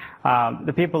nativity,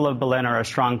 the people of Belen are a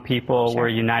strong people. Sure. We're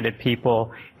a united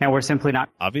people, and we're simply not.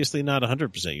 Obviously not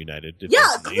 100% united.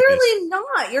 Yeah, clearly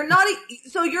not. You're not.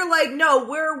 So you're like, no,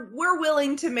 we're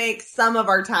willing to make some of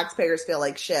our taxpayers feel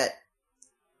like shit.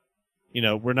 You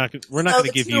know, we're not going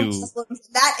to give you Muslims,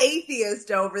 that atheist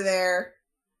over there.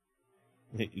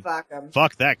 Fuck him.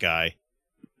 Fuck that guy.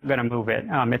 Going to move it.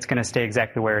 It's going to stay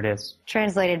exactly where it is.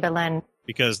 Translated, Belen.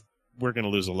 Because we're going to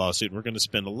lose a lawsuit. And we're going to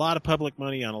spend a lot of public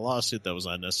money on a lawsuit that was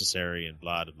unnecessary and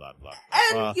blah, blah, blah, blah.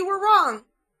 And you were wrong.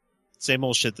 Same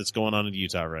old shit that's going on in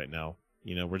Utah right now.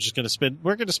 You know, we're going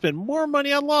to spend more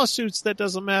money on lawsuits. That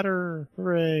doesn't matter.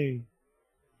 Hooray.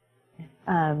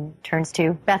 Turns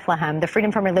to Bethlehem. The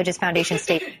Freedom from Religious Foundation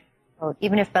states,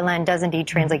 even if Belen does indeed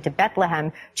translate to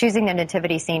Bethlehem, choosing the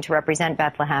nativity scene to represent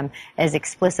Bethlehem is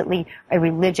explicitly a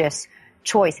religious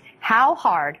choice. How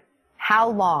hard, how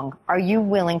long are you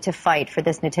willing to fight for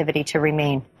this nativity to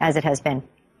remain as it has been?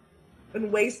 And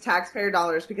waste taxpayer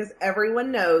dollars because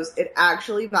everyone knows it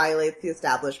actually violates the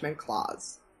Establishment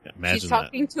Clause. Imagine She's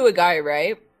talking to a guy,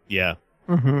 right? Yeah.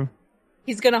 Mm-hmm.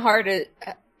 He's gonna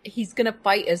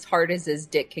fight as hard as his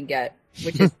dick can get,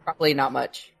 which is probably not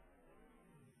much.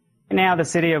 Now the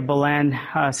city of Belen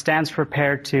stands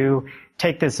prepared to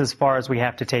take this as far as we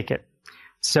have to take it.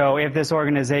 So if this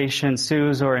organization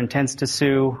sues or intends to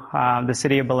sue, the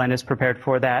city of Belen is prepared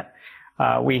for that.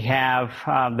 We have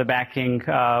the backing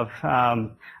of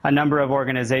a number of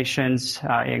organizations,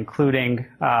 including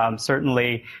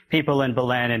certainly people in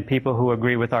Belen and people who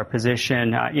agree with our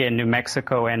position in New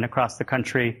Mexico and across the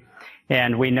country.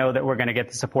 And we know that we're going to get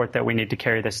the support that we need to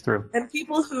carry this through. And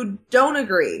people who don't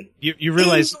agree. You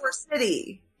realize in your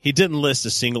city. He didn't list a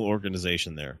single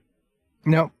organization there.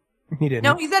 No, he didn't.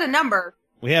 No, he said a number.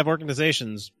 We have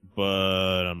organizations,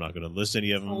 but I'm not going to list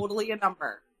any of them. Totally a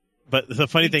number. But the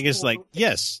funny thing is, like,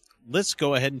 yes, let's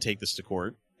go ahead and take this to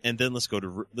court, and then let's go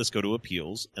to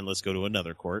appeals, and let's go to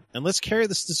another court, and let's carry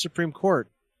this to the Supreme Court,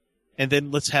 and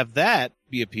then let's have that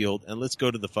be appealed, and let's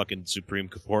go to the fucking Supreme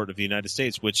Court of the United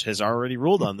States, which has already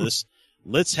ruled on this.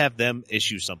 Let's have them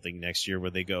issue something next year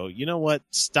where they go, you know what?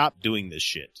 Stop doing this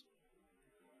shit.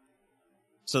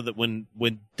 So that when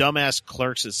dumbass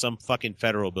clerks at some fucking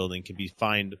federal building can be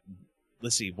fined,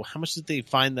 let's see, how much did they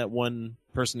fine that one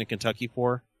person in Kentucky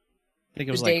for? I think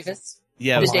it was like Davis.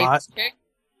 Yeah, the Davis chick?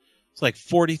 It's like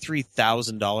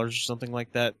 $43,000 or something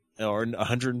like that, or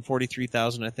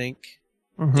 $143,000, I think,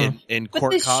 in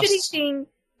court costs. The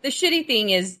shitty thing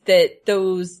is that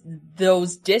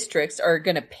those districts are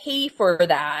going to pay for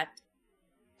that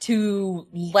to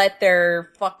let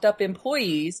their fucked up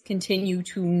employees continue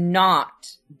to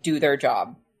not do their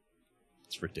job.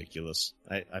 It's ridiculous.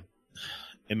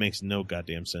 It makes no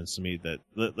goddamn sense to me that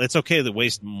it's okay to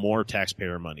waste more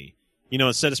taxpayer money. You know,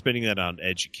 instead of spending that on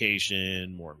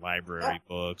education, more library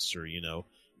books, or, you know,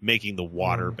 making the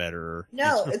water better.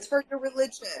 No, it's for your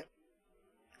religion.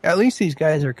 At least these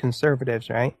guys are conservatives,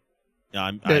 right?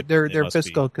 They're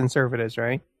fiscal conservatives,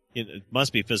 right? It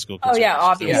must be fiscal conservatives. Oh, yeah,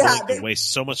 obviously. They waste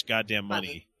so much goddamn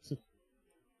money.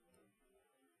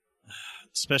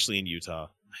 Especially in Utah.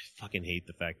 I fucking hate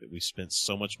the fact that we spent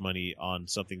so much money on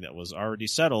something that was already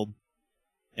settled,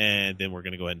 and then we're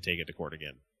going to go ahead and take it to court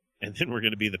again. And then we're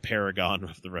going to be the paragon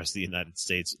of the rest of the United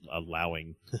States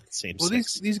allowing same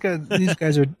sex. Well,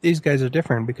 these guys are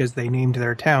different because they named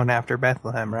their town after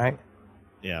Bethlehem, right?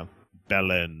 Yeah,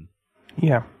 Belen.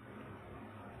 Yeah.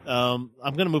 I'm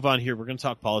going to move on here. We're going to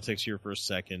talk politics here for a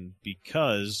second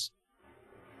because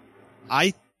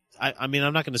I mean,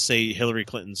 I'm not going to say Hillary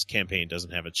Clinton's campaign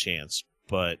doesn't have a chance,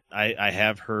 but I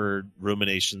have heard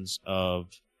ruminations of,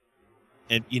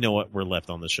 and you know what, we're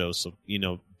left on the show, so, you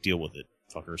know, deal with it,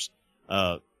 fuckers.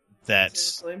 That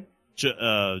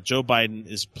Joe Biden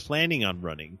is planning on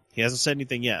running. He hasn't said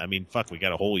anything yet. I mean, fuck, we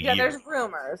got a whole year. Yeah, there's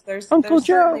rumors. There's Uncle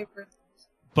Joe.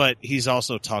 But he's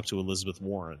also talked to Elizabeth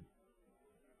Warren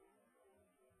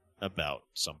about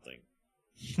something.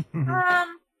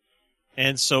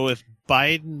 And so if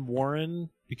Biden Warren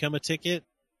become a ticket,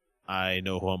 I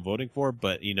know who I'm voting for,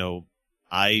 but you know,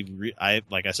 I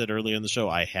like I said earlier in the show,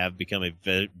 I have become a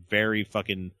very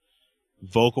fucking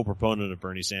vocal proponent of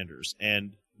Bernie Sanders.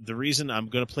 And the reason I'm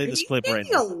going to play this clip right now. He's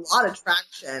getting a lot of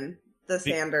traction,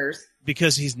 Sanders.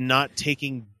 Because he's not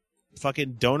taking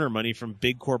fucking donor money from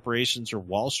big corporations or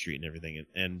Wall Street and everything.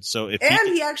 And so if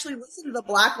he actually listened to the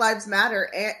Black Lives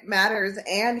Matters,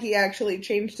 and he actually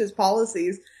changed his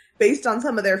policies based on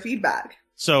some of their feedback.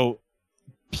 So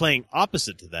playing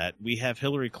opposite to that, we have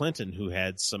Hillary Clinton, who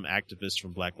had some activists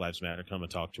from Black Lives Matter come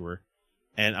and talk to her.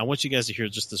 And I want you guys to hear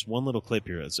just this one little clip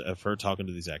here of her talking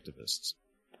to these activists.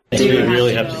 We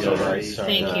really have to go right.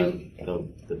 Thank you.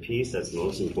 The piece that's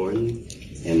most important,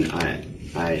 and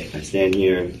I stand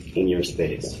here in your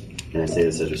space, and I say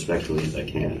this as respectfully as I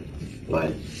can,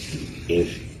 but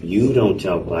if you don't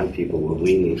tell black people what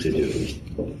we need to do,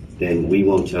 then we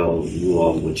won't tell you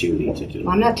all what you need to do.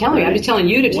 Well, I'm not telling you. I'm just telling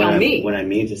you to tell me. What I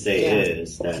mean to say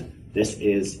is that this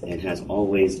is and has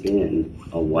always been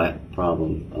a wet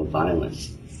problem of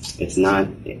violence. It's not.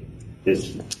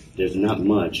 There's not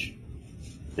much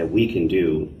that we can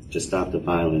do to stop the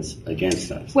violence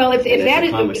against us. Well, if and that it's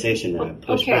is a conversation that I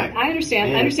push okay, back. I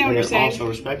understand. I understand what you're saying. Also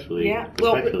respectfully. Yeah.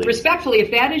 Well, respectfully,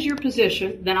 if that is your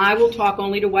position, then I will talk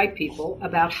only to white people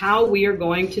about how we are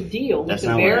going to deal with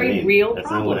the very real That's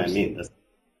problems. not what I mean.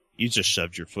 You just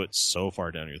shoved your foot so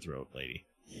far down your throat, lady.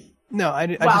 No, I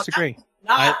disagree.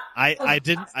 I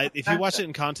didn't. If you watch it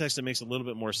in context, it makes a little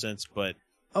bit more sense. But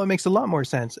it makes a lot more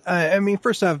sense. I mean,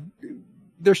 first off,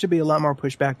 there should be a lot more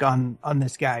pushback on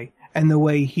this guy and the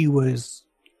way he was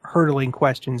hurtling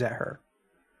questions at her,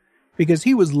 because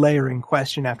he was layering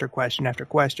question after question after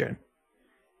question,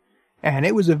 and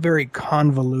it was a very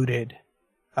convoluted.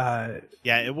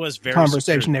 It was very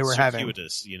conversation they were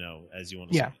circuitous, having. as you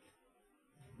want to say.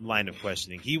 Line of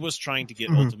questioning. He was trying to get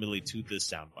Mhm. ultimately to this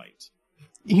soundbite.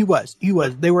 He was.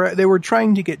 They were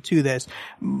trying to get to this,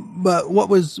 but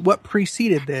what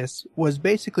preceded this was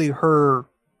basically her,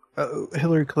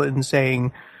 Hillary Clinton,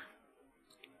 saying,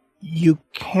 "You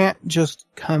can't just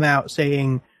come out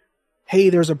saying, 'Hey,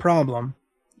 there's a problem.'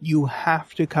 You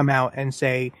have to come out and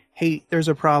say, 'Hey, there's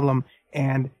a problem,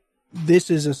 and this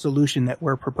is a solution that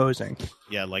we're proposing.'"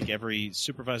 Yeah, like every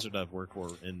supervisor that I've worked for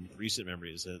in recent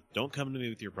memory is that don't come to me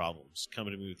with your problems, come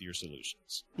to me with your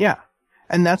solutions. Yeah.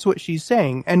 And that's what she's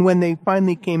saying. And when they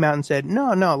finally came out and said,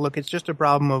 no, look, it's just a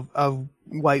problem of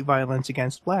white violence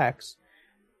against blacks.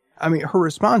 I mean, her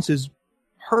response is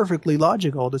perfectly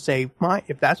logical to say,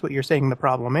 if that's what you're saying the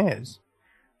problem is,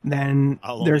 then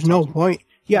there's no point.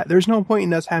 Yeah, there's no point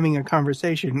in us having a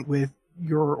conversation with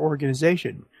your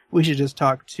organization. We should just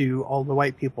talk to all the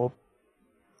white people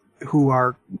who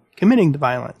are committing the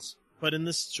violence. But in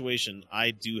this situation,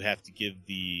 I do have to give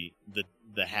the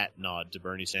hat nod to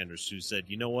Bernie Sanders, who said,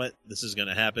 you know what, this is going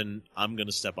to happen. I'm going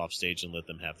to step off stage and let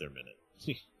them have their minute.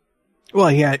 Well,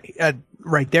 he had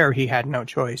right there, he had no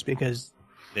choice because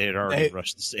they had already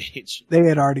rushed the stage. They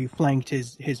had already flanked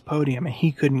his podium, and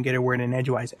he couldn't get a word in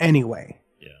edgewise anyway.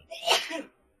 Yeah.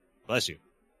 Bless you.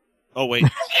 Oh, wait.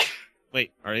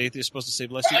 Wait, are atheists supposed to say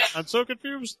bless you? I'm so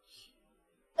confused.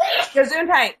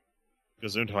 Gesundheit.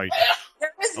 Gesundheit.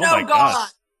 There is Oh no my God.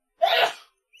 God.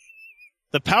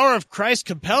 The power of Christ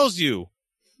compels you.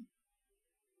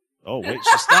 Oh, wait,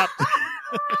 she stopped.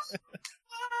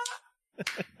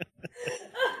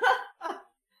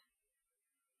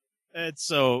 And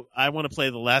so I want to play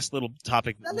the last little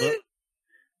topic,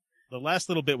 the last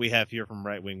little bit we have here from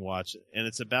Right Wing Watch, and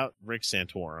it's about Rick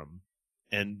Santorum.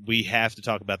 And we have to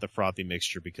talk about the frothy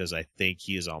mixture because I think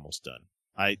he is almost done.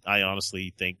 I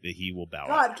honestly think that he will bow out.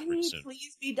 God, can we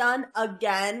please be done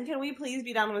again? Can we please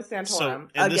be done with Santorum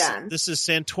and again? This is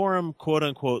Santorum, quote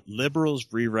unquote, liberals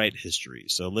rewrite history.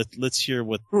 So let's hear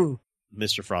what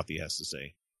Mr. Frothy has to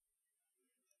say.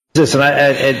 This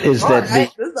that This the ought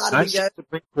to be good.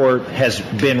 Supreme Court has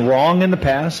been wrong in the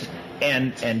past,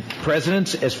 and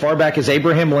presidents as far back as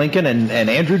Abraham Lincoln and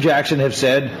Andrew Jackson have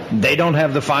said they don't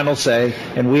have the final say,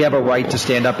 and we have a right to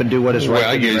stand up and do what is right.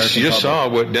 Well, you just saw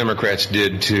what Democrats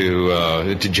did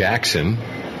to Jackson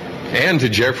and to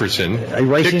Jefferson,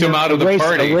 kicked him out of the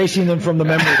party, erasing them from the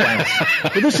memory banks.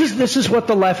 But this is what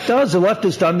the left does. The left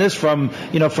has done this from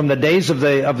the days of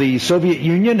the Soviet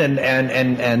Union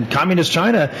and communist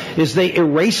China. Is they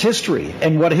erase history,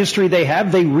 and what history they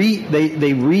have, they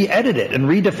re-edit it and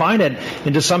redefine it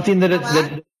into something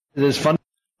that is fun.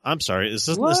 I'm sorry, is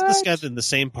this guy in the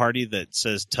same party that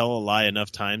says tell a lie enough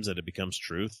times that it becomes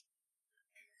truth?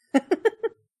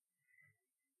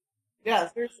 Yeah,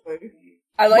 seriously.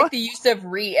 I like the use of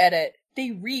re-edit.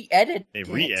 They re-edit. They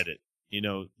re-edit.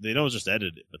 They don't just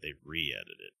edit it, but they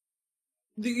re-edit it.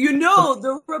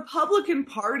 The Republican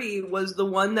Party was the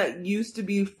one that used to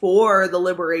be for the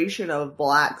liberation of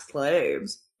black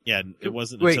slaves. Yeah, it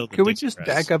wasn't Wait, until the can we just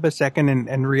back up a second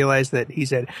and realize that he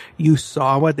said, you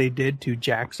saw what they did to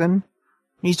Jackson?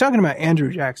 He's talking about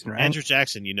Andrew Jackson, right? Andrew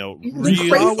Jackson, crazy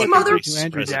Andrew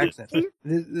motherfucker. Jackson.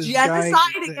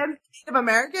 Genocide against Native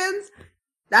Americans?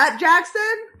 That Jackson?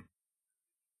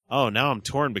 Oh, now I'm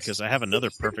torn because I have another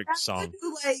perfect song.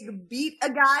 Who beat a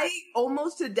guy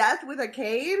almost to death with a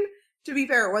cane? To be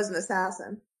fair, it was an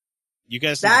assassin. You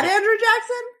guys, that Andrew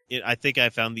Jackson? I think I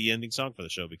found the ending song for the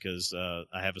show because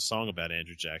I have a song about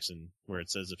Andrew Jackson where it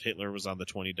says, if Hitler was on the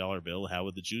 $20 bill, how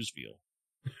would the Jews feel?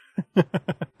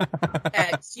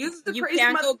 X, you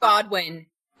can't go Godwin.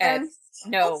 X.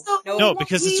 No,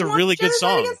 because it's a really good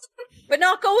song. But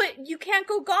you can't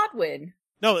go Godwin.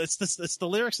 No, it's the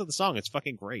lyrics of the song. It's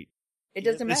fucking great. It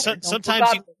doesn't matter. Sometimes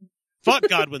fuck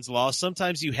Godwin's Law.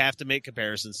 Sometimes you have to make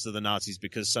comparisons to the Nazis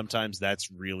because sometimes that's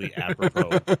really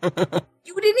apropos.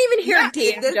 You didn't even hear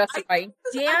Dan justify.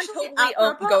 Dan totally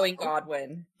owned going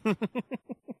Godwin.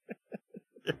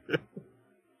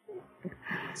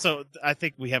 So I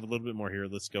think we have a little bit more here.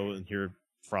 Let's go and hear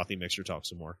Frothy Mixer talk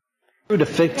some more. To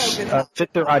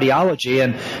fit their ideology,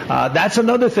 and that's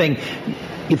another thing.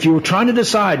 If you were trying to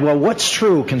decide, well, what's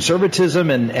true, conservatism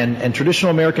and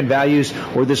traditional American values,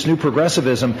 or this new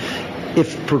progressivism?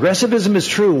 If progressivism is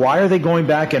true, why are they going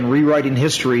back and rewriting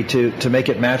history to make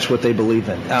it match what they believe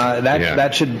in?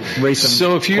 That should raise some.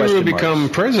 So if you question become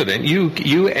marks. president,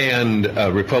 you and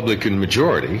a Republican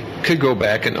majority could go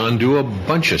back and undo a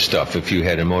bunch of stuff if you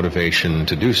had a motivation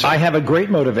to do so. I have a great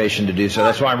motivation to do so.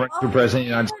 That's why I'm running for president of the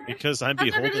United States. Because I'm never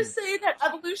beholden. going to say that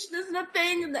evolution isn't a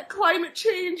thing and that climate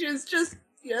change is just.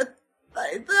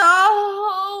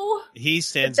 Oh. He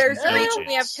stands There's no no, chance.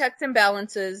 we have checks and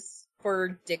balances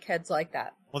for dickheads like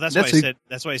that. Well, that's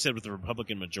why I said with the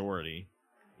Republican majority,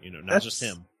 not just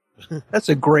him. That's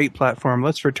a great platform.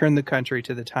 Let's return the country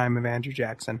to the time of Andrew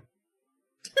Jackson.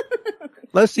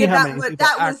 Let's see how many people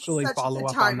actually follow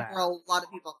up on that. For a lot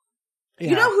of people. Yeah.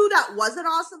 You know who that wasn't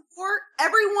awesome for?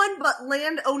 Everyone but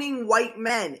land-owning white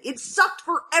men. It sucked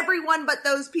for everyone but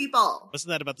those people. Wasn't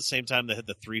that about the same time they had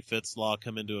the 3/5 law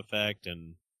come into effect?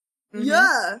 And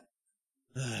Yeah.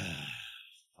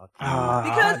 Because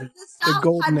the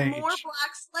South had more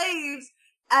black slaves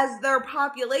as their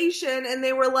population, and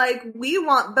they were like, we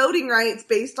want voting rights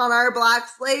based on our black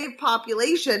slave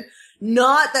population,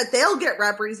 not that they'll get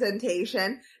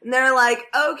representation. And they're like,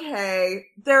 okay,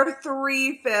 they're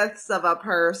 3/5 of a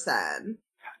person.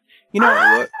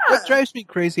 What drives me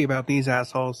crazy about these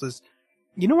assholes is,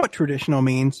 you know what traditional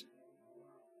means?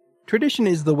 Tradition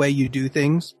is the way you do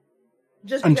things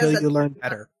Just until because you learn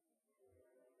better.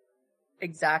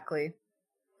 Exactly.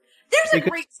 There's a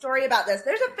great story about this.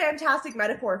 There's a fantastic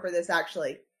metaphor for this,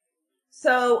 actually.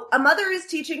 So a mother is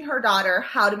teaching her daughter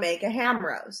how to make a ham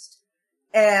roast.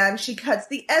 And she cuts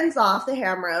the ends off the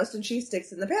ham roast and she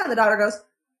sticks it in the pan. The daughter goes,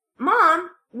 Mom,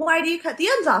 why do you cut the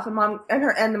ends off?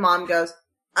 And the mom goes,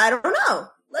 I don't know.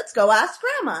 Let's go ask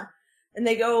Grandma. And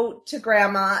they go to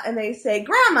Grandma and they say,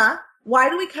 Grandma, why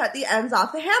do we cut the ends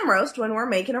off the ham roast when we're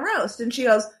making a roast? And she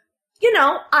goes,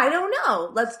 I don't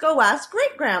know. Let's go ask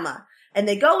Great Grandma. And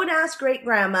they go and ask Great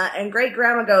Grandma, and Great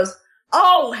Grandma goes,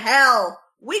 oh, hell,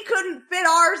 we couldn't fit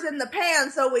ours in the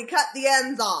pan, so we cut the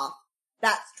ends off.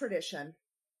 That's tradition.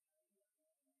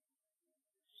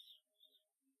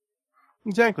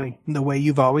 Exactly. The way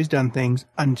you've always done things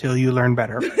until you learn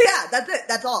better. Yeah, that's it.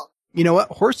 That's all. You know what?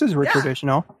 Horses were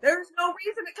traditional. There's no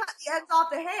reason to cut the ends off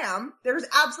the ham. There's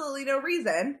absolutely no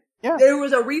reason. Yeah. There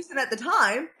was a reason at the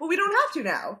time, but we don't have to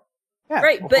now. Yeah.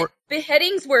 Right, but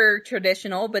beheadings were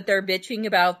traditional, but they're bitching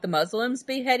about the Muslims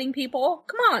beheading people?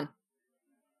 Come on.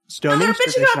 No, they're Stoning's bitching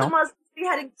traditional. about the Muslims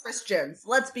beheading Christians.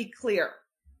 Let's be clear.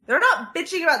 They're not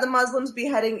bitching about the Muslims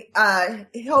beheading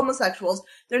homosexuals.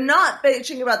 They're not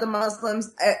bitching about the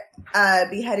Muslims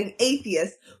beheading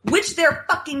atheists, which they're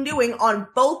fucking doing on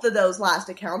both of those last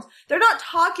accounts. They're not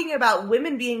talking about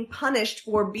women being punished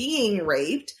for being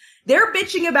raped. They're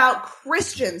bitching about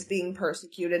Christians being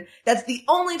persecuted. That's the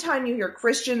only time you hear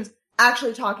Christians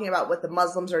actually talking about what the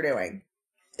Muslims are doing,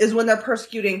 is when they're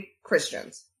persecuting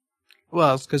Christians.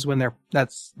 Well, it's because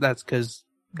that's because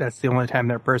that's the only time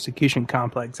their persecution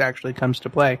complex actually comes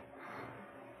to play.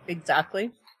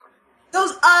 Exactly.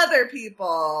 Those other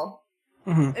people.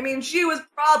 Mm-hmm. I mean, she was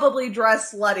probably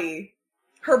dressed slutty.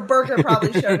 Her burqa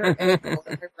probably showed her ankle,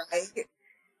 right?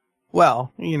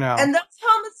 Well, And those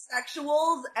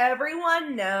homosexuals,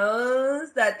 everyone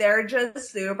knows that they're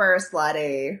just super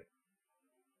slutty.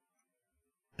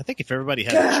 I think if everybody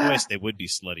had a choice, they would be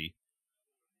slutty.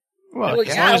 Well, as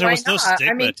long as there was no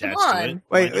stigma attached to it.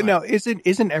 Wait, no,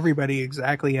 isn't everybody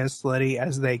exactly as slutty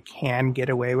as they can get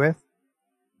away with?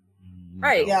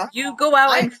 Right. Yeah. You go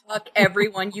out and fuck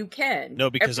everyone you can. No,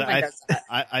 because Everyone does that.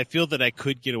 I feel that I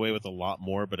could get away with a lot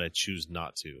more, but I choose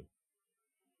not to.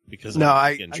 Because No,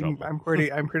 I get in trouble. I'm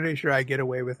pretty sure I get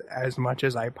away with as much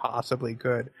as I possibly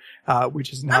could,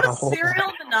 which is not I'm a a whole serial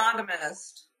lot.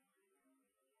 monogamist.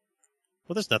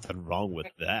 Well, there's nothing wrong with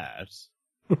that.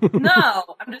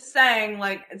 No, I'm just saying,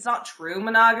 it's not true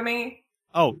monogamy.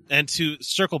 Oh, and to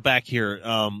circle back here,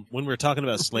 when we were talking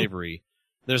about slavery,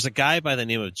 there's a guy by the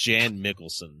name of Jan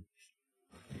Mickelson,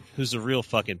 who's a real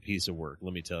fucking piece of work,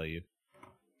 let me tell you.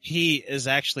 He is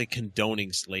actually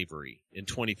condoning slavery in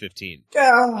 2015.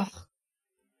 Oh,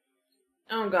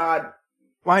 God.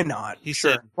 Why not? He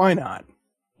said, why not?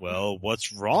 Well,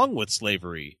 what's wrong with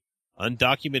slavery?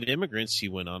 Undocumented immigrants, he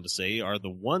went on to say, are the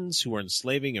ones who are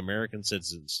enslaving American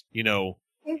citizens. It's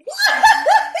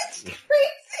crazy.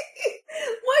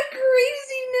 What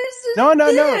craziness is No.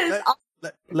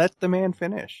 this? Let the man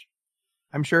finish.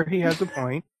 I'm sure he has a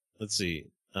point. Let's see.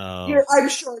 I'm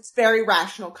sure it's very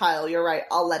rational, Kyle. You're right.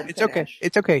 I'll let him It's finish. okay.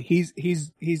 It's okay.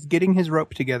 He's getting his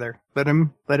rope together. Let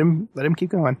him keep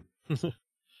going.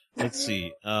 Let's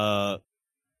see.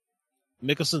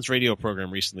 Mickelson's radio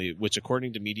program recently, which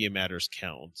according to Media Matters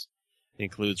counts,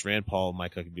 includes Rand Paul,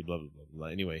 Mike Huckabee, blah, blah, blah, blah.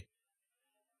 Anyway,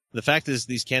 the fact is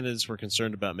these candidates were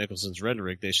concerned about Mickelson's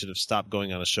rhetoric. They should have stopped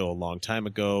going on a show a long time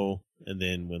ago. And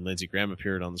then when Lindsey Graham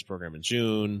appeared on this program in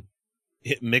June,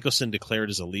 Mickelson declared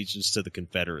his allegiance to the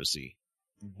Confederacy.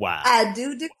 Wow. I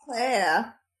do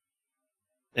declare.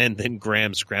 And then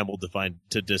Graham scrambled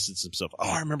to distance himself.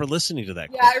 Oh, I remember listening to that.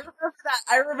 Yeah, I remember that.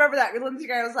 I remember that. Lindsey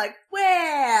Graham was like,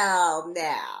 well,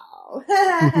 now.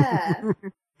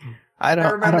 I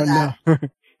don't know.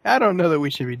 I don't know that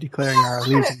we should be declaring our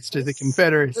allegiance to the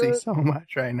Confederacy so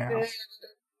much right now.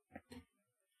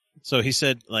 So he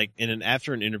said, like,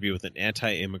 after an interview with an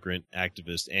anti-immigrant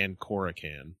activist, Ann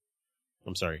Corcoran,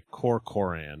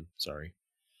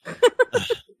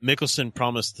 Mickelson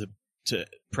promised to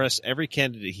press every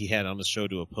candidate he had on the show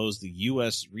to oppose the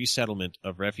U.S. resettlement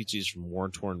of refugees from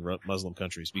war-torn Muslim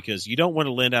countries, because you don't want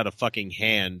to lend out a fucking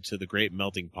hand to the great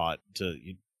melting pot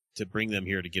to bring them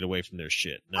here to get away from their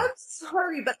shit. No. I'm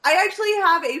sorry, but I actually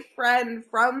have a friend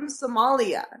from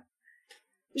Somalia.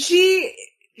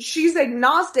 She's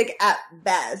agnostic at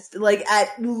best, like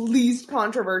at least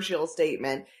controversial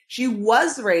statement. She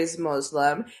was raised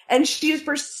Muslim, and she is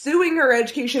pursuing her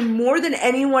education more than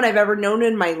anyone I've ever known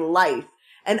in my life.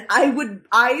 And I will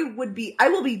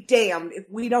be damned if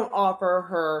we don't offer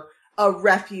her a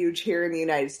refuge here in the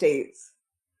United States.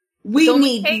 We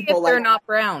need people if like they're not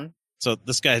brown. So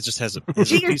this guy just has a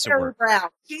She's piece of very work. brown.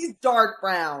 She's dark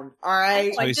brown. All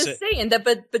right. I'm just saying that,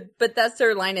 but that's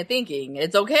their line of thinking.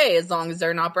 It's okay as long as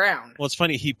they're not brown. Well, it's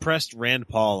funny. He pressed Rand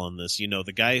Paul on this. You know,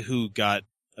 the guy who got,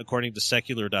 according to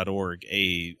secular.org,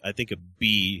 I think a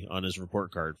B on his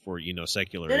report card for,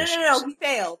 secular No. issues.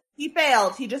 He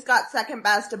failed. He just got second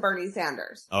best to Bernie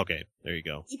Sanders. Okay, there you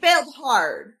go. He failed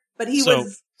hard, but he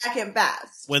was second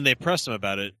best. When they pressed him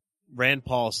about it, Rand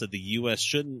Paul said the U.S.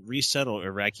 shouldn't resettle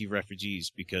Iraqi refugees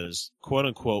because, quote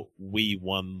unquote, we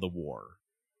won the war.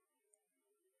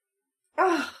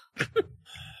 Oh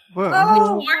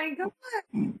my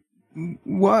God.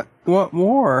 What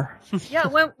war? Yeah,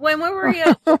 when were we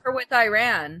at war with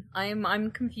Iran?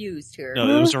 I'm confused here.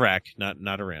 No, it was Iraq,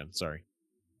 not Iran. Sorry.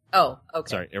 Oh, okay.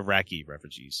 Sorry, Iraqi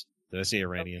refugees. Did I say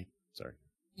Iranian? Okay. Sorry.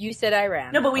 You said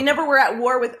Iran. No, but we never were at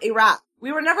war with Iraq.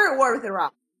 We were never at war with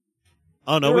Iraq.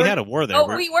 Oh, no, we had a war there.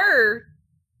 Oh, we were.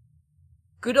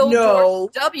 Good old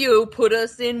George W. put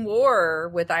us in war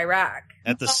with Iraq.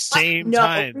 At the same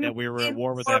time that we were at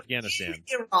war with Afghanistan.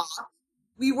 Iraq.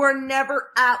 We were never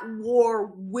at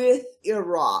war with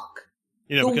Iraq.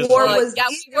 The war was... Yeah,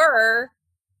 we were.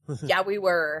 Yeah, we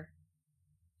were.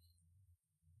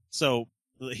 So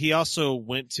he also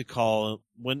went so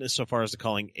far as to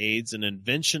calling AIDS an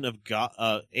invention of God.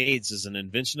 AIDS is an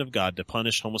invention of God to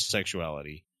punish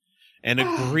homosexuality, and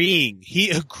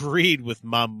he agreed with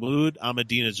Mahmoud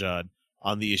Ahmadinejad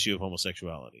on the issue of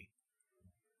homosexuality.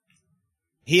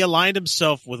 He aligned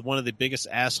himself with one of the biggest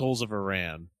assholes of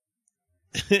Iran,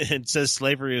 and says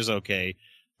slavery is okay.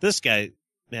 This guy,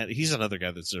 man, he's another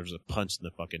guy that deserves a punch in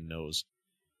the fucking nose.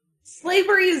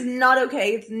 Slavery is not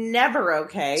okay. It's never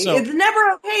okay. It's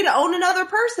never okay to own another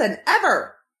person,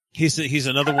 ever. He's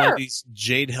another one of these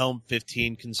Jade Helm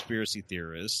 15 conspiracy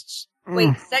theorists.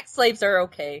 Wait, sex slaves are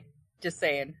okay. Just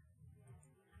saying.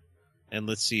 And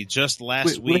let's see, just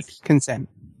last week, with consent.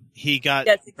 He got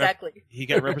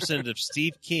Representative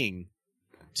Steve King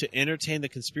to entertain the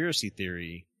conspiracy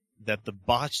theory that the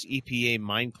botched EPA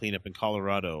mine cleanup in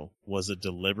Colorado was a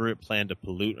deliberate plan to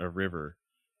pollute a river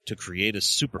to create a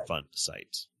Superfund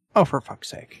site. Oh, for fuck's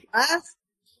sake.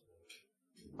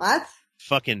 What?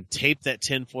 Fucking tape that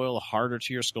tinfoil harder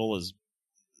to your skull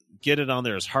get it on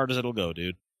there as hard as it'll go,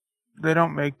 dude. They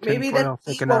don't make tinfoil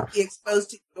thick enough. Won't be exposed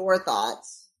to your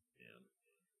thoughts. Yeah.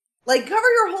 Like, cover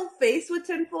your whole face with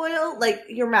tinfoil, like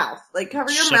your mouth. Like,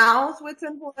 cover your mouth with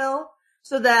tinfoil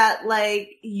so that,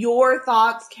 like, your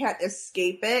thoughts can't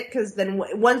escape it. Because then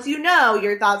once you know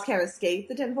your thoughts can't escape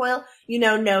the tinfoil,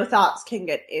 no thoughts can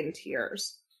get into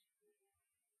yours.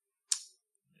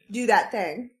 Do that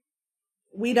thing.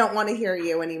 We don't want to hear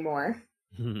you anymore.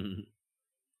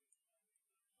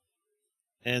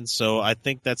 And so I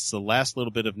think that's the last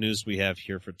little bit of news we have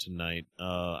here for tonight.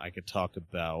 I could talk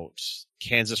about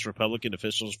Kansas Republican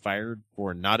officials fired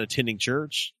for not attending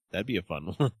church. That'd be a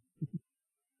fun one.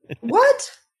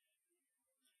 What?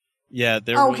 Yeah,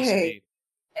 there was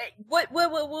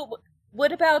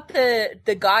What about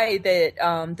the guy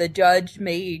that the judge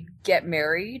made get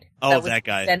married? Oh, that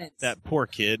guy. That poor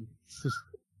kid.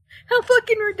 How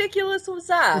fucking ridiculous was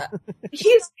that?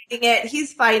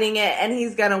 He's fighting it, and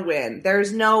he's gonna win.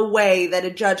 There's no way that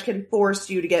a judge can force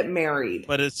you to get married.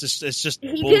 But it's just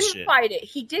He bullshit. didn't fight it.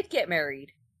 He did get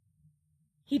married.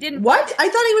 He didn't. What? I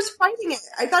thought he was fighting it.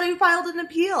 I thought he filed an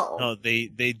appeal. No, they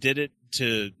did it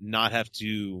to not have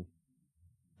to.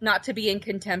 Not to be in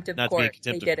contempt of Not court. to be in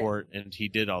contempt They of did court, and he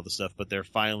did all the stuff, but they're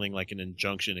filing like an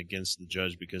injunction against the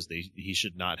judge because he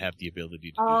should not have the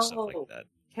ability to do stuff like that.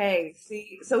 Okay,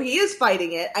 see, so he is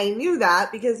fighting it. I knew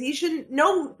that because he shouldn't.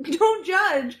 No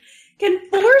judge can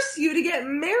force you to get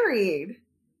married.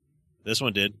 This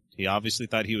one did. He obviously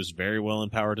thought he was very well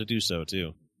empowered to do so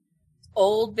too.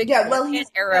 Old Victorian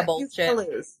he's era gonna bullshit.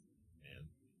 lose.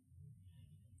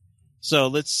 So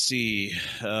let's see.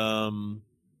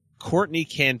 Courtney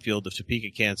Canfield of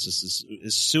Topeka, Kansas,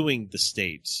 is suing the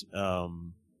state,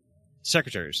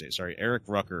 Secretary of State, Eric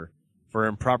Rucker, for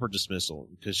improper dismissal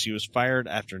because she was fired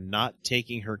after not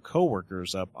taking her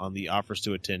coworkers up on the offers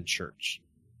to attend church.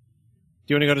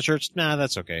 Do you want to go to church? Nah,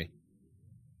 that's okay.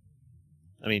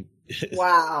 I mean,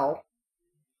 wow.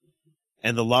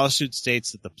 And the lawsuit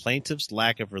states that the plaintiff's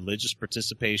lack of religious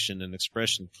participation and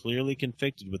expression clearly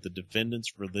conflicted with the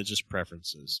defendant's religious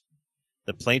preferences.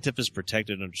 The plaintiff is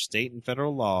protected under state and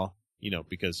federal law,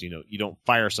 because, you don't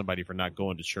fire somebody for not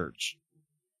going to church.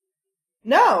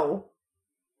 No.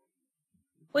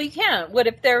 Well, you can't. What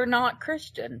if they're not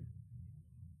Christian?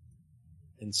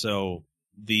 And so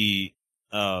the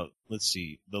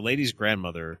lady's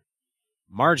grandmother,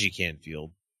 Margie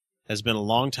Canfield, has been a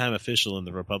longtime official in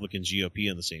the Republican GOP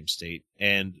in the same state,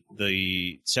 and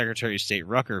the Secretary of State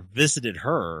Rucker visited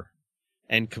her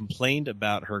and complained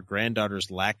about her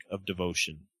granddaughter's lack of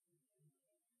devotion.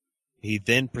 He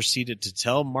then proceeded to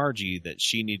tell Margie that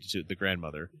the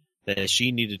grandmother, that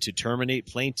she needed to terminate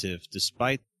plaintiff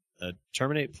despite the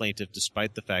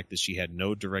fact that she had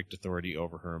no direct authority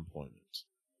over her employment.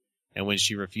 And when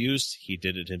she refused, he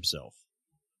did it himself.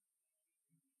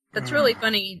 That's really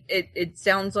funny. It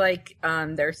sounds like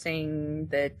they're saying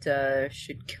that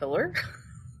should kill her.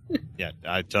 Yeah,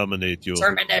 I terminate you.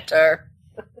 Terminator.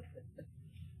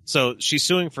 So she's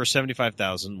suing for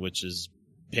 $75,000, which is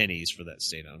pennies for that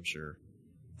state, I'm sure,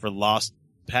 for lost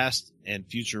past and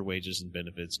future wages and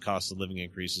benefits, cost of living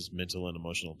increases, mental and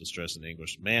emotional distress and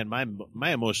anguish. Man,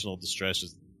 my emotional distress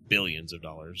is billions of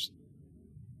dollars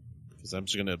because I'm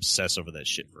just going to obsess over that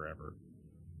shit forever.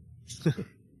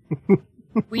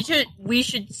 We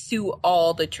should sue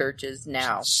all the churches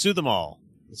now. Sue them all.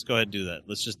 Let's go ahead and do that.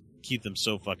 Let's just keep them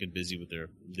so fucking busy with their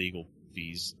legal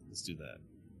fees. Let's do that.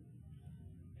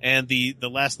 And the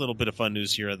last little bit of fun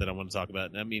news here that I want to talk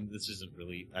about, and I mean, this isn't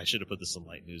really, I should have put this in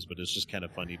light news, but it's just kind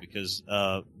of funny because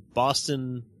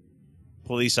Boston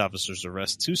police officers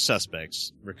arrest 2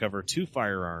 suspects, recover 2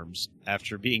 firearms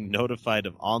after being notified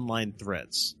of online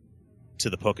threats to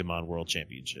the Pokemon World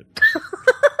Championship.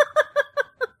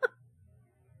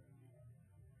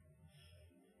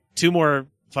 Two more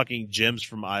fucking gems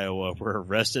from Iowa were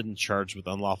arrested and charged with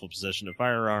unlawful possession of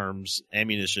firearms,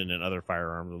 ammunition, and other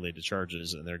firearm-related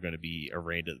charges, and they're going to be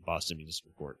arraigned at the Boston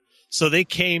Municipal Court. So they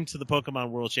came to the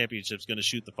Pokemon World Championships going to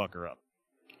shoot the fucker up.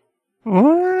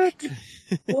 What?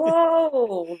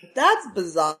 Whoa, that's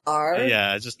bizarre.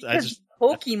 Yeah, I just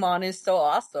Pokemon is so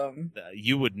awesome.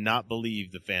 You would not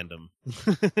believe the fandom.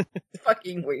 It's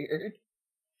fucking weird.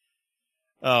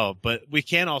 Oh, but we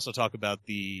can also talk about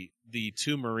the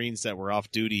 2 Marines that were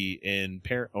off duty in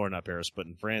not Paris, but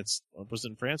in France. Was it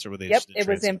in France or were they? Yep, it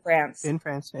was in France. In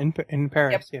France, in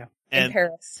Paris, yep. Yeah. And in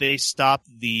Paris. They stopped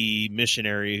the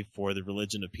missionary for the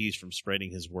religion of peace from spreading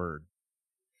his word.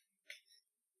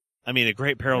 I mean, a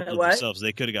great peril to themselves.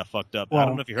 They could have got fucked up. Well, I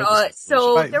don't know if you heard this.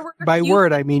 So by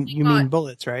word, I mean you mean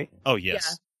bullets, right? Oh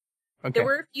yes. Yeah. Okay. There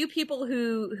were a few people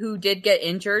who did get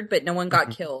injured, but no one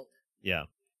got killed. Yeah.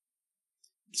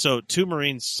 So 2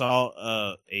 Marines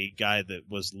saw a guy that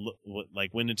was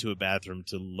went into a bathroom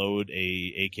to load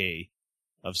a AK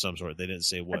of some sort. They didn't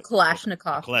say what. A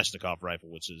Kalashnikov. A Kalashnikov rifle,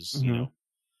 which is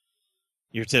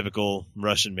your typical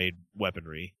Russian-made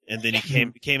weaponry. And then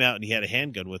he came out and he had a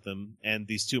handgun with him. And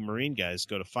these 2 Marine guys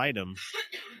go to fight him.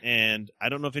 And I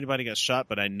don't know if anybody got shot,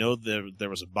 but I know there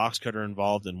was a box cutter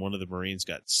involved, and one of the Marines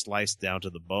got sliced down to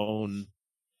the bone.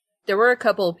 There were a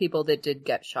couple of people that did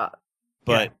get shot.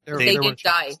 But they did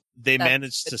die. They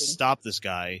managed to stop this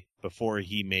guy before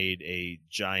he made a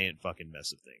giant fucking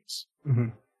mess of things. Mm-hmm.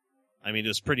 I mean, it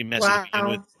was pretty messy to begin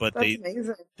with, but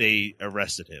amazing. They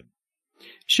arrested him.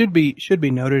 Should be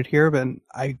noted here, but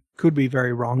I could be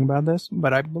very wrong about this,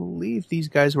 but I believe these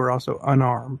guys were also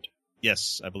unarmed.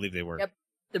 Yes, I believe they were. Yep,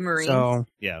 the Marines. So,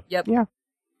 yeah. Yep. Yeah.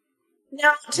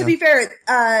 Now, to be fair,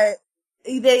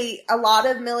 a lot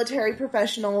of military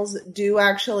professionals do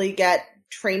actually get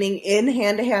training in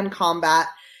hand-to-hand combat.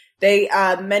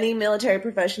 Many military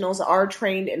professionals are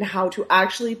trained in how to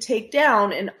actually take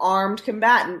down an armed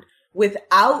combatant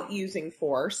without using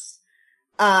force,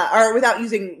 or without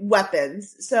using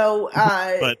weapons. So,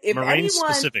 but if Marines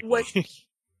anyone specifically.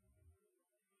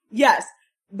 Yes.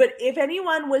 But if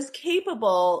anyone was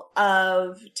capable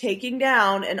of taking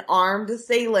down an armed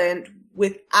assailant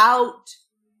without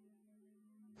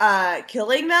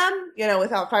killing them,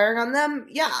 without firing on them,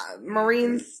 yeah,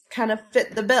 Marines kind of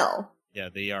fit the bill. Yeah,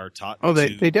 they are taught. Oh,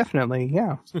 they definitely,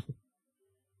 yeah.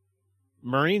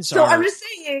 Marines so are. I'm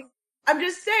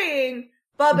just saying,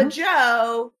 Bubba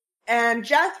Joe and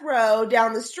Jethro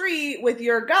down the street with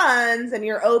your guns and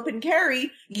your open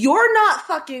carry, you're not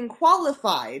fucking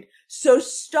qualified. So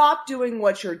stop doing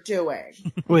what you're doing.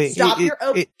 Wait, stop your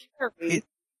open carry.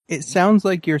 It sounds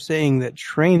like you're saying that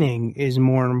training is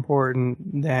more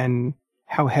important than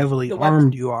how heavily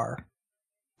armed you are.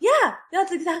 Yeah,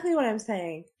 that's exactly what I'm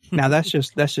saying. Now that's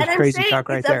just crazy talk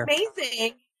right there. It's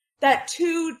amazing that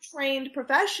two trained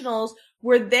professionals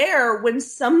were there when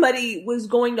somebody was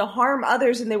going to harm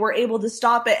others and they were able to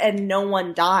stop it and no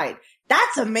one died.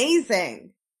 That's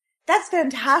amazing. That's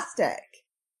fantastic.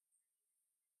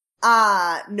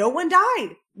 No one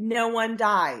died. No one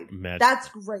died. That's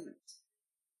great.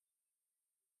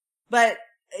 But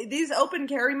these open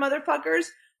carry motherfuckers,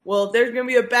 well, if there's gonna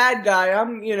be a bad guy,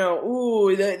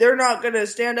 they're not gonna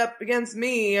stand up against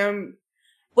me.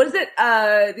 What is it?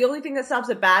 The only thing that stops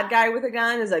a bad guy with a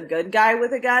gun is a good guy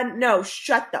with a gun? No,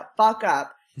 shut the fuck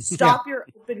up. Stop your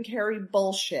open carry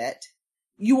bullshit.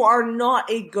 You are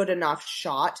not a good enough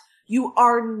shot. You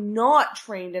are not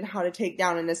trained in how to take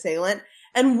down an assailant.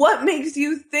 And what makes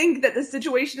you think that the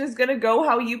situation is gonna go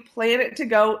how you plan it to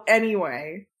go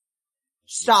anyway?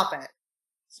 Stop it.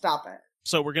 Stop it.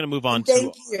 So we're going to move on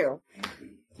Thank you.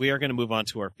 We are going to move on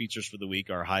to our features for the week,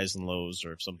 our highs and lows,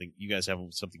 or if something you guys have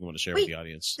something you want to share with the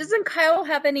audience. Doesn't Kyle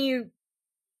have any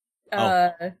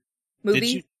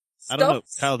movie? I don't know.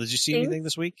 Kyle, did you see anything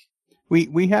this week?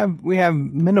 We have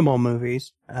minimal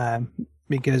movies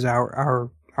because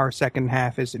our second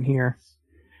half isn't here.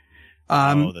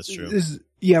 That's true.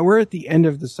 We're at the end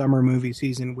of the summer movie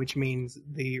season, which means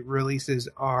the releases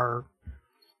are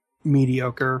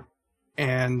mediocre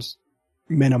and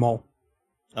minimal.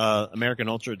 American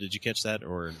Ultra, did you catch that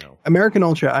or no? American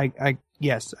Ultra,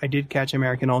 yes, I did catch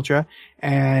American Ultra,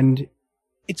 and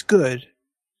it's good.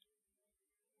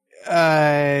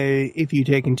 If you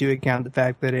take into account the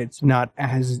fact that it's not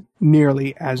as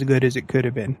nearly as good as it could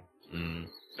have been.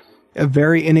 A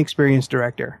very inexperienced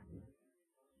director.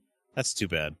 That's too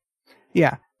bad.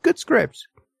 Yeah, good script,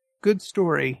 good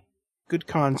story, good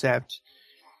concept.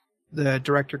 The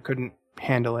director couldn't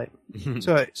handle it.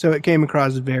 So it came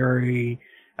across very,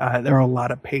 there are a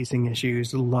lot of pacing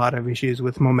issues, a lot of issues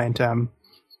with momentum.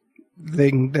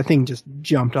 The thing just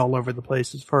jumped all over the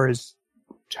place as far as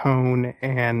tone,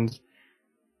 and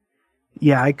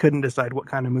yeah, I couldn't decide what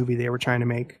kind of movie they were trying to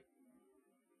make.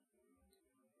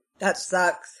 That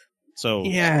sucks. So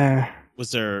yeah.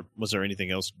 Was there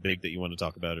anything else big that you want to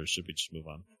talk about, or should we just move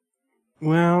on?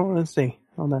 Well, let's see.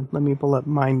 Hold on. Let me pull up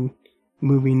my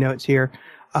movie notes here.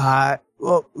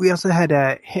 Well, we also had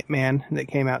Hitman that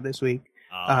came out this week,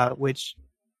 which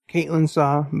Caitlin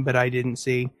saw, but I didn't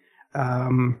see.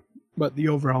 But the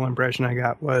overall impression I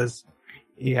got was,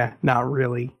 yeah, not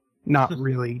really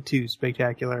too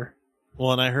spectacular.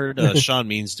 Well, and I heard Sean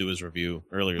Means do his review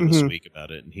earlier this week about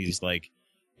it, and he's like,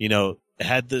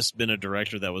 had this been a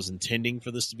director that was intending for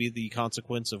this to be the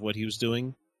consequence of what he was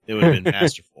doing, it would have been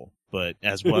masterful. But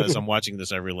as I'm watching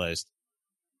this, I realized,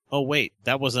 oh wait,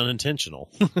 that was unintentional.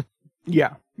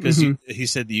 Yeah, because he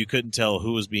said that you couldn't tell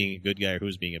who was being a good guy or who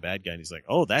was being a bad guy, and he's like,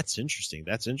 "Oh, that's interesting.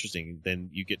 That's interesting." And then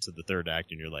you get to the third act,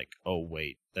 and you're like, "Oh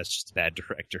wait, that's just a bad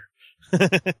director."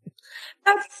 That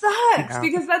sucks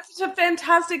because that's such a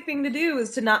fantastic thing to do,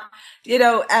 is to not,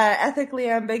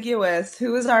 ethically ambiguous.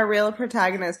 Who is our real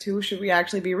protagonist? Who should we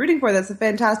actually be rooting for? That's a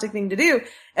fantastic thing to do,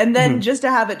 and then just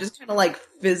to have it just kind of like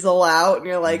fizzle out, and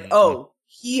you're like, "Oh,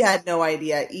 he had no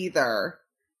idea either."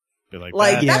 You're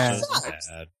like, that sucks.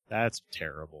 Bad. That's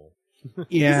terrible.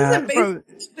 Yeah, this isn't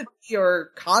based on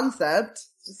your concept.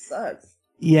 It just sucks.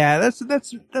 Yeah,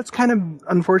 that's kind of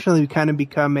unfortunately kind of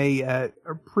become a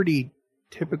pretty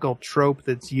typical trope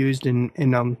that's used in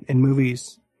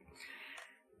movies,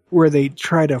 where they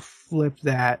try to flip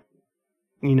that.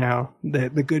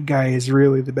 The good guy is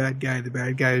really the bad guy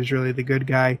is really the good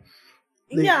guy.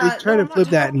 They try to flip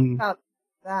that about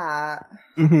that.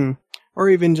 Or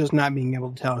even just not being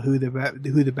able to tell who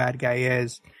the bad guy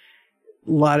is.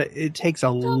 It takes a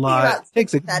lot. It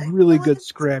takes a really good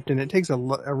script, and it takes a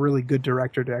really good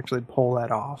director to actually pull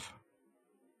that off.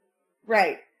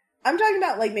 Right. I'm talking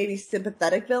about like maybe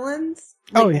sympathetic villains.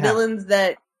 Villains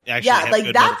that actually have like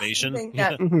good that's motivation. something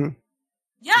that,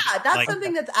 that's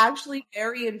something that's actually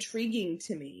very intriguing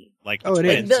to me. Like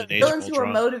villains who are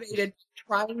motivated,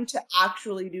 trying to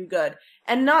actually do good,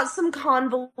 and not some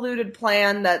convoluted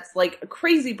plan that's like a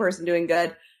crazy person doing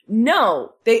good.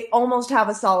 No, they almost have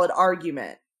a solid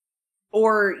argument,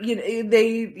 or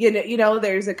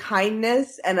there's a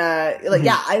kindness and a like.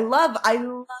 Yeah, I love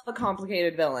a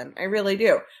complicated villain. I really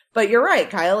do. But you're right,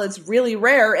 Kyle. It's really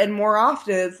rare, and more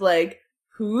often it's like,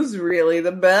 who's really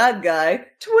the bad guy?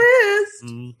 Twist.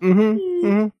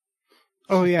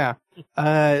 Oh yeah.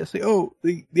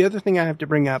 The other thing I have to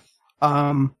bring up.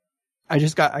 I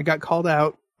got called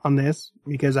out on this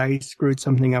because I screwed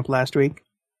something up last week.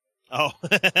 Oh.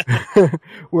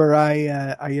 Where I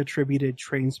attributed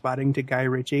Trainspotting to Guy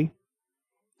Ritchie.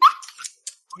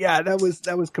 Yeah, that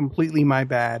was completely my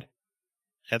bad.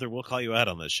 Heather will call you out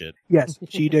on this shit. Yes,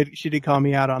 she did. She did call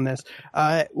me out on this.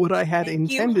 What I had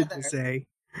intended to say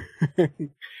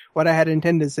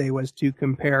was to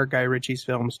compare Guy Ritchie's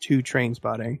films to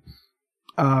Trainspotting.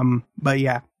 But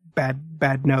yeah,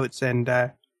 bad notes. And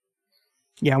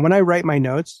when I write my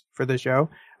notes for the show,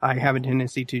 I have a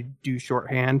tendency to do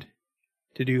shorthand,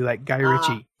 to do like Guy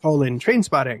Ritchie,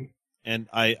 Trainspotting. And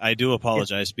I do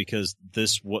apologize because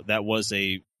that was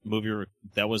a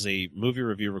movie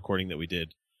review recording that we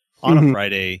did on a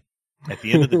Friday at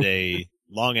the end of the day,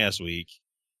 long ass week,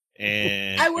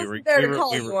 and I wasn't there to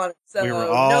call you on it, so we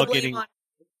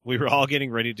were all getting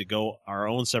ready to go our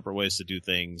own separate ways to do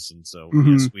things, and so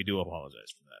yes, we do apologize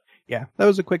for that. Yeah, that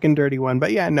was a quick and dirty one,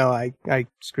 but yeah, no, I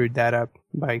screwed that up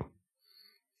by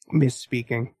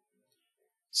misspeaking.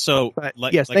 So,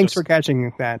 yes, thanks for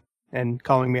catching that and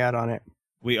calling me out on it.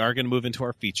 We are going to move into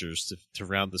our features to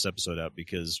round this episode out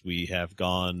because we have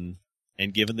gone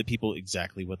and given the people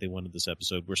exactly what they wanted this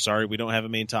episode. We're sorry we don't have a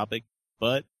main topic,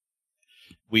 but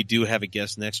we do have a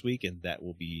guest next week, and that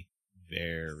will be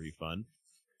very fun.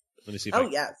 Let me see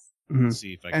if yes.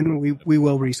 See if I can. And we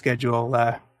will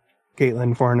reschedule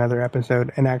Caitlin for another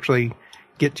episode and actually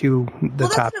get to the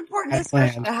topic. That's an important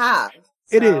discussion to have.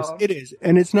 It is,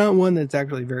 and it's not one that's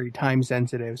actually very time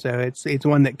sensitive. So it's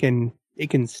one that can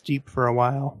steep for a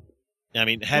while. I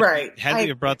mean, had we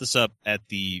have brought this up at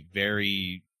the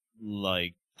very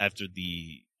after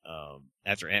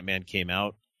Ant-Man came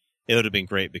out, it would have been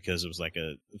great because it was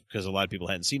because a lot of people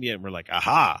hadn't seen it yet, and we're like,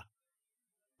 aha.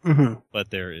 Mm-hmm.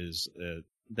 But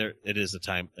it is a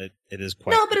time. It is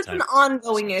quite. No, but it's an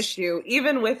ongoing issue.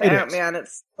 Even with Ant-Man,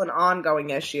 it's an ongoing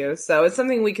issue. So it's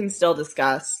something we can still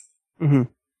discuss. Mm-hmm.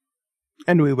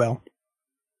 And we will.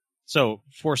 So,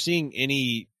 foreseeing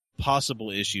any possible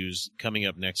issues coming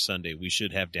up next Sunday, we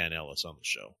should have Dan Ellis on the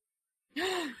show.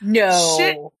 No.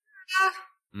 Shit.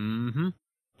 Mm-hmm.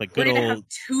 Like we're good gonna old have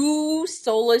two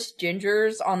soulless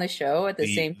gingers on the show at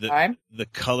the same time. The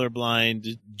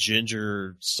colorblind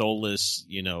ginger, soulless,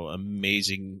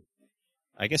 amazing.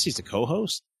 I guess he's the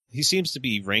co-host. He seems to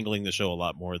be wrangling the show a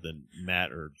lot more than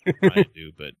Matt or Brian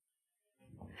do, but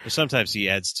sometimes he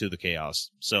adds to the chaos.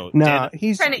 So no,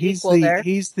 he's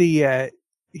the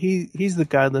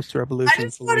Godless Revolution. I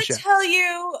just want to tell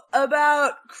you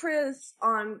about Chris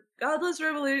on Godless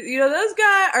Revolution. You know those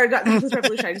guys, or not Godless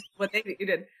Revolution. I just what they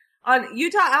did on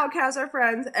Utah Outcasts, our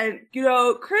friends, and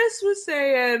Chris was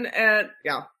saying, and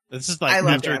this is like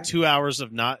after 2 hours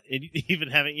of not even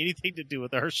having anything to do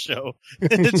with our show,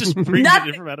 it just brings it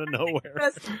in from out of nowhere.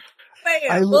 But you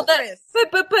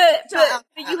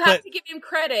have to give him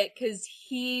credit because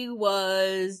he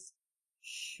was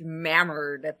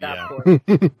schmammered at that point.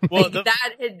 Well,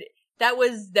 that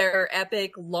was their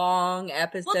epic long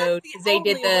episode because they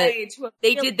did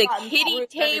the kitty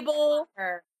table.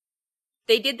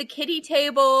 They did the kitty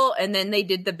table and then they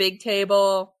did the big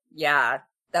table. Yeah,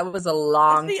 that was a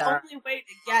long time. That's the only way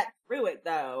to get through it,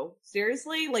 though.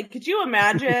 Seriously, could you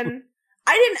imagine?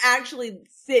 I didn't actually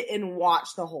sit and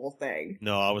watch the whole thing.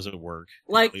 No, I was at work.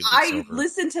 I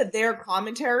listened to their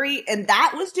commentary, and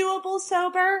that was doable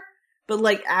sober.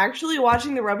 But, actually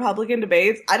watching the Republican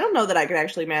debates, I don't know that I could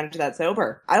actually manage that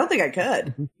sober. I don't think I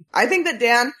could. I think that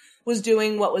Dan was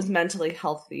doing what was mentally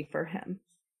healthy for him.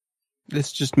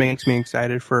 This just makes me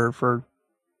excited for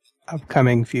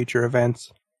upcoming future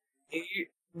events.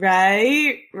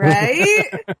 Right?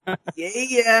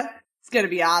 Yeah. It's gonna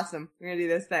be awesome. We're gonna do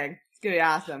this thing. It's gonna be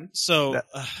awesome. So,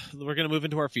 we're gonna move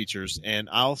into our features, and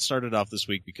I'll start it off this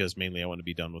week because mainly I want to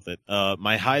be done with it.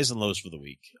 My highs and lows for the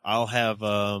week. I'll have,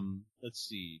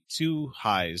 2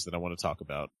 highs that I want to talk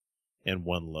about, and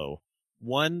 1 low.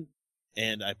 One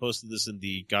and I posted this in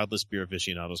the Godless Beer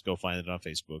Aficionados. Go find it on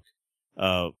Facebook.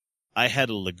 I had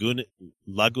a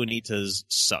Lagunitas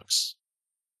Sucks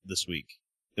this week.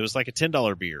 It was like a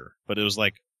 $10 beer, but it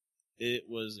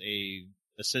was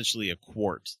essentially a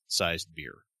quart-sized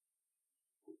beer.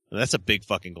 And that's a big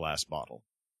fucking glass bottle.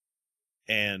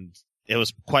 And it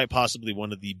was quite possibly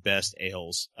one of the best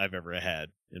ales I've ever had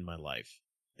in my life.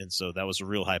 And so that was a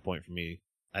real high point for me.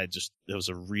 It was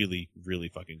a really, really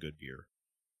fucking good beer.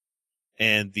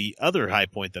 And the other high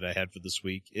point that I had for this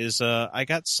week is I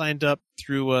got signed up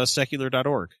through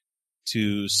secular.org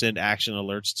to send action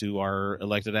alerts to our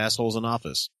elected assholes in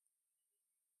office.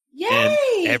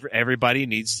 Yay! And everybody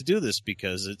needs to do this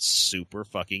because it's super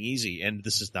fucking easy. And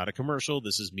this is not a commercial.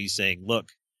 This is me saying,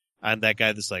 look, I'm that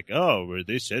guy that's like, oh,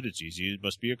 they said it's easy. It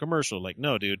must be a commercial. Like,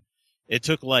 no, dude. It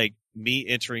took like me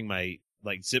entering my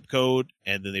like zip code,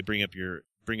 and then they bring up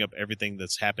everything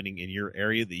that's happening in your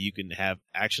area that you can have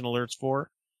action alerts for.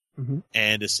 Mm-hmm.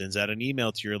 And it sends out an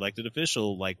email to your elected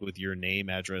official, like with your name,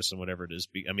 address, and whatever it is.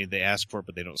 I mean, they ask for it,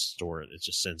 but they don't store it. It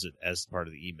just sends it as part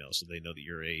of the email, so they know that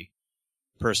you're a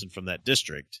person from that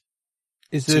district.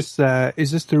 Is this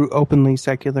through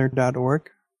openlysecular.org?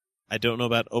 I don't know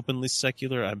about Openly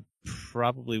Secular. I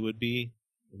probably would be.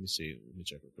 Let me see. Let me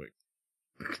check real quick.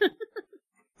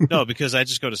 No, because I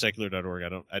just go to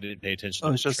secular.org. I didn't pay attention.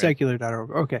 Oh, it's just secular.org.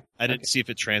 Okay. I didn't see if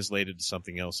it translated to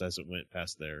something else as it went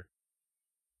past there.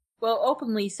 Well,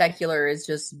 Openly Secular is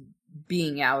just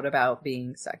being out about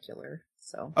being secular.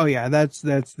 So. Oh yeah, that's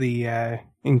the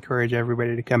encourage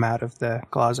everybody to come out of the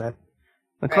closet.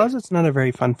 The closet's not a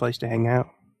very fun place to hang out.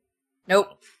 Nope.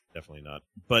 Definitely not.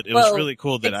 But it was really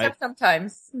cool that except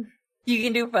sometimes you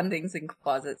can do fun things in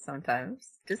closets sometimes.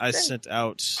 I sent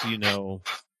out,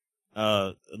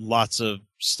 lots of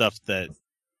stuff that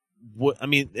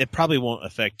it probably won't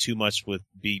affect too much with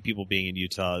people being in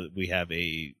Utah. We have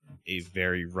a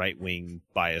very right-wing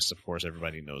bias, of course,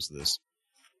 everybody knows this.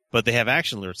 But they have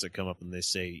action alerts that come up and they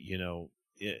say,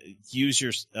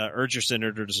 urge your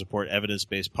senator to support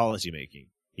evidence-based policymaking,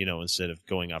 instead of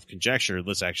going off conjecture,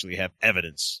 let's actually have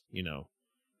evidence,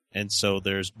 And so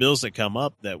there's bills that come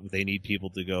up that they need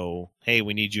people to go, hey,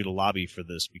 we need you to lobby for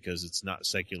this because it's not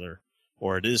secular.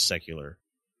 Or it is secular.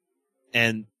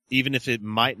 And even if it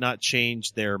might not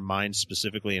change their minds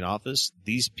specifically in office,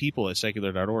 these people at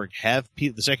secular.org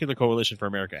the Secular Coalition for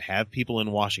America have people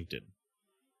in Washington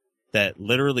that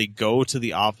literally go to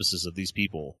the offices of these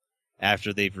people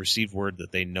after they've received word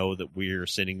that they know that we're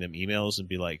sending them emails and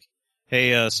be like,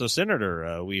 hey, so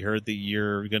Senator, we heard that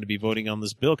you're going to be voting on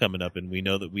this bill coming up, and we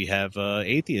know that we have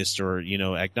atheists or,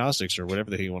 agnostics or whatever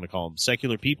the hell you want to call them,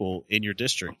 secular people in your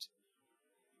district.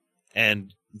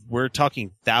 And we're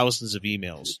talking thousands of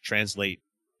emails translate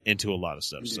into a lot of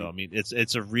stuff. So, I mean,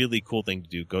 it's a really cool thing to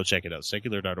do. Go check it out.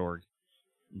 Secular.org.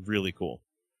 Really cool.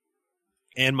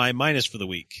 And my minus for the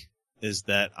week is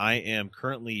that I am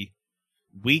currently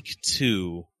week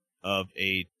 2 of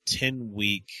a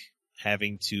 10-week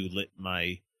having to let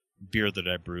my beer that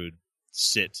I brewed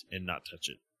sit and not touch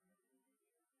it.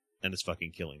 And it's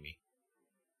fucking killing me.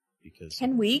 Because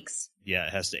 10 weeks? Yeah,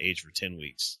 it has to age for 10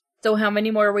 weeks. So how many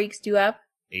more weeks do you have?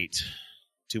 8.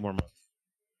 2 more months.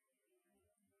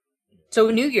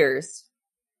 So New Year's?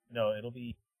 No, it'll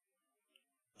be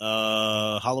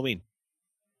Halloween.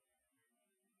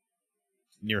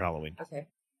 Near Halloween. Okay.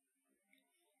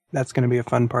 That's going to be a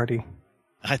fun party.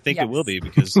 I think it will be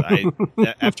because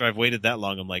after I've waited that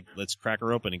long, I'm like, let's crack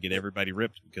her open and get everybody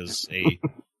ripped because a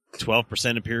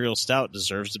 12% Imperial Stout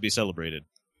deserves to be celebrated.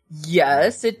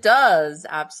 Yes, it does.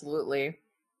 Absolutely.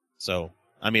 So,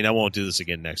 I mean, I won't do this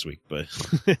again next week, but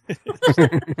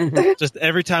just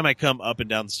every time I come up and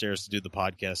down the stairs to do the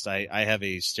podcast, I have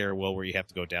a stairwell where you have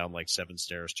to go down like 7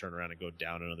 stairs, turn around and go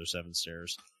down another 7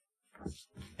 stairs.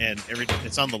 And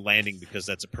it's on the landing because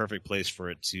that's a perfect place for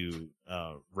it to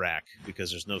rack because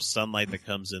there's no sunlight that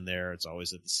comes in there. It's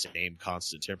always at the same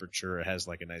constant temperature. It has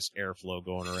like a nice airflow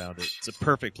going around it. It's a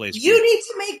perfect place. You need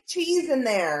to make cheese in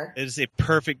there. It is a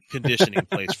perfect conditioning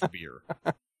place for beer.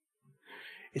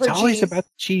 It's always about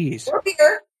the cheese. Or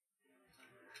beer.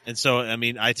 And so, I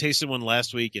mean, I tasted one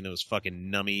last week and it was fucking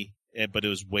nummy, but it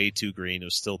was way too green. It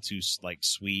was still too like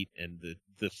sweet, and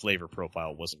the flavor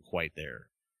profile wasn't quite there.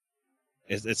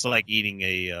 It's like eating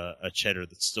a cheddar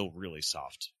that's still really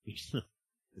soft.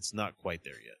 It's not quite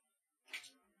there yet.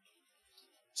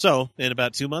 So, in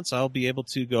about 2 months, I'll be able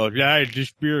to go, yeah,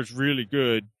 this beer is really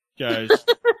good, guys.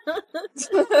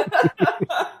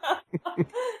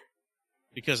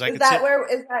 Because is that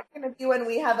going to be when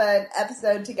we have an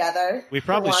episode together? We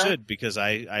probably should, because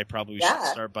I probably should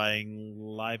start buying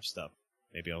live stuff.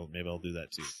 Maybe I'll do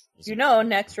that too. We'll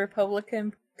next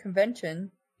Republican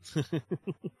convention. September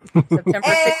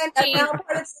And 16th. I'm now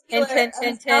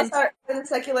part of the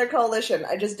Secular Coalition.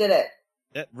 I just did it.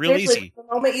 Yeah, real Seriously, easy. The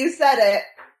moment you said it,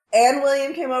 Ann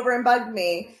William came over and bugged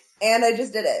me, and I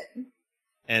just did it.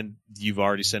 And you've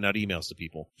already sent out emails to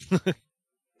people.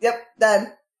 Yep,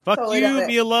 done. Fuck Totally you, done it.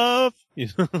 Mia Love.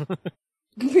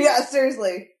 Yeah,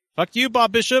 seriously. Fuck you,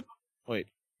 Bob Bishop.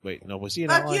 Wait, no, was he in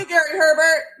Fuck that line? you, Gary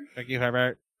Herbert. Fuck you,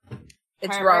 Herbert.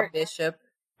 It's Herbert. Rob Bishop.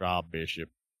 Rob Bishop.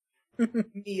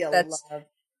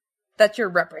 That's your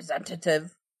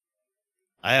representative.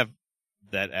 I have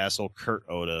that asshole Kurt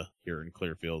Oda here in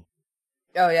Clearfield.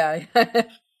 Oh yeah.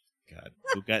 God,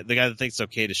 the guy that thinks it's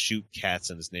okay to shoot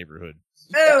cats in his neighborhood.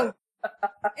 Ew.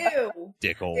 Ew.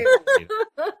 Dickhole. Ew.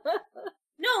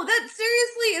 No, that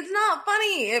seriously, it's not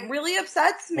funny. It really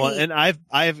upsets me. Well, and I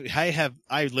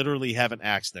literally have an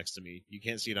axe next to me. You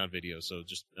can't see it on video, so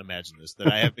just imagine this: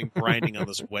 that I have been grinding on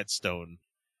this whetstone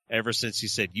ever since he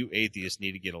said, "You atheists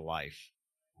need to get a life."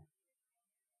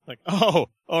 Like, oh,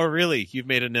 really? You've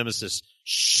made a nemesis.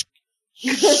 Shh.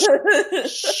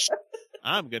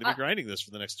 I'm going to be grinding this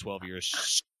for the next 12 years.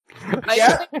 Shh.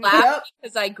 I laugh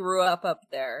because I grew up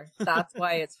there. That's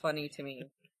why it's funny to me.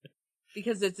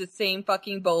 Because it's the same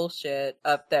fucking bullshit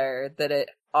up there that it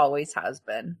always has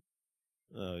been.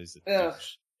 Oh, he's a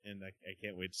douche. And I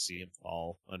can't wait to see him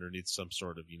fall underneath some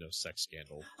sort of, sex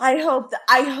scandal. I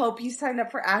hope he signed up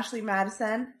for Ashley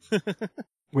Madison.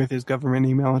 With his government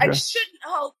email I address. shouldn't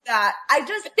hope that.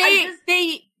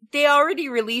 They already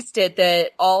released it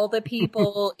that all the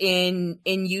people in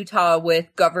Utah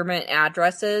with government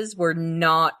addresses were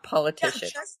not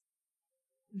politicians.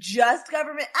 Just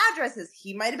government addresses.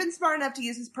 He might have been smart enough to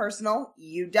use his personal.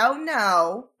 You don't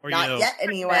know. Or, not yet,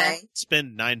 anyway.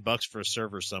 Spend $9 for a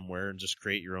server somewhere and just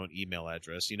create your own email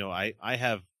address. I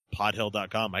have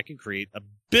podhill.com. I can create 1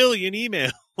 billion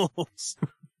emails.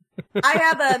 I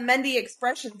have a Mendy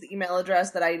Expressions email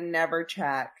address that I never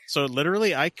check. So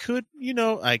literally, I could,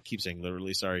 I keep saying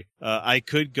literally, sorry. I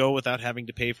could go without having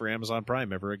to pay for Amazon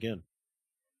Prime ever again.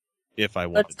 If I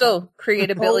wanted. Let's go. Create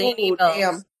 1 billion emails.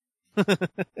 Damn.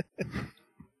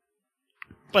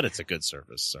 But it's a good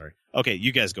service, sorry. Okay,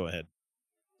 you guys go ahead.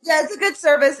 Yeah, it's a good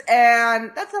service,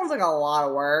 and that sounds like a lot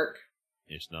of work.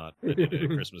 It's not. I did it at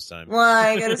Christmas time.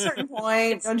 Like, at a certain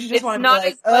point, don't you just want to be not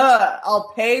like, as much-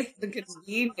 I'll pay for the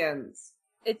convenience.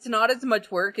 It's not as much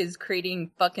work as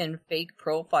creating fucking fake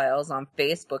profiles on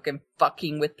Facebook and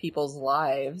fucking with people's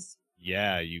lives.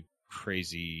 Yeah, you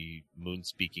crazy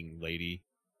moon-speaking lady.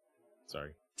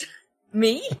 Sorry.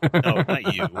 Me? No,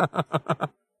 not you.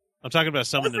 I'm talking about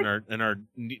someone in our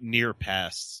near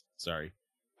past. Sorry.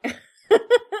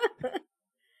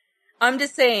 I'm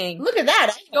just saying. Look at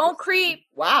that. Don't create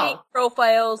fake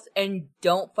profiles and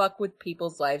don't fuck with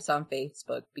people's lives on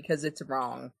Facebook because it's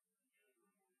wrong.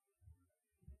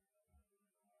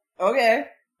 Okay.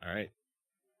 All right.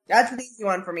 That's an easy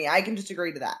one for me. I can just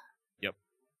agree to that. Yep.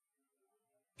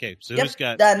 Okay, so Yep,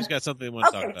 who's got something they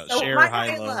want to talk about? So Share, my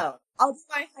high, low. I'll do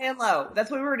my high and low. That's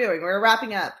what we were doing. We were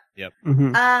wrapping up. Yep.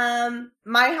 Mm-hmm.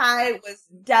 My high was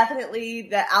definitely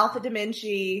the Alpha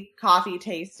Dimenci coffee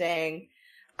tasting.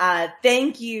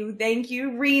 Thank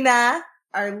you, Rena,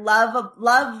 our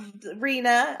loved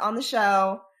Rena on the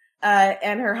show,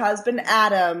 and her husband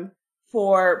Adam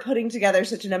for putting together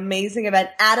such an amazing event.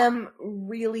 Adam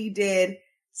really did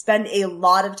spend a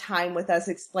lot of time with us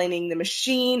explaining the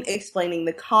machine, explaining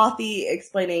the coffee,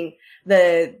 explaining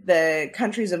the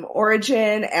countries of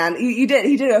origin, and he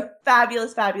did a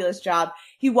fabulous job.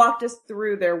 He walked us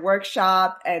through their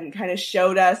workshop and kind of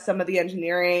showed us some of the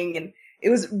engineering, and it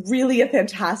was really a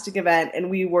fantastic event,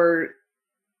 and it was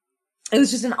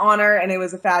just an honor, and it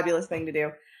was a fabulous thing to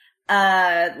do.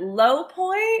 Low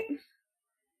point?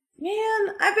 Man,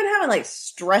 I've been having like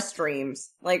stress dreams,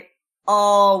 like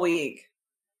all week.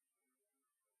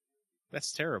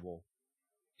 That's terrible.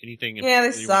 Anything Yeah, they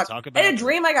you suck. want to talk about? I had a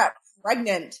dream I got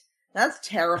pregnant. That's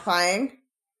terrifying.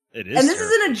 It is. And this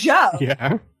isn't a joke.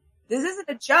 Yeah. This isn't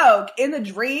a joke. In the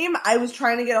dream, I was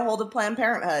trying to get a hold of Planned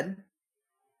Parenthood.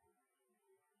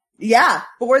 Yeah,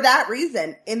 for that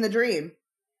reason, in the dream.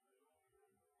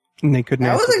 And they couldn't I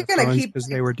answer wasn't the gonna phones keep because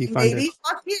they were defunded. baby.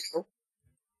 Fuck you.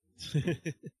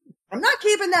 I'm not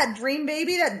keeping that dream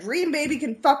baby. That dream baby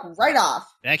can fuck right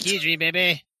off. Back you, dream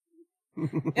baby.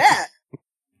 Yeah.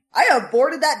 I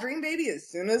aborted that dream baby as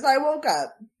soon as I woke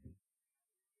up.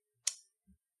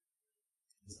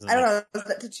 I don't know. Is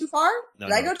that too far? No,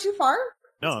 Did I no. go too far?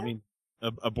 No, I mean,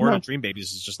 aborted dream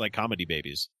babies is just like comedy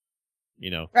babies.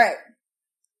 Right.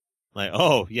 Like,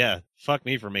 oh, yeah, fuck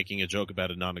me for making a joke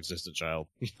about a non-existent child.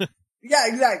 Yeah,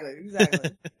 exactly.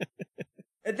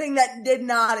 A thing that did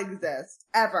not exist,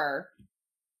 ever.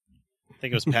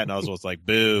 think it was Patton Oswalt's like,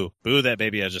 boo, boo that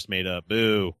baby I just made up,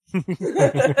 boo. I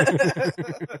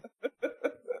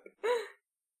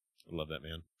love that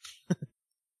man.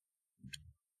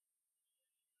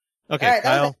 Okay, All right,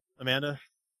 Kyle, Amanda.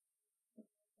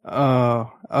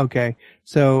 Oh, okay.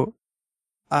 So,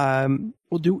 well,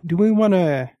 do we want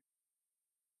to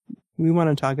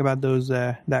talk about those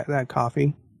that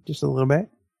coffee just a little bit?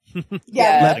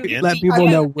 Yeah, let people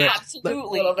know where.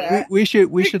 Absolutely. We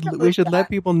should let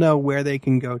people know where they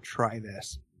can go try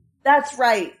this. That's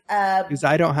right. Because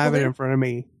I don't have it in front of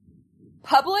me.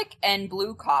 Public and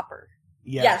Blue Copper.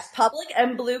 Yes, Public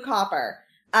and Blue Copper.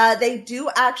 They do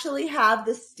actually have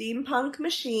the steampunk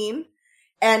machine,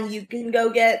 and you can go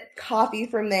get coffee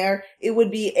from there. It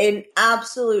would be an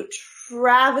absolute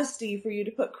travesty for you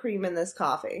to put cream in this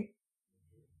coffee.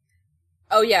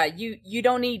 Oh yeah, you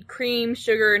don't need cream,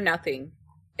 sugar, nothing.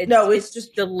 It's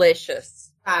just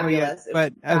delicious. Fabulous.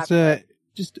 But as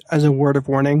a word of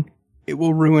warning, it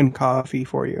will ruin coffee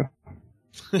for you.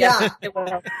 Yeah, it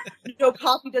will. No,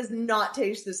 coffee does not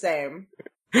taste the same.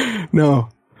 No,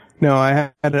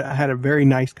 I had a very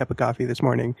nice cup of coffee this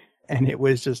morning, and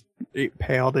it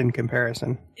paled in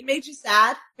comparison. It made you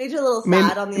sad? Made you a little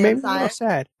sad on the inside? Made me a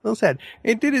little sad.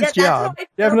 It did its job.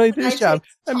 Definitely did its job.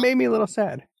 It made me a little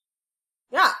sad.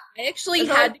 Yeah. I actually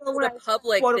had to go to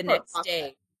Public the next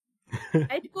day. I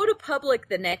had to go to Public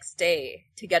the next day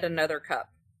to get another cup.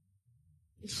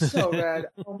 So good.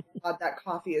 Oh my god, that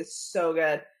coffee is so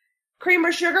good. Cream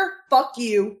or sugar? Fuck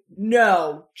you.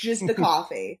 No, just the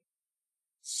coffee.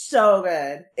 So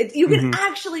good. You can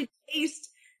actually taste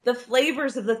the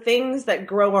flavors of the things that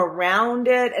grow around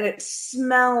it, and it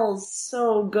smells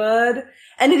so good.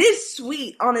 And it is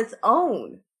sweet on its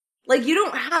own. Like, you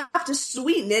don't have to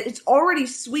sweeten it. It's already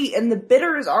sweet, and the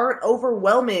bitters aren't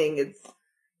overwhelming. It's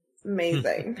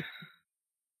amazing.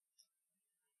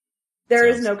 There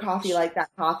is no coffee like that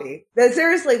coffee.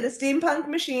 Seriously, the steampunk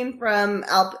machine from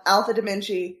Alpha Da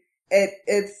Vinci,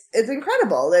 it's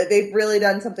incredible. They've really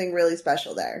done something really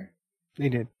special there. They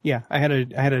did. Yeah, I had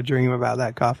a dream about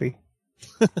that coffee.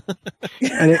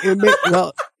 And it made,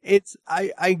 well,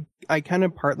 I kind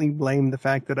of partly blame the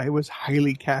fact that I was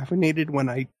highly caffeinated when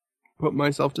I put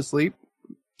myself to sleep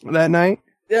that night.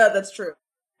 Yeah, that's true.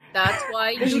 That's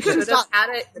why you should have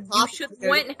had it. You should have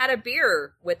went and had a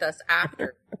beer with us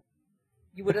after.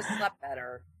 You would have slept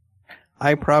better.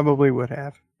 I probably would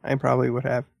have.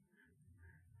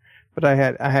 But I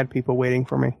had people waiting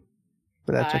for me.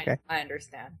 But that's okay. I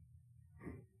understand.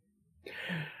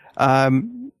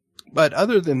 But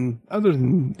other than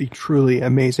the truly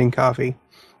amazing coffee,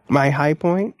 my high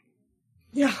point.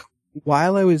 Yeah.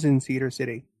 While I was in Cedar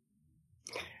City,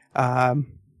 I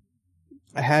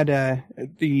had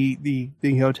the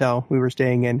hotel we were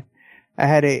staying in. I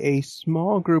had a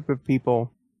small group of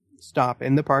people stop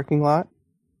in the parking lot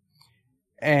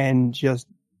and just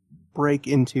break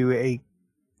into a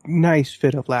nice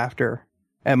fit of laughter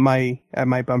at my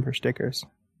bumper stickers.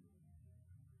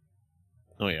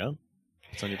 Oh yeah.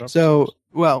 What's on your bumper So, stickers?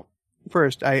 well,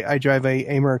 first I drive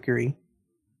a Mercury,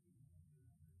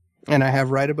 and I have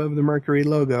right above the Mercury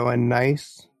logo a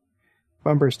nice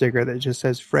bumper sticker that just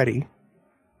says Freddy.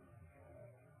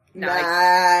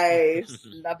 Nice.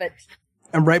 Love it.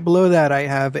 And right below that, I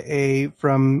have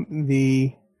from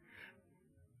the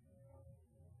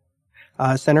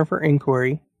Center for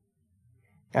Inquiry.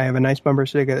 I have a nice bumper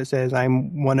sticker that says,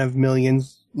 "I'm one of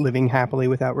millions living happily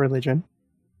without religion."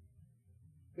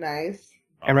 Nice.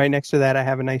 And right next to that, I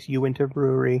have a nice Uinta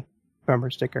Brewery bumper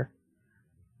sticker.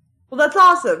 Well, that's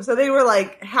awesome. So they were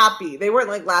like happy. They weren't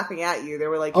like laughing at you. They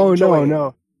were like, Oh, enjoying.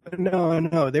 no.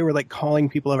 They were like calling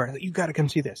people over. You got to come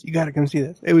see this. You got to come see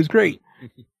this. It was great.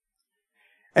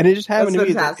 And it just happened to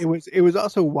be that it was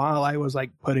also while I was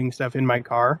like putting stuff in my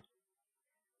car.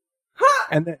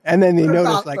 And then they noticed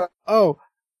awesome. like, "Oh,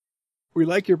 we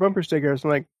like your bumper stickers." I'm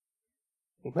like,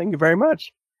 "Well, thank you very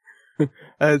much."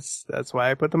 That's why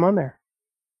I put them on there.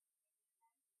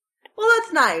 Well,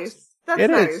 that's nice. That's It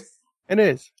nice. is. It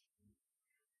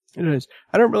is.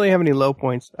 I don't really have any low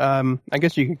points. I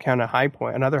guess you could count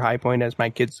another high point as my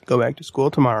kids go back to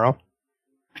school tomorrow.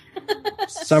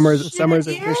 Summer's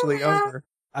officially over.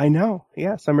 I know.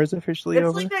 Yeah, summer's officially It's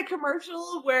over. like that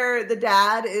commercial where the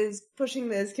dad is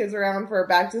pushing his kids around for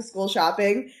back to school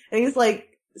shopping, and he's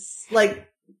like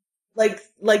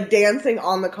dancing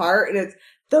on the cart, and it's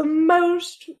the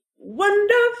most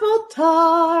wonderful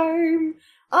time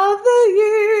of the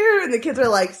year, and the kids are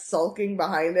like sulking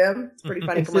behind him. It's a pretty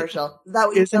funny commercial. Is that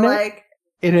what you feel like?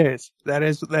 It is. That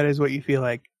is what you feel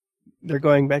like. They're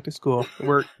going back to school.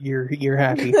 You're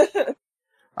happy.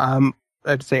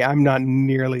 I'd say I'm not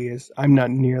nearly as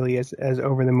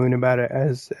over the moon about it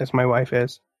as my wife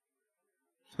is.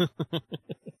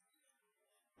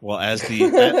 Well, as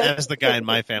the guy in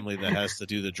my family that has to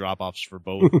do the drop-offs for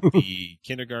both the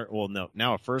kindergarten,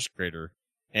 now a first grader,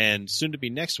 and soon to be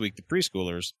next week the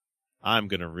preschoolers, I'm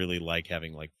gonna really like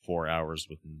having like 4 hours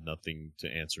with nothing to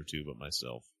answer to but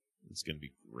myself. It's gonna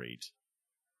be great.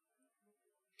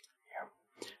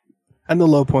 Yeah. And the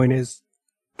low point is,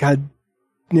 God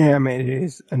damn, it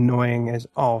is annoying as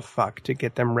all fuck to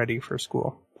get them ready for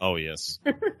school. Oh yes,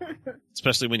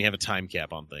 especially when you have a time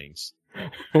cap on things.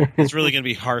 It's really going to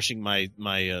be harshing my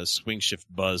swing shift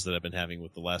buzz that I've been having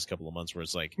with the last couple of months, where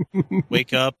it's like,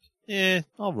 wake up,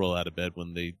 I'll roll out of bed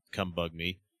when they come bug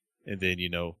me, and then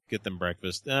get them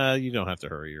breakfast. You don't have to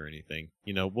hurry or anything.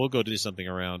 We'll go do something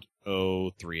around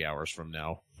 3 hours from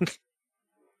now.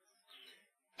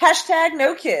 Hashtag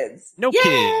no kids. No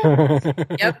kids.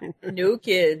 Yep, no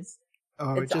kids.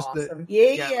 Oh, it's just awesome.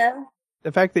 Yeah.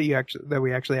 The fact that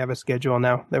we actually have a schedule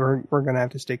now that we're gonna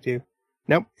have to stick to.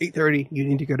 Nope, 8:30. You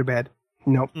need to go to bed.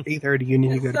 Nope, 8:30. You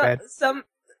need to go to bed.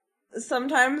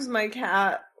 Sometimes my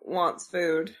cat wants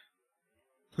food.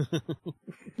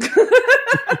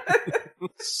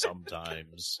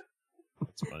 Sometimes.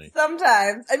 That's funny.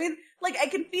 Sometimes. I mean, like, I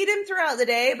can feed him throughout the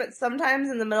day, but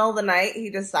sometimes in the middle of the night, he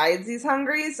decides he's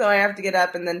hungry, so I have to get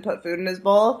up and then put food in his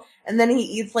bowl, and then he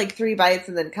eats like 3 bites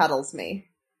and then cuddles me.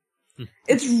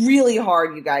 It's really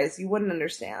hard, you guys. You wouldn't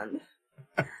understand.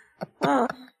 Oh.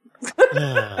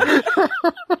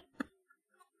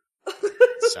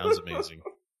 Sounds amazing.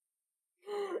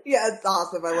 Yeah, it's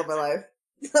awesome. I love my life.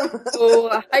 So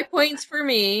high points for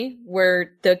me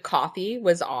were the coffee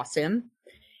was awesome.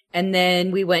 And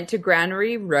then we went to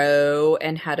Granary Row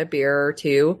and had a beer or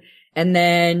two. And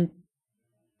then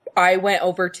I went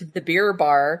over to the beer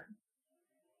bar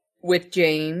with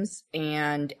James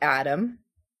and Adam.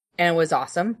 And it was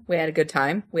awesome. We had a good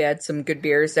time. We had some good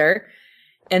beers there.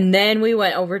 And then we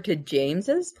went over to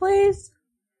James's place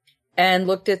and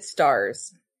looked at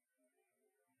stars.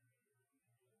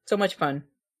 So much fun.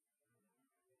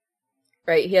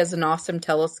 Right? He has an awesome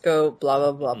telescope, blah,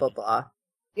 blah, blah, blah, blah.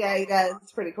 Yeah, he does.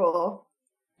 It's pretty cool.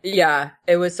 Yeah,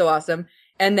 it was so awesome.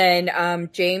 And then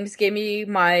James gave me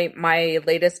my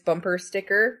latest bumper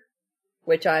sticker,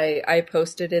 which I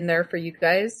posted in there for you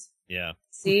guys. Yeah.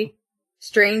 See?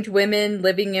 Strange Women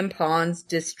Living in Ponds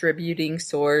Distributing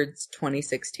Swords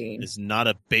 2016. It's not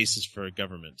a basis for a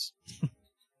government.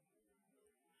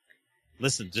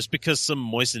 Listen, just because some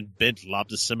moistened bent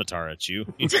lobbed a scimitar at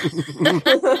you.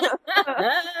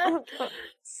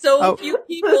 So few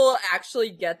people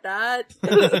actually get that.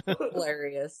 It's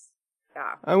hilarious.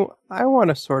 Yeah. I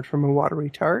want a sword from a watery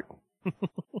tart.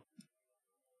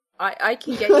 I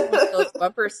can get you one of those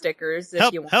bumper stickers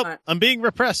if you want. Help! I'm being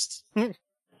repressed.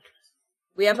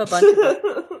 We have a bunch of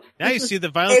them. Now you see the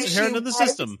violence inherent in the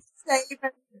system. Save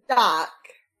Doc.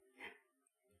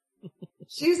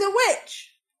 She's a witch.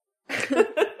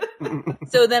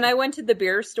 So then I went to the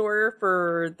beer store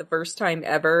for the first time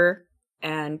ever.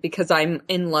 And because I'm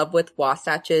in love with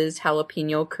Wasatch's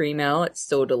jalapeno cream ale, it's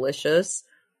so delicious.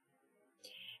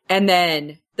 And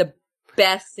then the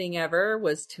best thing ever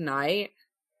was tonight.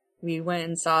 We went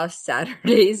and saw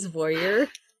Saturday's Voyeur.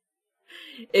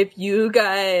 If you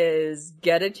guys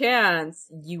get a chance,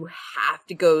 you have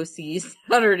to go see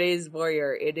Saturday's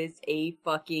Voyeur. It is a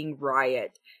fucking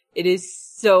riot. It is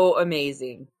so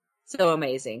amazing. So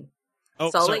amazing.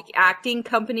 Salt Lake Acting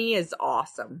Company is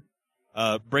awesome.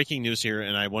 Breaking news here,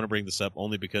 and I want to bring this up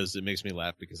only because it makes me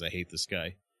laugh because I hate this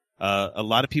guy. A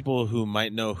lot of people who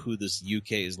might know who this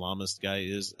UK Islamist guy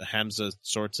is, Hamza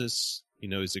Tsortis,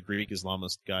 he's a Greek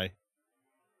Islamist guy.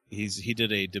 He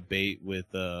did a debate with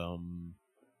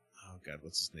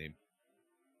what's his name?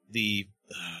 The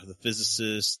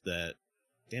physicist that,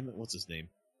 damn it, what's his name?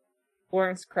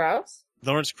 Lawrence Krauss?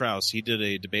 Lawrence Krauss. He did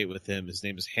a debate with him. His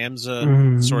name is Hamza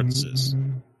Tsortis.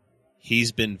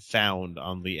 He's been found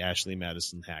on the Ashley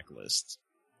Madison hack list.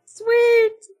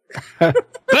 Sweet!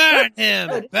 Burn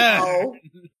him! Burn!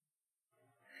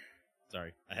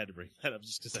 Sorry, I had to bring that up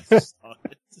just because I just saw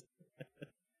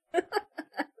it.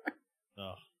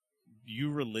 Oh, you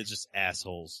religious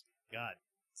assholes. God.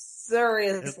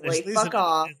 Seriously, fuck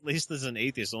off. At least as an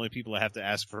atheist, the only people I have to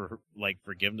ask for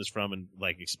forgiveness from and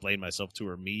explain myself to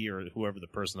are me or whoever the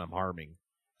person I'm harming.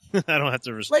 I don't have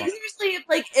to respond. Seriously,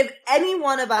 if any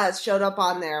one of us showed up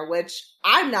on there, which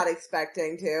I'm not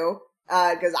expecting to,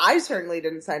 because I certainly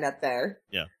didn't sign up there.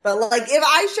 Yeah. But if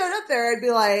I showed up there, I'd be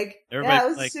like, everybody, yeah, it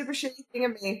was a super shitty thing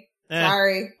of me.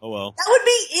 Sorry. Oh well. That would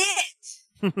be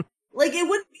it. It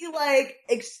wouldn't be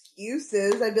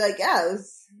excuses. I'd be like, yeah, it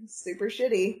was super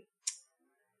shitty.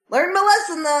 Learn my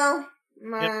lesson, though.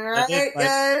 Yep, All right,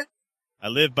 guys. I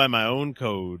live by my own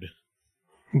code.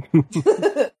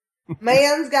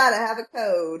 Man's got to have a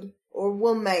code, or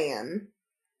woman.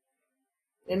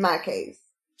 In my case.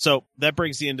 So that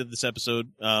brings the end of this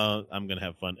episode. I'm gonna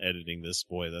have fun editing this.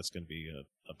 Boy, that's gonna be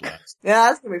a blast. Yeah,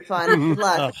 that's gonna be fun. Good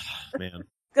luck. Oh, man.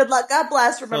 Good luck. God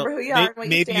bless. Remember So, who you are. And what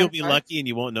maybe you you'll be for. lucky and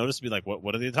you won't notice. Be like,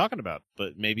 what are they talking about?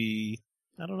 But maybe,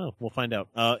 I don't know. We'll find out.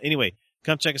 Anyway,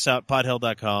 come check us out,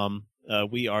 podhell.com.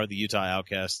 We are the Utah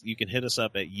Outcasts. You can hit us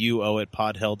up at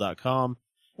uo@podhell.com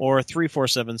or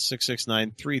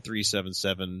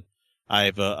 347-669-3377.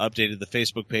 I've updated the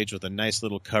Facebook page with a nice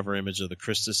little cover image of the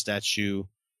Christus statue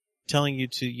telling you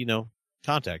to,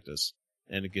 contact us.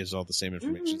 And it gives all the same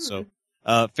information. So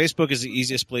Facebook is the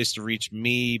easiest place to reach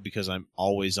me because I'm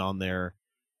always on there.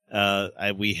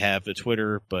 We have a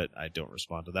Twitter, but I don't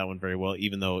respond to that one very well,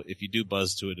 even though if you do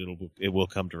buzz to it, it will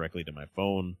come directly to my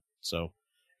phone. So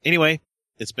anyway,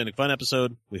 it's been a fun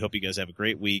episode. We hope you guys have a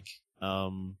great week.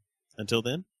 Until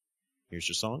then, here's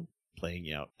your song, playing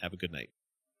you out. Have a good night.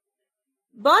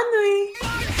 Bonne nuit.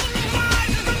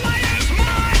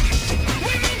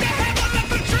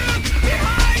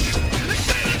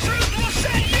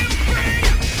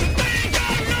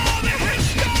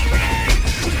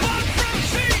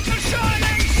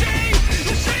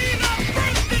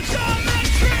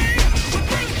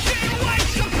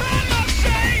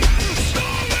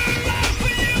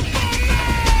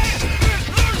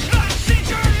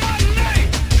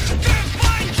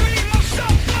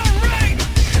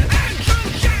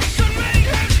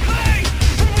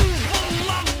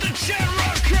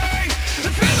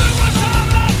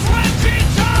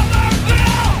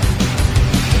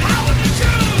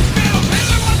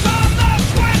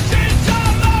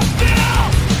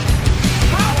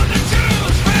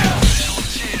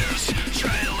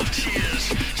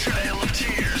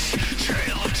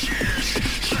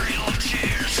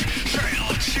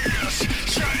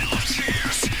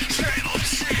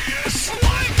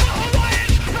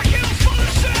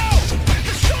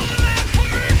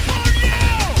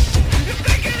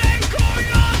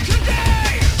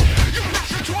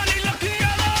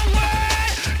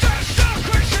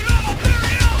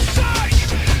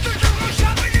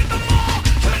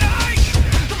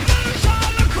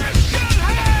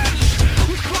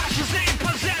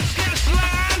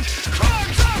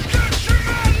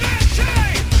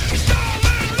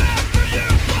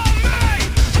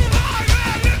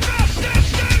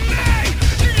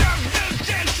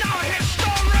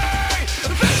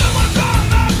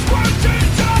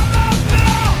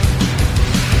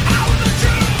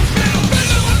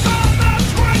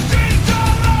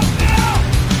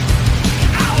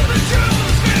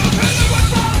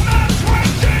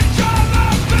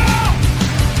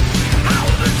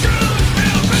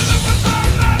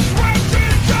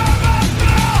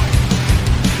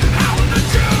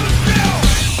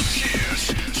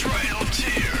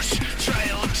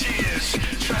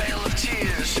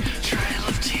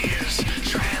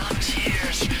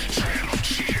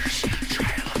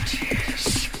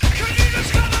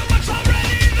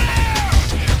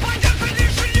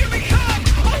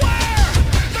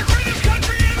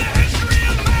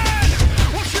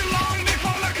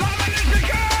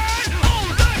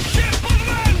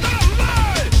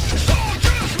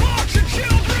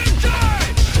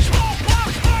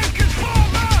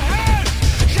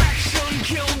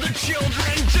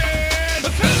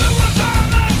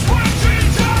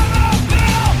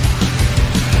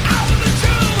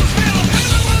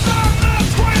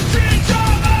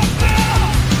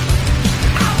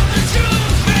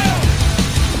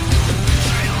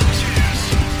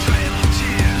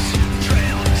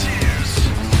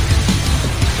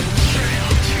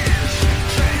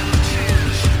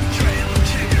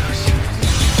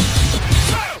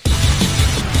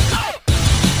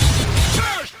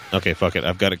 Okay, fuck it.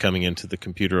 I've got it coming into the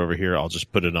computer over here. I'll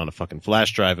just put it on a fucking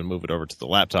flash drive and move it over to the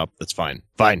laptop. That's fine.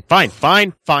 Fine. Fine.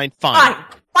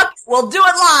 Fuck, we'll do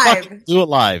it live. Fuck, do it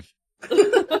live.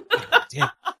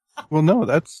 Well, no,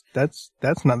 that's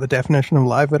not the definition of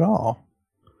live at all.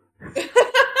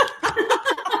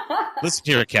 Listen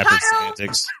here, Captain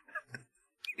Semantics.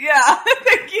 Yeah,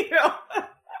 thank you.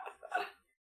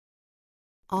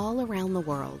 All around the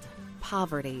world,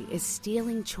 poverty is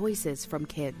stealing choices from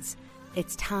kids.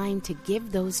 It's time to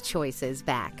give those choices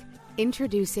back.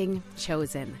 Introducing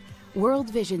Chosen, World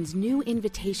Vision's new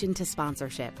invitation to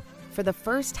sponsorship. For the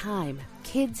first time,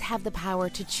 kids have the power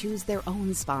to choose their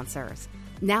own sponsors.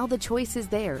 Now the choice is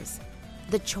theirs.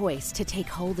 The choice to take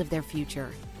hold of their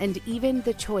future, and even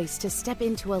the choice to step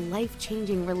into a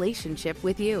life-changing relationship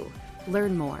with you.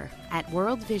 Learn more at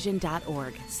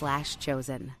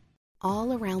worldvision.org/chosen.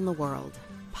 All around the world,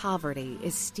 poverty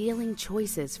is stealing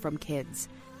choices from kids.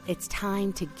 It's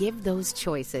time to give those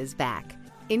choices back.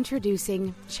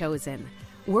 Introducing Chosen,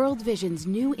 World Vision's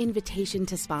new invitation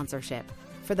to sponsorship.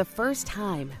 For the first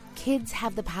time, kids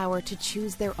have the power to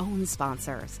choose their own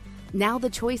sponsors. Now the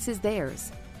choice is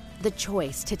theirs. The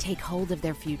choice to take hold of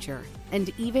their future,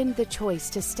 and even the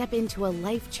choice to step into a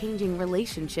life-changing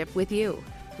relationship with you.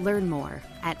 Learn more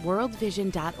at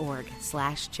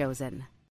worldvision.org/chosen.